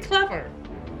 She's very clever.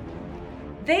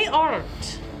 They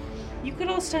aren't. You could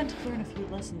all stand to learn a few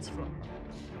lessons from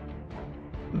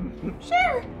her.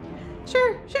 Sure.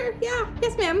 Yeah.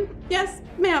 Yes, ma'am.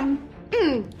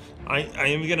 I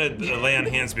am gonna lay on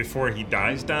hands before he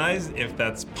dies, if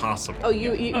that's possible. Oh,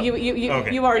 you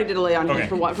Okay. already did a lay on hands Okay.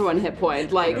 for one hit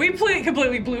point. Like We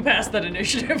completely blew past that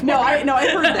initiative. no, I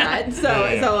heard that.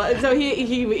 Yeah. So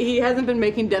he hasn't been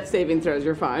making death saving throws.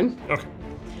 You're fine. Okay.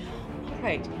 All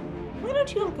right. Why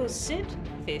don't you all go sit,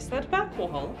 face that back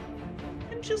wall,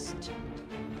 and just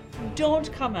don't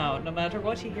come out no matter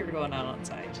what you hear going on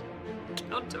outside.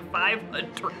 Count to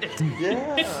 500.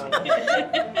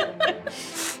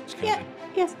 Yeah.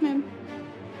 Yes, ma'am.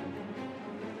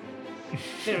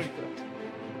 Very good.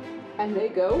 And they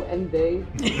go and they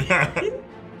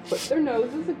put their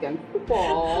noses against the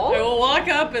wall. I will walk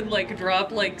up and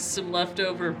drop some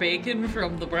leftover bacon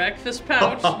from the breakfast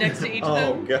pouch next to each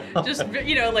of them. God. Just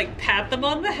pat them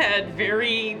on the head,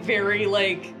 very,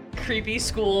 very creepy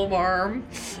school marm,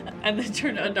 and then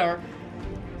turn to Undar.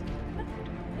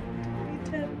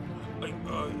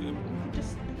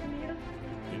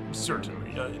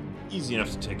 Certainly. Easy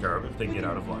enough to take care of if they get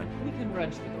out of line. We can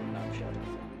wrench the doorknob shut.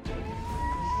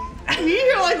 You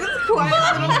hear this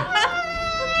quiet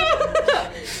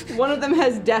little... One of them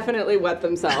has definitely wet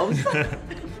themselves.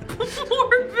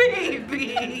 Poor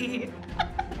baby.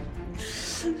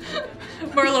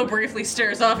 Marlo briefly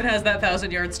stares off and has that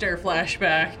 1,000-yard stare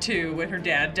flashback to when her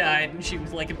dad died and she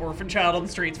was like an orphan child on the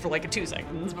streets for 2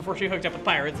 seconds before she hooked up with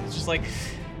pirates. It's just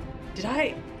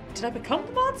did I become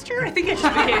the monster? I think I just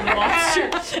became the monster.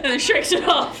 And then shakes it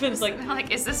off and it's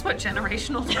Is this what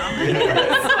generational trauma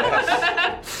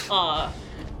is? all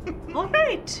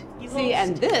right. See,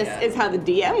 and this is how the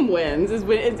DM wins, is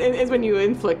when you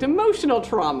inflict emotional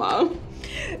trauma.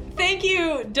 Thank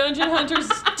you, Dungeon Hunters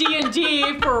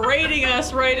D&D, for raiding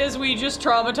us right as we just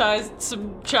traumatized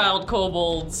some child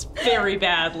kobolds very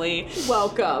badly.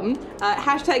 Welcome.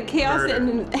 Hashtag chaos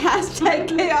in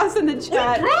the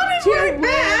chat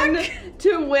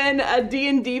to win a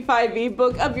D&D 5e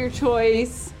book of your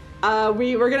choice.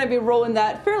 We're gonna be rolling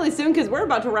that fairly soon because we're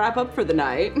about to wrap up for the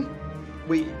night.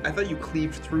 Wait, I thought you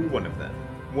cleaved through one of them.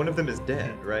 One of them is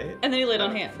dead, right? And then he laid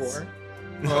on hands. 4?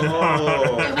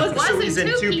 Oh. It So he's wasn't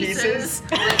in 2 2 pieces.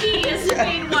 But he is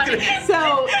in one.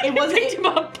 So it Picked him wasn't.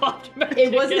 up, popped him back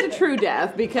It wasn't together. a true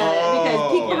death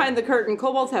because peek behind the curtain,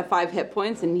 kobolds have 5 hit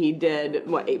points and he did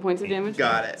 8 points of damage.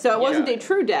 Got it. So it wasn't Got a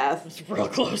true death. Real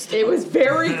close. It was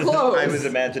very close. I was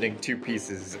imagining 2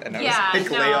 pieces, and I Yeah, was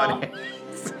lay on no.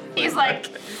 hands. He's like,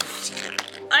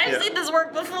 I've seen this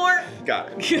work before.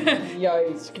 Got it.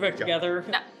 Yikes. Get back together.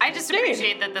 No, I just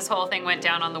appreciate that this whole thing went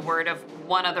down on the word of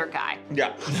one other guy.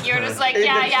 Yeah. You're just like, It-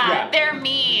 yeah, it's- yeah, they're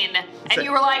mean. And like,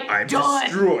 you were like, I'm done.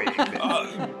 destroying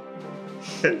them.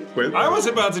 I was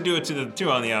about to do it to the 2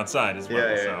 on the outside as well,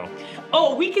 Yeah. so.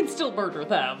 Oh, we can still murder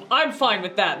them. I'm fine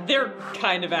with that. They're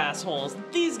kind of assholes.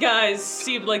 These guys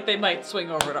seem like they might swing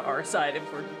over to our side if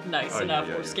we're nice enough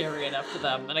or scary enough to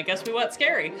them. And I guess we want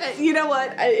scary. You know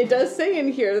what? It does say in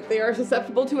here that they are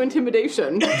susceptible to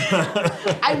intimidation.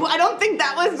 I don't think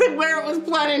that was where it was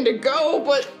planning to go,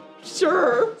 but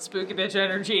sure. Spooky bitch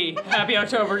energy. Happy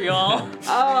October, y'all.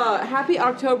 Happy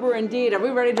October indeed. Are we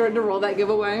ready to roll that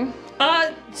giveaway?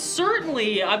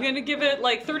 Certainly. I'm gonna give it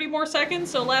 30 more seconds,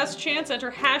 so last chance.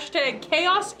 Enter hashtag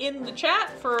chaos in the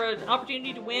chat for an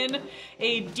opportunity to win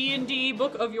a D&D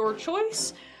book of your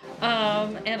choice.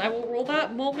 And I will roll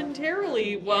that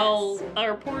momentarily while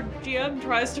our poor GM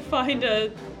tries to find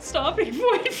a stopping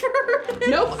point for her.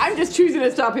 Nope, I'm just choosing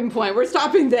a stopping point. We're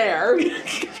stopping there.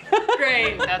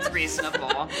 Great. That's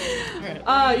reasonable.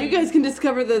 You guys can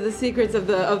discover the secrets of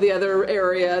the other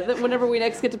area whenever we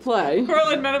next get to play. Coral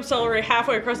and Madame Celery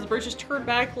halfway across the bridge just turn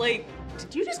back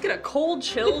did you just get a cold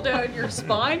chill down your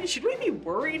spine? Should we be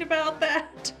worried about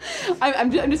that?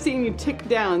 I'm just seeing you tick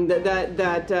down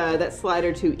that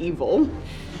slider to evil.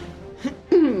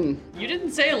 You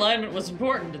didn't say alignment was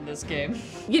important in this game.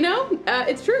 You know,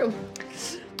 it's true.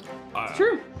 It's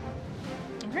true.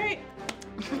 All right.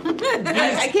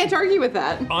 I can't argue with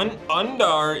that.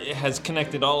 Undar has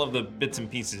connected all of the bits and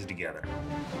pieces together.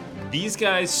 These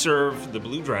guys serve the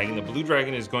blue dragon. The blue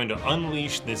dragon is going to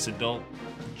unleash this adult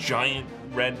giant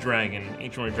red dragon,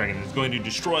 ancient red dragon, that's going to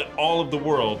destroy all of the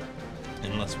world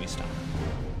unless we stop.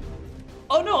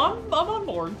 Oh no, I'm on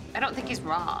board. I don't think he's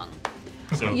wrong.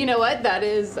 So You know what? That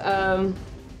is,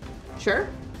 sure.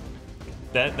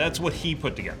 that's what he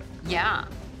put together. Yeah.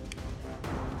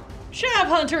 Shab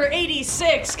Hunter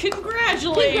 86,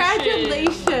 congratulations!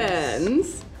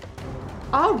 Congratulations.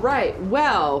 All right.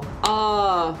 Well,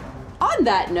 on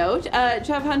that note,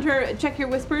 Chav Hunter, check your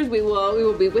whispers. We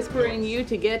will be whispering you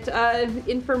to get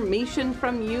information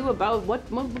from you about what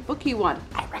book you want.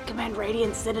 I recommend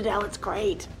Radiant Citadel. It's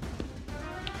great.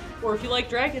 Or if you like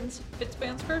dragons,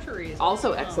 Fitzban's Treasuries.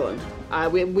 Also excellent.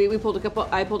 We pulled a couple.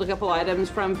 I pulled a couple items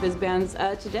from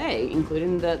Fizzbands today,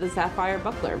 including the Sapphire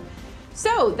Buckler.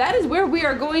 So that is where we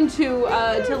are going to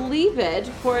leave it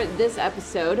for this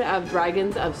episode of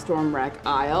Dragons of Stormwreck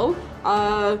Isle.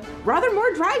 Rather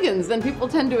more dragons than people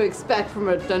tend to expect from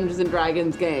a Dungeons and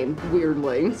Dragons game.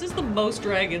 Weirdly. This is the most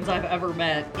dragons I've ever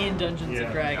met in Dungeons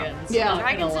and Dragons. Yeah. Not gonna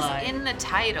Dragons lie. is in the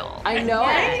title. I know.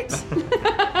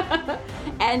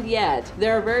 And yet,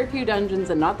 there are very few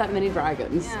dungeons and not that many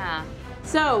dragons. Yeah.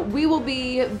 So we will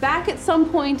be back at some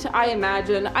point, I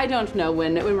imagine. I don't know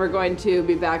when we're going to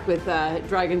be back with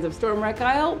Dragons of Stormwreck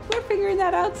Isle. We're figuring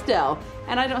that out still.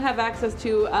 And I don't have access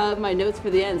to my notes for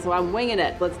the end, so I'm winging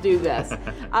it. Let's do this.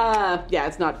 Yeah,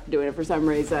 it's not doing it for some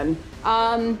reason.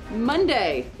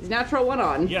 Monday, is Natural One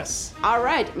on? Yes. All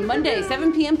right, Monday,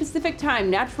 7 p.m. Pacific time,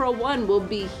 Natural One will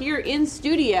be here in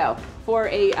studio for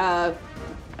a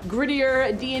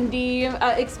grittier D&D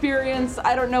experience.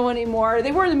 I don't know anymore.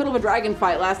 They were in the middle of a dragon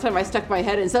fight last time I stuck my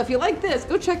head in. So if you like this,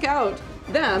 go check out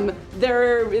them.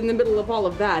 They're in the middle of all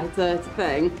of that. It's a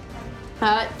thing.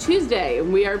 Tuesday,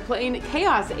 we are playing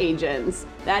Chaos Agents.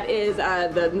 That is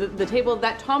the table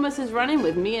that Thomas is running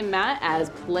with me and Matt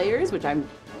as players, which I'm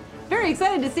very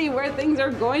excited to see where things are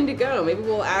going to go. Maybe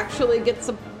we'll actually get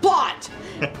some plot.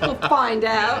 We'll find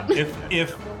out.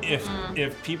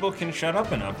 If people can shut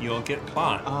up enough, you'll get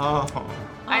plot. Oh.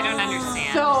 I don't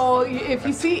understand. So if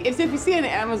you see an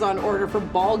Amazon order for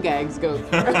ball gags go through.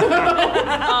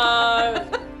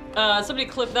 Somebody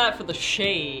clip that for the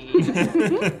shade.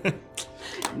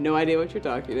 No idea what you're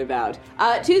talking about.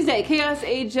 Tuesday, Chaos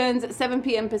Agents, 7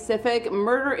 p.m. Pacific,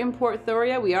 Murder in Port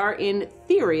Thoria. We are, in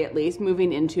theory at least,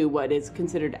 moving into what is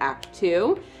considered Act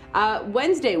 2.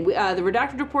 Wednesday, the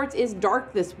Redacted Reports is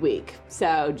dark this week.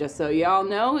 So just so y'all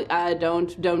know,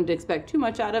 don't expect too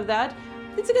much out of that.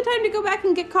 It's a good time to go back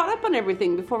and get caught up on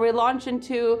everything before we launch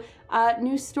into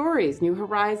new stories, new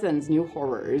horizons, new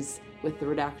horrors with the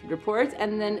Redacted Reports.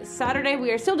 And then Saturday,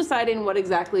 we are still deciding what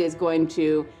exactly is going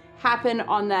to happen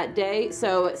on that day,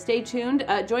 so stay tuned.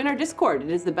 Join our Discord.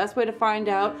 It is the best way to find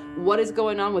out what is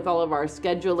going on with all of our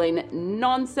scheduling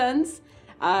nonsense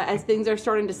as things are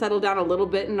starting to settle down a little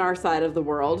bit in our side of the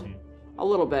world. A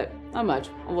little bit, not much,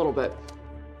 a little bit.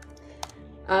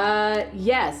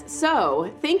 Yes,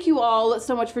 so thank you all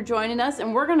so much for joining us,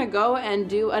 and we're gonna go and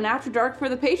do an After Dark for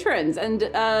the patrons and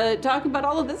talk about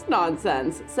all of this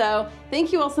nonsense. So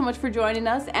thank you all so much for joining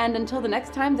us, and until the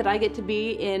next time that I get to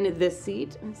be in this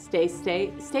seat, stay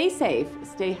safe,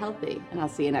 stay healthy, and I'll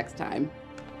see you next time.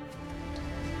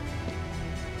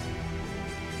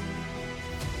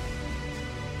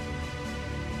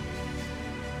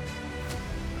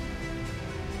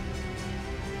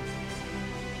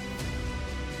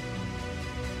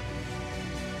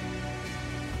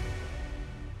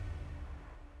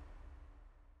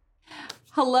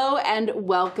 Hello and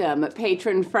welcome,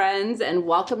 patron friends, and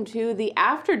welcome to the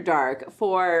After Dark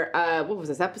for, what was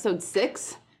this, episode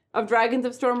 6 of Dragons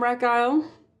of Stormwreck Isle?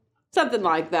 Something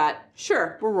like that.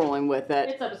 Sure, we're rolling with it.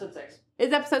 It's episode 6.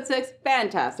 It's episode 6?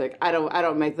 Fantastic. I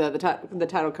don't make the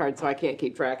title card, so I can't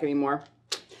keep track anymore.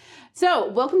 So,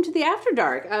 welcome to the After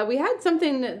Dark. We had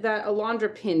something that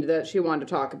Alondra pinned that she wanted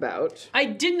to talk about. I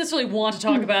didn't necessarily want to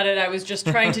talk about it. I was just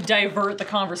trying to divert the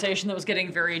conversation that was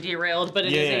getting very derailed. But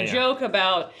it is a joke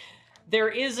about there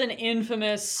is an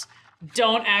infamous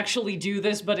don't actually do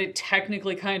this, but it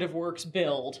technically kind of works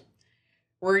build.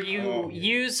 Where you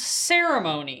use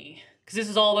ceremony, because this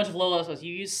is all a bunch of low level spells.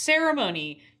 You use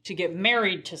ceremony to get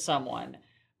married to someone.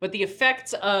 But the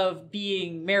effects of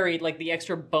being married, like the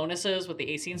extra bonuses with the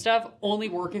AC and stuff, only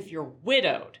work if you're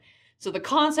widowed. So the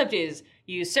concept is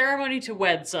you use ceremony to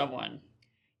wed someone.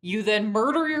 You then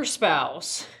murder your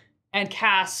spouse and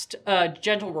cast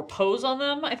gentle repose on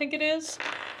them, I think it is.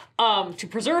 to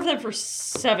preserve them for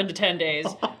 7 to 10 days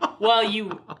while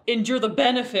you endure the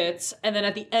benefits, and then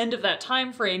at the end of that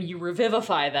time frame, you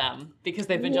revivify them because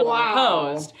they've been gently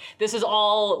reposed. This is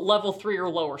all level 3 or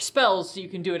lower spells, so you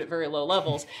can do it at very low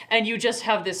levels, and you just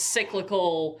have this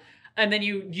cyclical. And then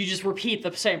you just repeat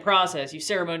the same process. You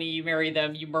ceremony, you marry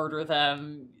them, you murder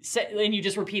them, and you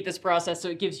just repeat this process, so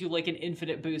it gives you like an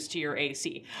infinite boost to your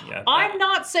AC. Yeah. I'm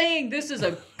not saying this is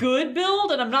a good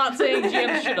build, and I'm not saying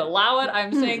GMs should allow it.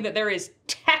 I'm saying that there is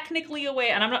technically a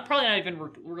way, and I'm probably not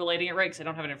even relating it right because I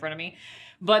don't have it in front of me,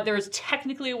 but there is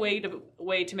technically a way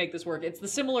to make this work.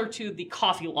 It's similar to the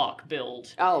Coffee Lock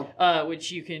build,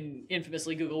 which you can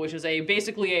infamously Google, which is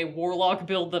basically a warlock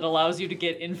build that allows you to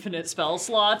get infinite spell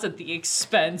slots at the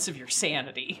expense of your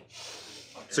sanity.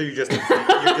 So you're just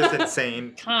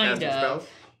insane. Kind casting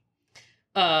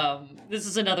of. This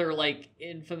is another like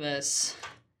infamous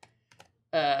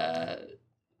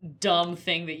dumb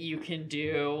thing that you can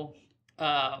do.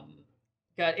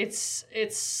 God,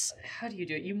 it's how do you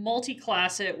do it? You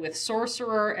multi-class it with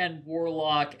sorcerer and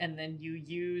warlock, and then you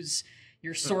use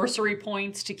your sorcery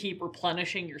points to keep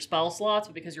replenishing your spell slots.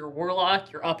 But because you're a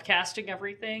warlock, you're upcasting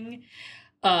everything.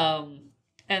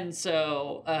 And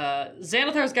so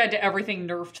Xanathar's Guide to Everything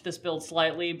nerfed this build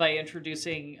slightly by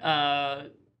introducing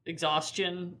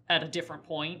exhaustion at a different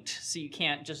point, so you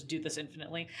can't just do this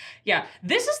infinitely. Yeah,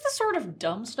 this is the sort of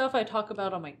dumb stuff I talk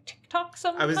about on my TikTok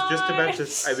sometimes. I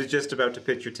was just about to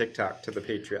pitch your TikTok to the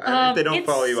Patreon. If they don't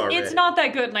follow you already. It's not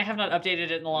that good, and I have not updated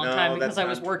it in a long time because I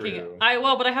was not working. true.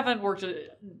 But I haven't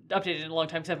updated it in a long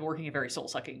time because I've been working a very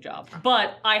soul-sucking job.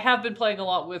 But I have been playing a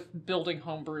lot with building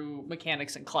homebrew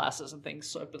mechanics and classes and things,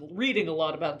 so I've been reading a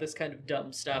lot about this kind of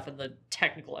dumb stuff and the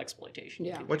technical exploitation.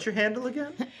 Yeah. What's your handle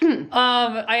again?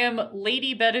 I am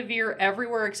Lady Bedivere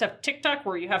everywhere except TikTok,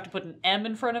 where you have to put an M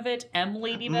in front of it. M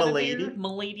Lady Bedivere.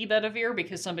 Milady Bedivere,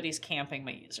 because somebody's camping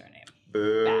my username.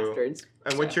 Boo. Bastards.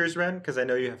 And what's yours, Ren? Because I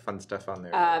know you have fun stuff on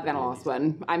there.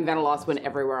 Vaniloswin. I'm Vaniloswin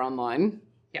everywhere online.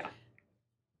 Yeah.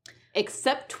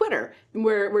 Except Twitter.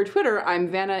 Where Twitter, I'm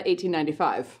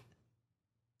Vanna1895.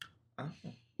 Oh.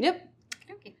 Yep.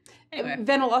 Okay. Anyway.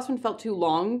 Vaniloswin felt too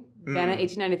long.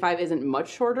 Vanna1895 isn't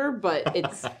much shorter, but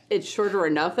it's shorter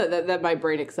enough that my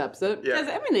brain accepts it. Yeah.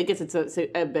 I mean, it gets it's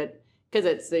a bit, because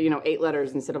it's 8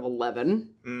 letters instead of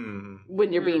 11.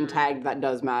 When you're being tagged, that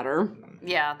does matter.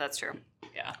 Yeah, that's true.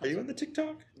 Yeah. Are you on the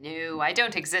TikTok? No, I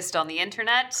don't exist on the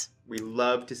internet. We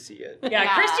love to see it.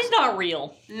 Yeah, Christy's not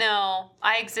real. No,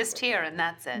 I exist here, and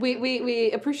that's it.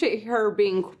 We appreciate her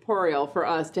being corporeal for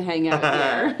us to hang out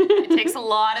there. It takes a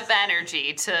lot of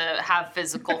energy to have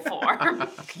physical form.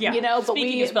 Yeah. But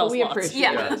Speaking of spell we slots. appreciate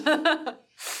Yeah.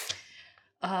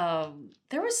 it.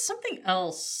 There was something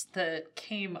else that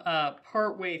came up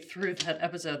partway through that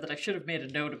episode that I should have made a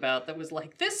note about that was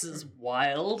like, this is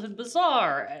wild and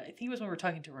bizarre. I think it was when we were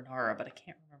talking to Renara, but I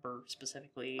can't remember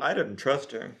specifically. I didn't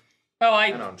trust her. Oh,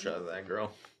 I don't trust that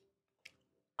girl.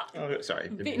 Oh, sorry.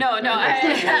 No, I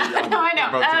know.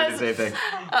 Both doing the same thing.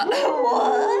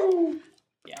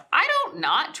 Yeah. I don't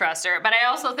not trust her, but I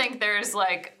also think there's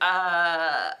like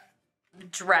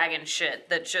dragon shit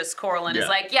that just Corlin is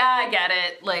like, yeah, I get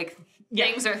it. Like,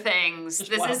 things are things.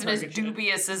 Just this wild isn't as dragon shit.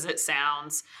 dubious as it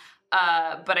sounds.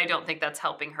 But I don't think that's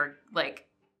helping her like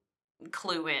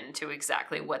clue in to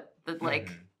exactly what the like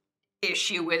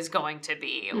issue is going to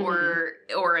be, or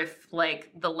if like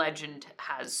the legend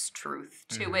has truth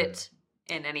to it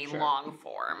in any long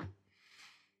form.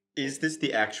 Is this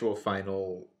the actual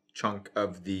final chunk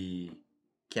of the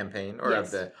campaign, or of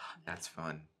the? That's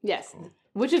fun. Yes. Cool.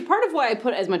 Which is part of why I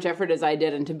put as much effort as I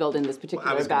did into building this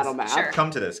particular battle map. Sure. Come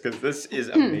to this, because this is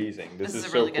amazing. This This is a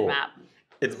so really cool. good map.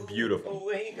 It's beautiful. Oh,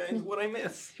 hey guys, what I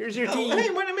miss? Here's your tea. Hey,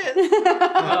 what I missed?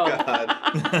 Oh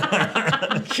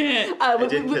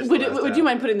God. Would you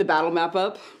mind putting the battle map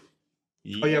up?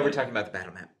 Oh yeah, we're talking about the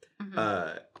battle map.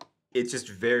 It's just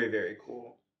very, very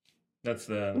cool. That's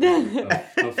the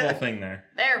full thing there.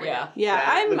 There we go.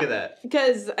 Yeah, Look at that.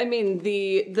 Because I mean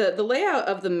the layout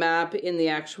of the map in the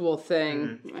actual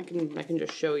thing, I can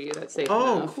just show you. That's safe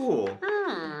Oh, enough. cool.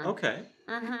 Okay.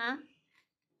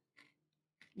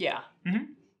 Yeah.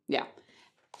 Yeah. I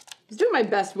was doing my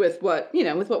best with what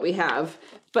we have,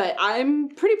 but I'm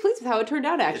pretty pleased with how it turned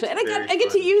out actually. It's And very I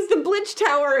get to fun. use the Blitch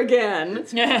Tower again.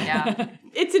 Yeah.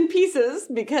 It's in pieces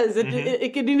because it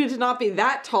needed to not be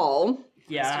that tall.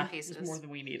 Yeah. pieces. It's more than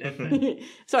we needed.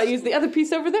 So I used the other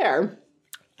piece over there.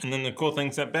 And then the cool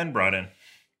things that Ben brought in.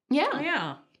 Yeah. Oh,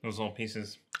 yeah. Those little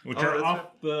pieces, which Oh, are those off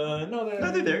the... No,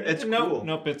 they're there. It's cool.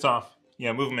 Nope, it's off.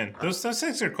 Yeah, move them in. Those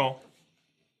things are cool.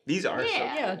 These are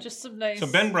Yeah, just some nice... So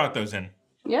Ben brought those in.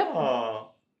 Yep. Oh.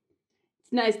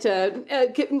 It's nice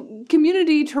to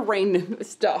community terrain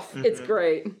stuff. It's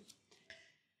great.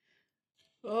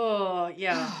 Oh,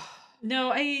 yeah.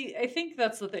 No, I think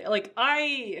that's the thing. Like,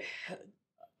 I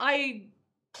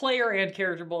player and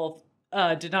character both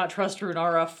did not trust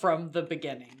Runara from the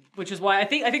beginning. Which is why I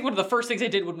think one of the first things I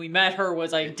did when we met her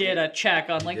was I did a check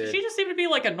on, like, does she just seem to be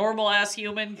like a normal-ass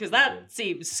human? Because that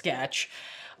seems sketch.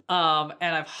 And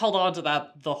I've held on to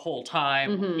that the whole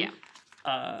time.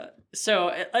 Yeah. So,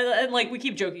 and like, we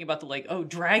keep joking about the, like, oh,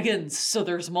 dragons, so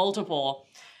there's multiple.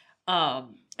 I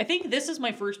think this is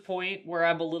my first point where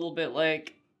I'm a little bit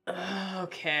like,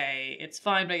 okay, it's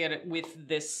fine, but I get it with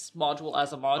this module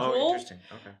as a module. Oh, interesting.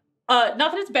 Okay. Not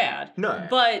that it's bad. No.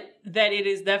 But that it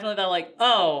is definitely that, like,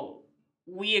 oh,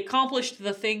 we accomplished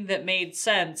the thing that made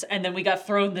sense, and then we got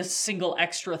thrown this single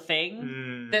extra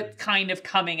thing that's kind of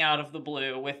coming out of the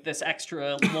blue with this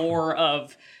extra lore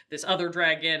of this other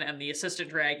dragon and the assistant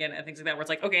dragon and things like that, where it's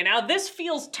like, okay, now this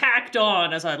feels tacked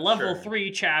on as a level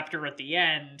 3 chapter at the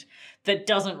end that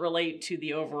doesn't relate to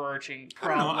the overarching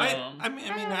problem. I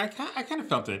mean, I kind of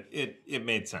felt it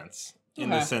made sense in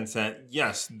the sense that,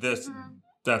 yes,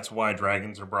 that's why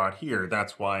dragons are brought here.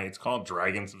 That's why it's called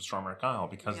Dragons of Stormwreck Isle,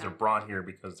 because they're brought here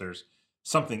because there's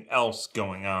something else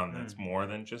going on that's more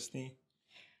than just the.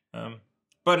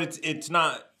 But it's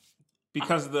not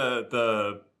because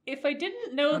the. If I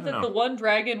didn't know that the one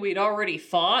dragon we'd already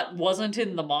fought wasn't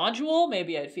in the module,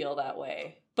 maybe I'd feel that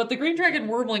way. But the Green Dragon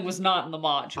Wyrmling was not in the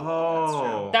module.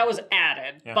 Oh. That was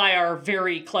added by our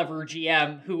very clever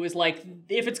GM, who was like,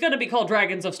 if it's going to be called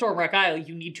Dragons of Stormwreck Isle,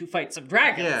 you need to fight some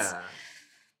dragons. Yeah.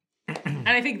 And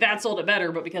I think that sold it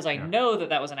better, but because I know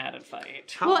that was an added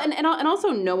fight. Well, and also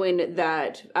knowing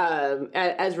that,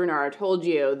 as Runara told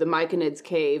you, the Myconid's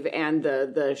Cave and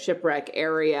the shipwreck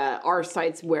area are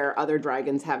sites where other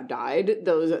dragons have died.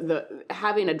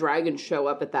 Having a dragon show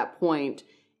up at that point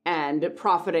and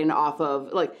profiting off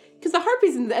of, like, because the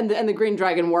Harpies and the Green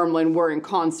Dragon Wyrmling were in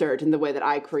concert in the way that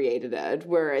I created it,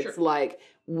 where it's like,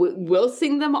 we'll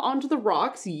sing them onto the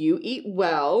rocks, you eat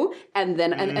well, and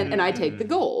then and I take the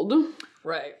gold.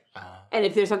 Right. And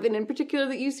if there's something in particular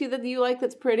that you see that you like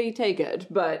that's pretty, take it.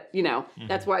 But,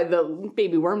 that's why the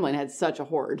baby Wyrmling had such a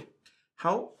horde.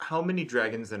 How many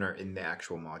dragons then are in the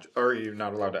actual module? Or are you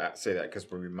not allowed to say that because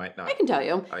we might not? I can tell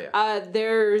you. Oh yeah.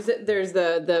 There's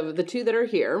the 2 that are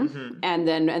here, and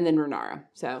then Runara.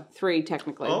 So 3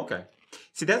 technically. Oh, okay.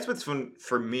 See, that's what's fun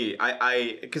for me.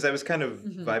 Because I was kind of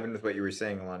vibing with what you were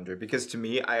saying, Alondra. Because to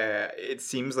me, it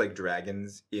seems like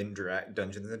dragons in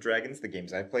Dungeons and Dragons, the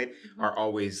games I've played, are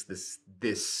always this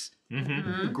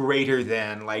greater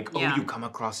than, like, you come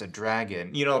across a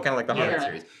dragon. You know, kind of like the Hobbit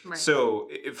series. Right. So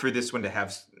for this one to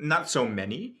have not so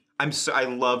many, I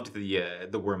loved the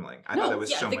Wyrmling. I thought that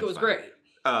was so much fun. I think it was great.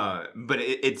 But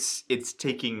it's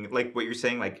taking, like what you're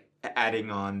saying, like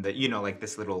adding on the, like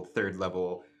this little 3rd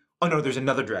level. Oh no, there's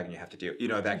another dragon you have to do.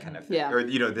 That kind of thing. Yeah. Or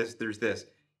there's this.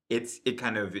 It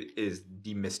kind of is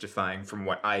demystifying from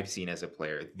what I've seen as a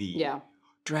player.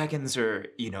 Dragons are,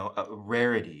 a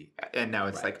rarity. And now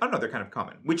it's like, oh no, they're kind of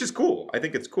common. Which is cool. I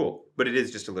think it's cool. But it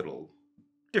is just a little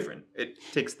different. It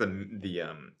takes the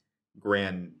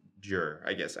grandeur,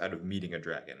 I guess, out of meeting a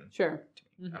dragon. Sure.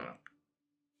 I don't know.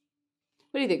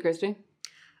 What do you think, Christy?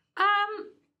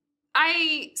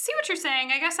 I see what you're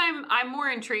saying. I guess I'm more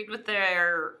intrigued with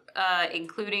their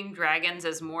including dragons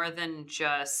as more than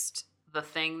just the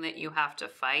thing that you have to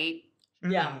fight.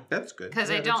 Yeah. That's good.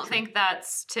 Because I don't think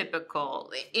that's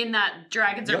typical. In that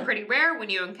dragons are pretty rare. When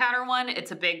you encounter one,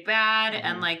 it's a big bad,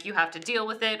 and like you have to deal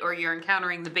with it, or you're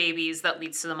encountering the babies that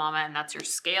leads to the mama, and that's your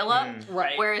scale up.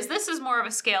 Right. Whereas this is more of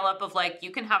a scale up of, like,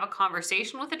 you can have a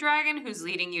conversation with a dragon who's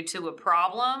leading you to a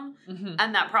problem,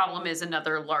 and that problem is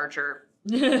another larger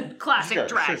classic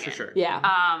dragon. Sure.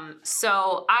 Yeah.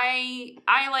 So I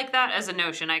like that as a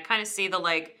notion. I kind of see the,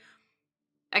 like,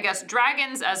 I guess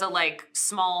dragons as a, like,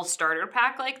 small starter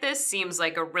pack like this seems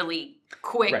like a really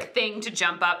quick thing to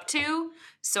jump up to.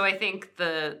 So I think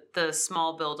the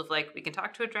small build of, like, we can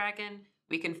talk to a dragon,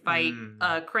 we can fight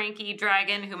a cranky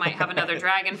dragon who might have another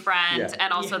dragon friend,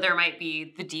 and also there might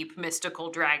be the deep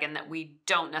mystical dragon that we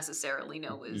don't necessarily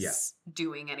know is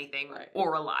doing anything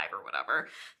or alive or whatever,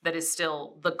 that is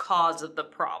still the cause of the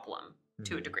problem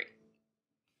to a degree.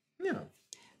 Yeah.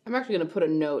 I'm actually going to put a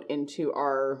note into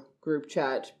our group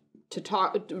chat to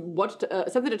talk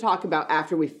something to talk about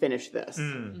after we finish this.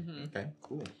 Okay,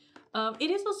 cool.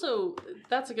 It is also,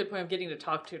 that's a good point of getting to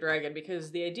talk to a dragon, because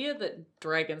the idea that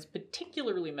dragons,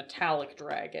 particularly metallic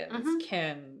dragons,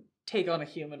 can take on a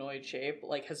humanoid shape,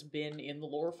 like, has been in the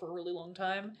lore for a really long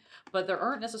time, but there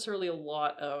aren't necessarily a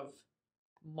lot of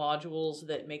modules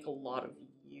that make a lot of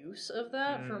use of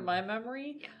that from my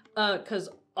memory. Because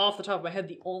off the top of my head,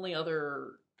 the only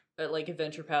other like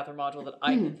adventure path or module that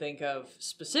I can think of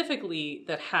specifically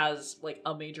that has like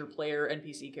a major player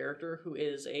NPC character who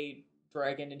is a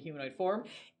dragon in humanoid form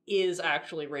is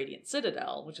actually Radiant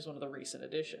Citadel, which is one of the recent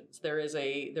additions. There is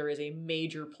a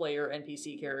major player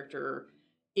NPC character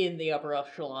in the upper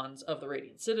echelons of the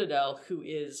Radiant Citadel who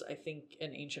is, I think,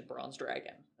 an ancient bronze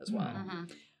dragon as well.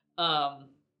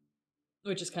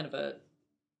 Which is kind of a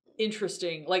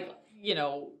interesting, like, you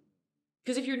know,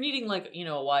 because if you're needing, like, you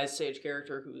know, a wise sage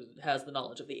character who has the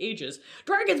knowledge of the ages,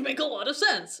 dragons make a lot of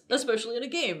sense, especially in a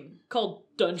game called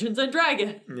Dungeons and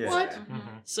Dragons. Yeah. What?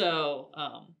 So,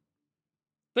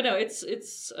 but no, it's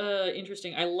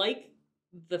interesting. I like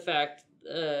the fact,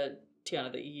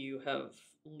 Tiana, that you have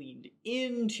leaned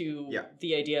into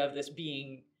the idea of this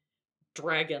being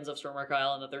dragons of Stormwreck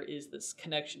Isle, and that there is this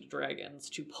connection to dragons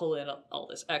to pull in all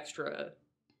this extra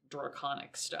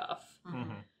draconic stuff.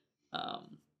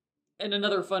 And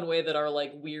another fun way that our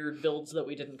like weird builds that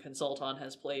we didn't consult on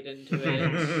has played into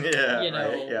it. You know,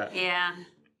 right, Yeah.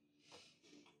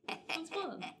 it's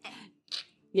fun.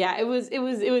 Yeah, it was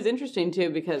interesting too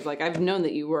because like I've known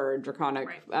that you were a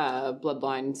draconic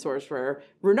bloodline sorcerer.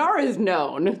 Runara is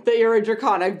known that you're a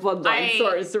draconic bloodline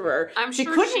sorcerer. I'm she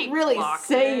sure couldn't she really blocked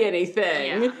say it.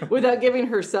 anything without giving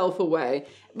herself away.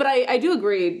 But I do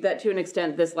agree that to an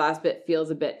extent this last bit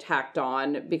feels a bit tacked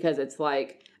on because it's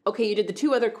like, okay, you did the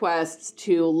 2 other quests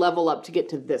to level up to get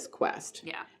to this quest.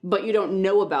 Yeah. But you don't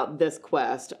know about this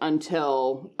quest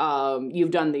until you've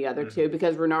done the other 2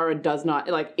 because Runara does not,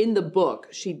 like in the book,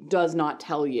 she does not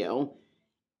tell you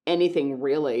anything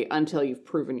really until you've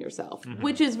proven yourself,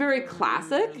 which is very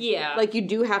classic. Yeah. Like you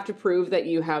do have to prove that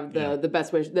you have the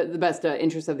best wish, the best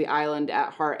interests of the island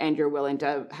at heart and you're willing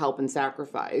to help and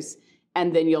sacrifice.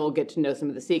 And then you'll get to know some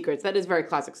of the secrets. That is very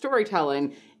classic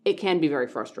storytelling. It can be very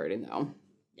frustrating though.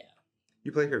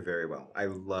 You play her very well. I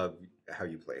love how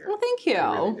you play her. Well, thank you.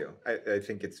 I really do. I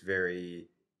think it's very,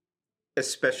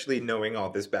 especially knowing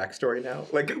all this backstory now.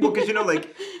 Like, well, because, you know,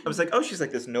 like, I was like, oh, she's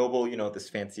like this noble, you know, this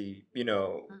fancy, you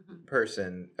know,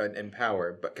 person in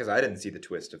power. But because I didn't see the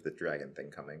twist of the dragon thing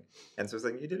coming. And so it's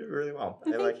like, you did it really well.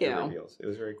 I liked the reveals. It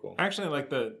was very cool. I actually like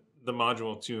the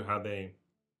module too, how they,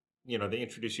 you know, they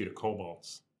introduce you to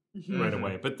kobolds right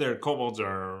away. But their kobolds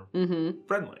are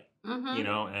friendly, you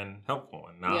know, and helpful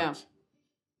and not...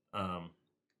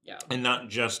 and not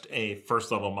just a first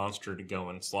level monster to go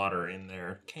and slaughter in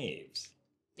their caves.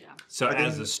 Yeah. So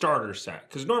as a starter set,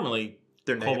 because normally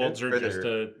they're kobolds are just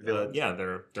villains?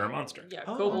 they're a monster. Yeah,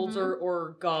 kobolds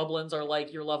or goblins are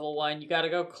like your level 1. You got to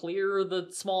go clear the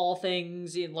small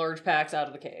things in large packs out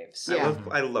of the caves. Yeah.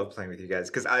 I love playing with you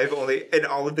guys because I've only in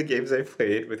all of the games I've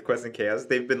played with Quest and Chaos,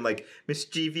 they've been like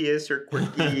mischievous or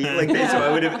quirky. Like so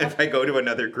I would have if I go to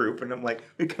another group and I'm like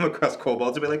we come across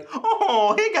kobolds and be like,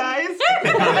 oh hey guys,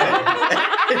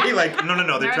 and be like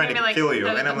no they're trying to kill you,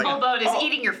 and I'm like kobold is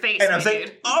eating your face, and I was dude.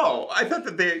 like oh I thought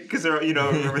that they because they're you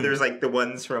know remember there's like the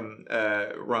ones from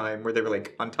Rhyme where they were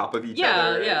like on top of each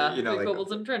other. Yeah, you know, like like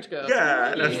kobolds and trench coats.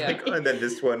 Yeah, and I was like, oh, and then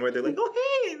this one where they're like, oh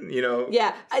hey, and, you know.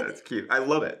 Yeah, that's cute. I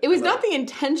love it. It was not the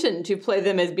intention to play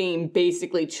them as being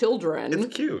basically children.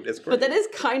 It's cute. It's great. But that is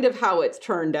kind of how it's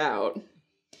turned out.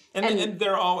 And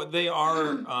they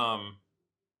are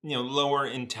you know, lower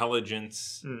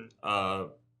intelligence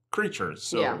creatures.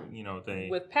 So you know they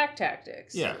with pack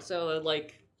tactics. Yeah. So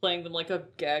like playing them like a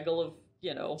gaggle of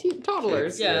you know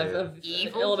toddlers. Of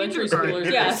evil elementary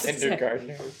schoolers. Yes.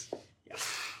 Kindergartners.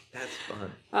 That's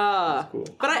fun. That's cool.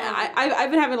 But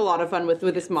I've been having a lot of fun with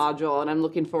this module, and I'm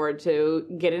looking forward to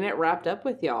getting it wrapped up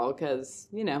with y'all because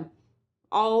you know,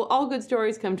 all good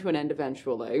stories come to an end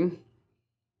eventually,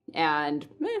 and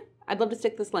I'd love to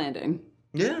stick this landing.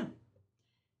 Yeah.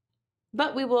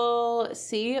 But we will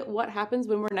see what happens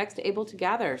when we're next able to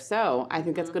gather. So I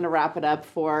think that's going to wrap it up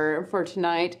for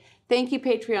tonight. Thank you,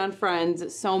 Patreon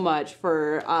friends, so much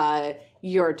for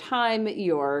your time,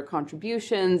 your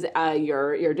contributions,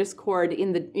 your discord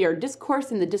your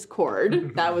discourse in the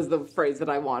Discord. That was the phrase that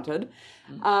I wanted.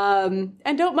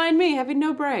 And don't mind me having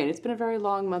no brain. It's been a very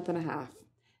long month and a half.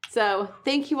 So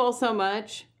thank you all so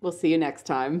much. We'll see you next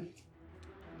time.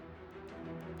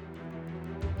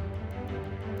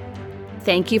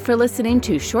 Thank you for listening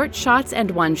to Short Shots and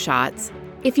One Shots.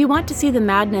 If you want to see the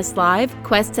madness live,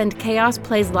 Quests and Chaos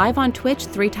plays live on Twitch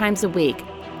 3 times a week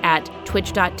at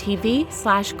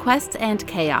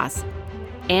twitch.tv/questsandchaos.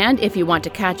 And if you want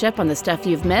to catch up on the stuff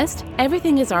you've missed,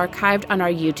 everything is archived on our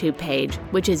YouTube page,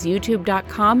 which is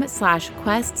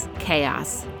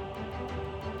youtube.com/questschaos.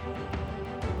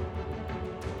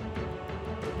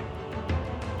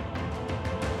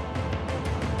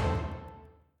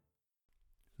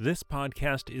 This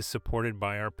podcast is supported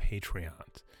by our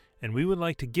Patreons, and we would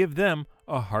like to give them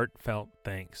a heartfelt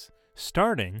thanks,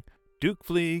 starting Duke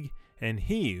Fleeg and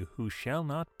He Who Shall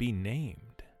Not Be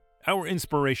Named. Our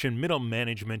inspiration middle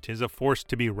management is a force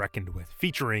to be reckoned with,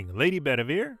 featuring Lady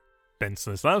Bedivere, Ben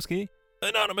Slislawski,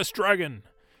 Anonymous Dragon,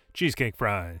 Cheesecake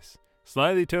Fries,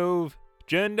 Slyly Tove,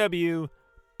 Jen W.,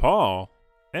 Paul,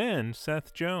 and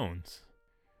Seth Jones.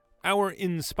 Our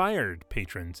inspired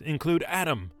patrons include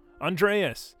Adam,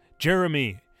 Andreas,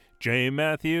 Jeremy, Jay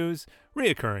Matthews,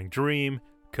 Reoccurring Dream,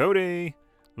 Cody,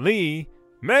 Lee,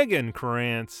 Megan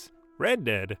Krantz, Red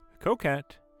Dead,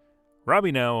 Coquette,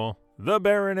 Robbie Nowell, The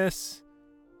Baroness,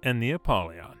 and the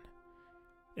Apollyon.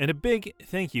 And a big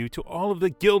thank you to all of the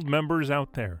guild members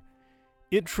out there.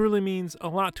 It truly means a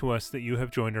lot to us that you have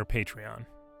joined our Patreon.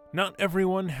 Not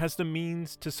everyone has the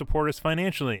means to support us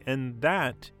financially, and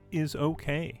that is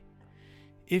okay.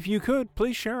 If you could,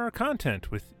 please share our content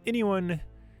with anyone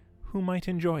who might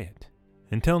enjoy it.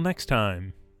 Until next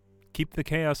time, keep the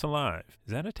chaos alive.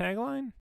 Is that a tagline?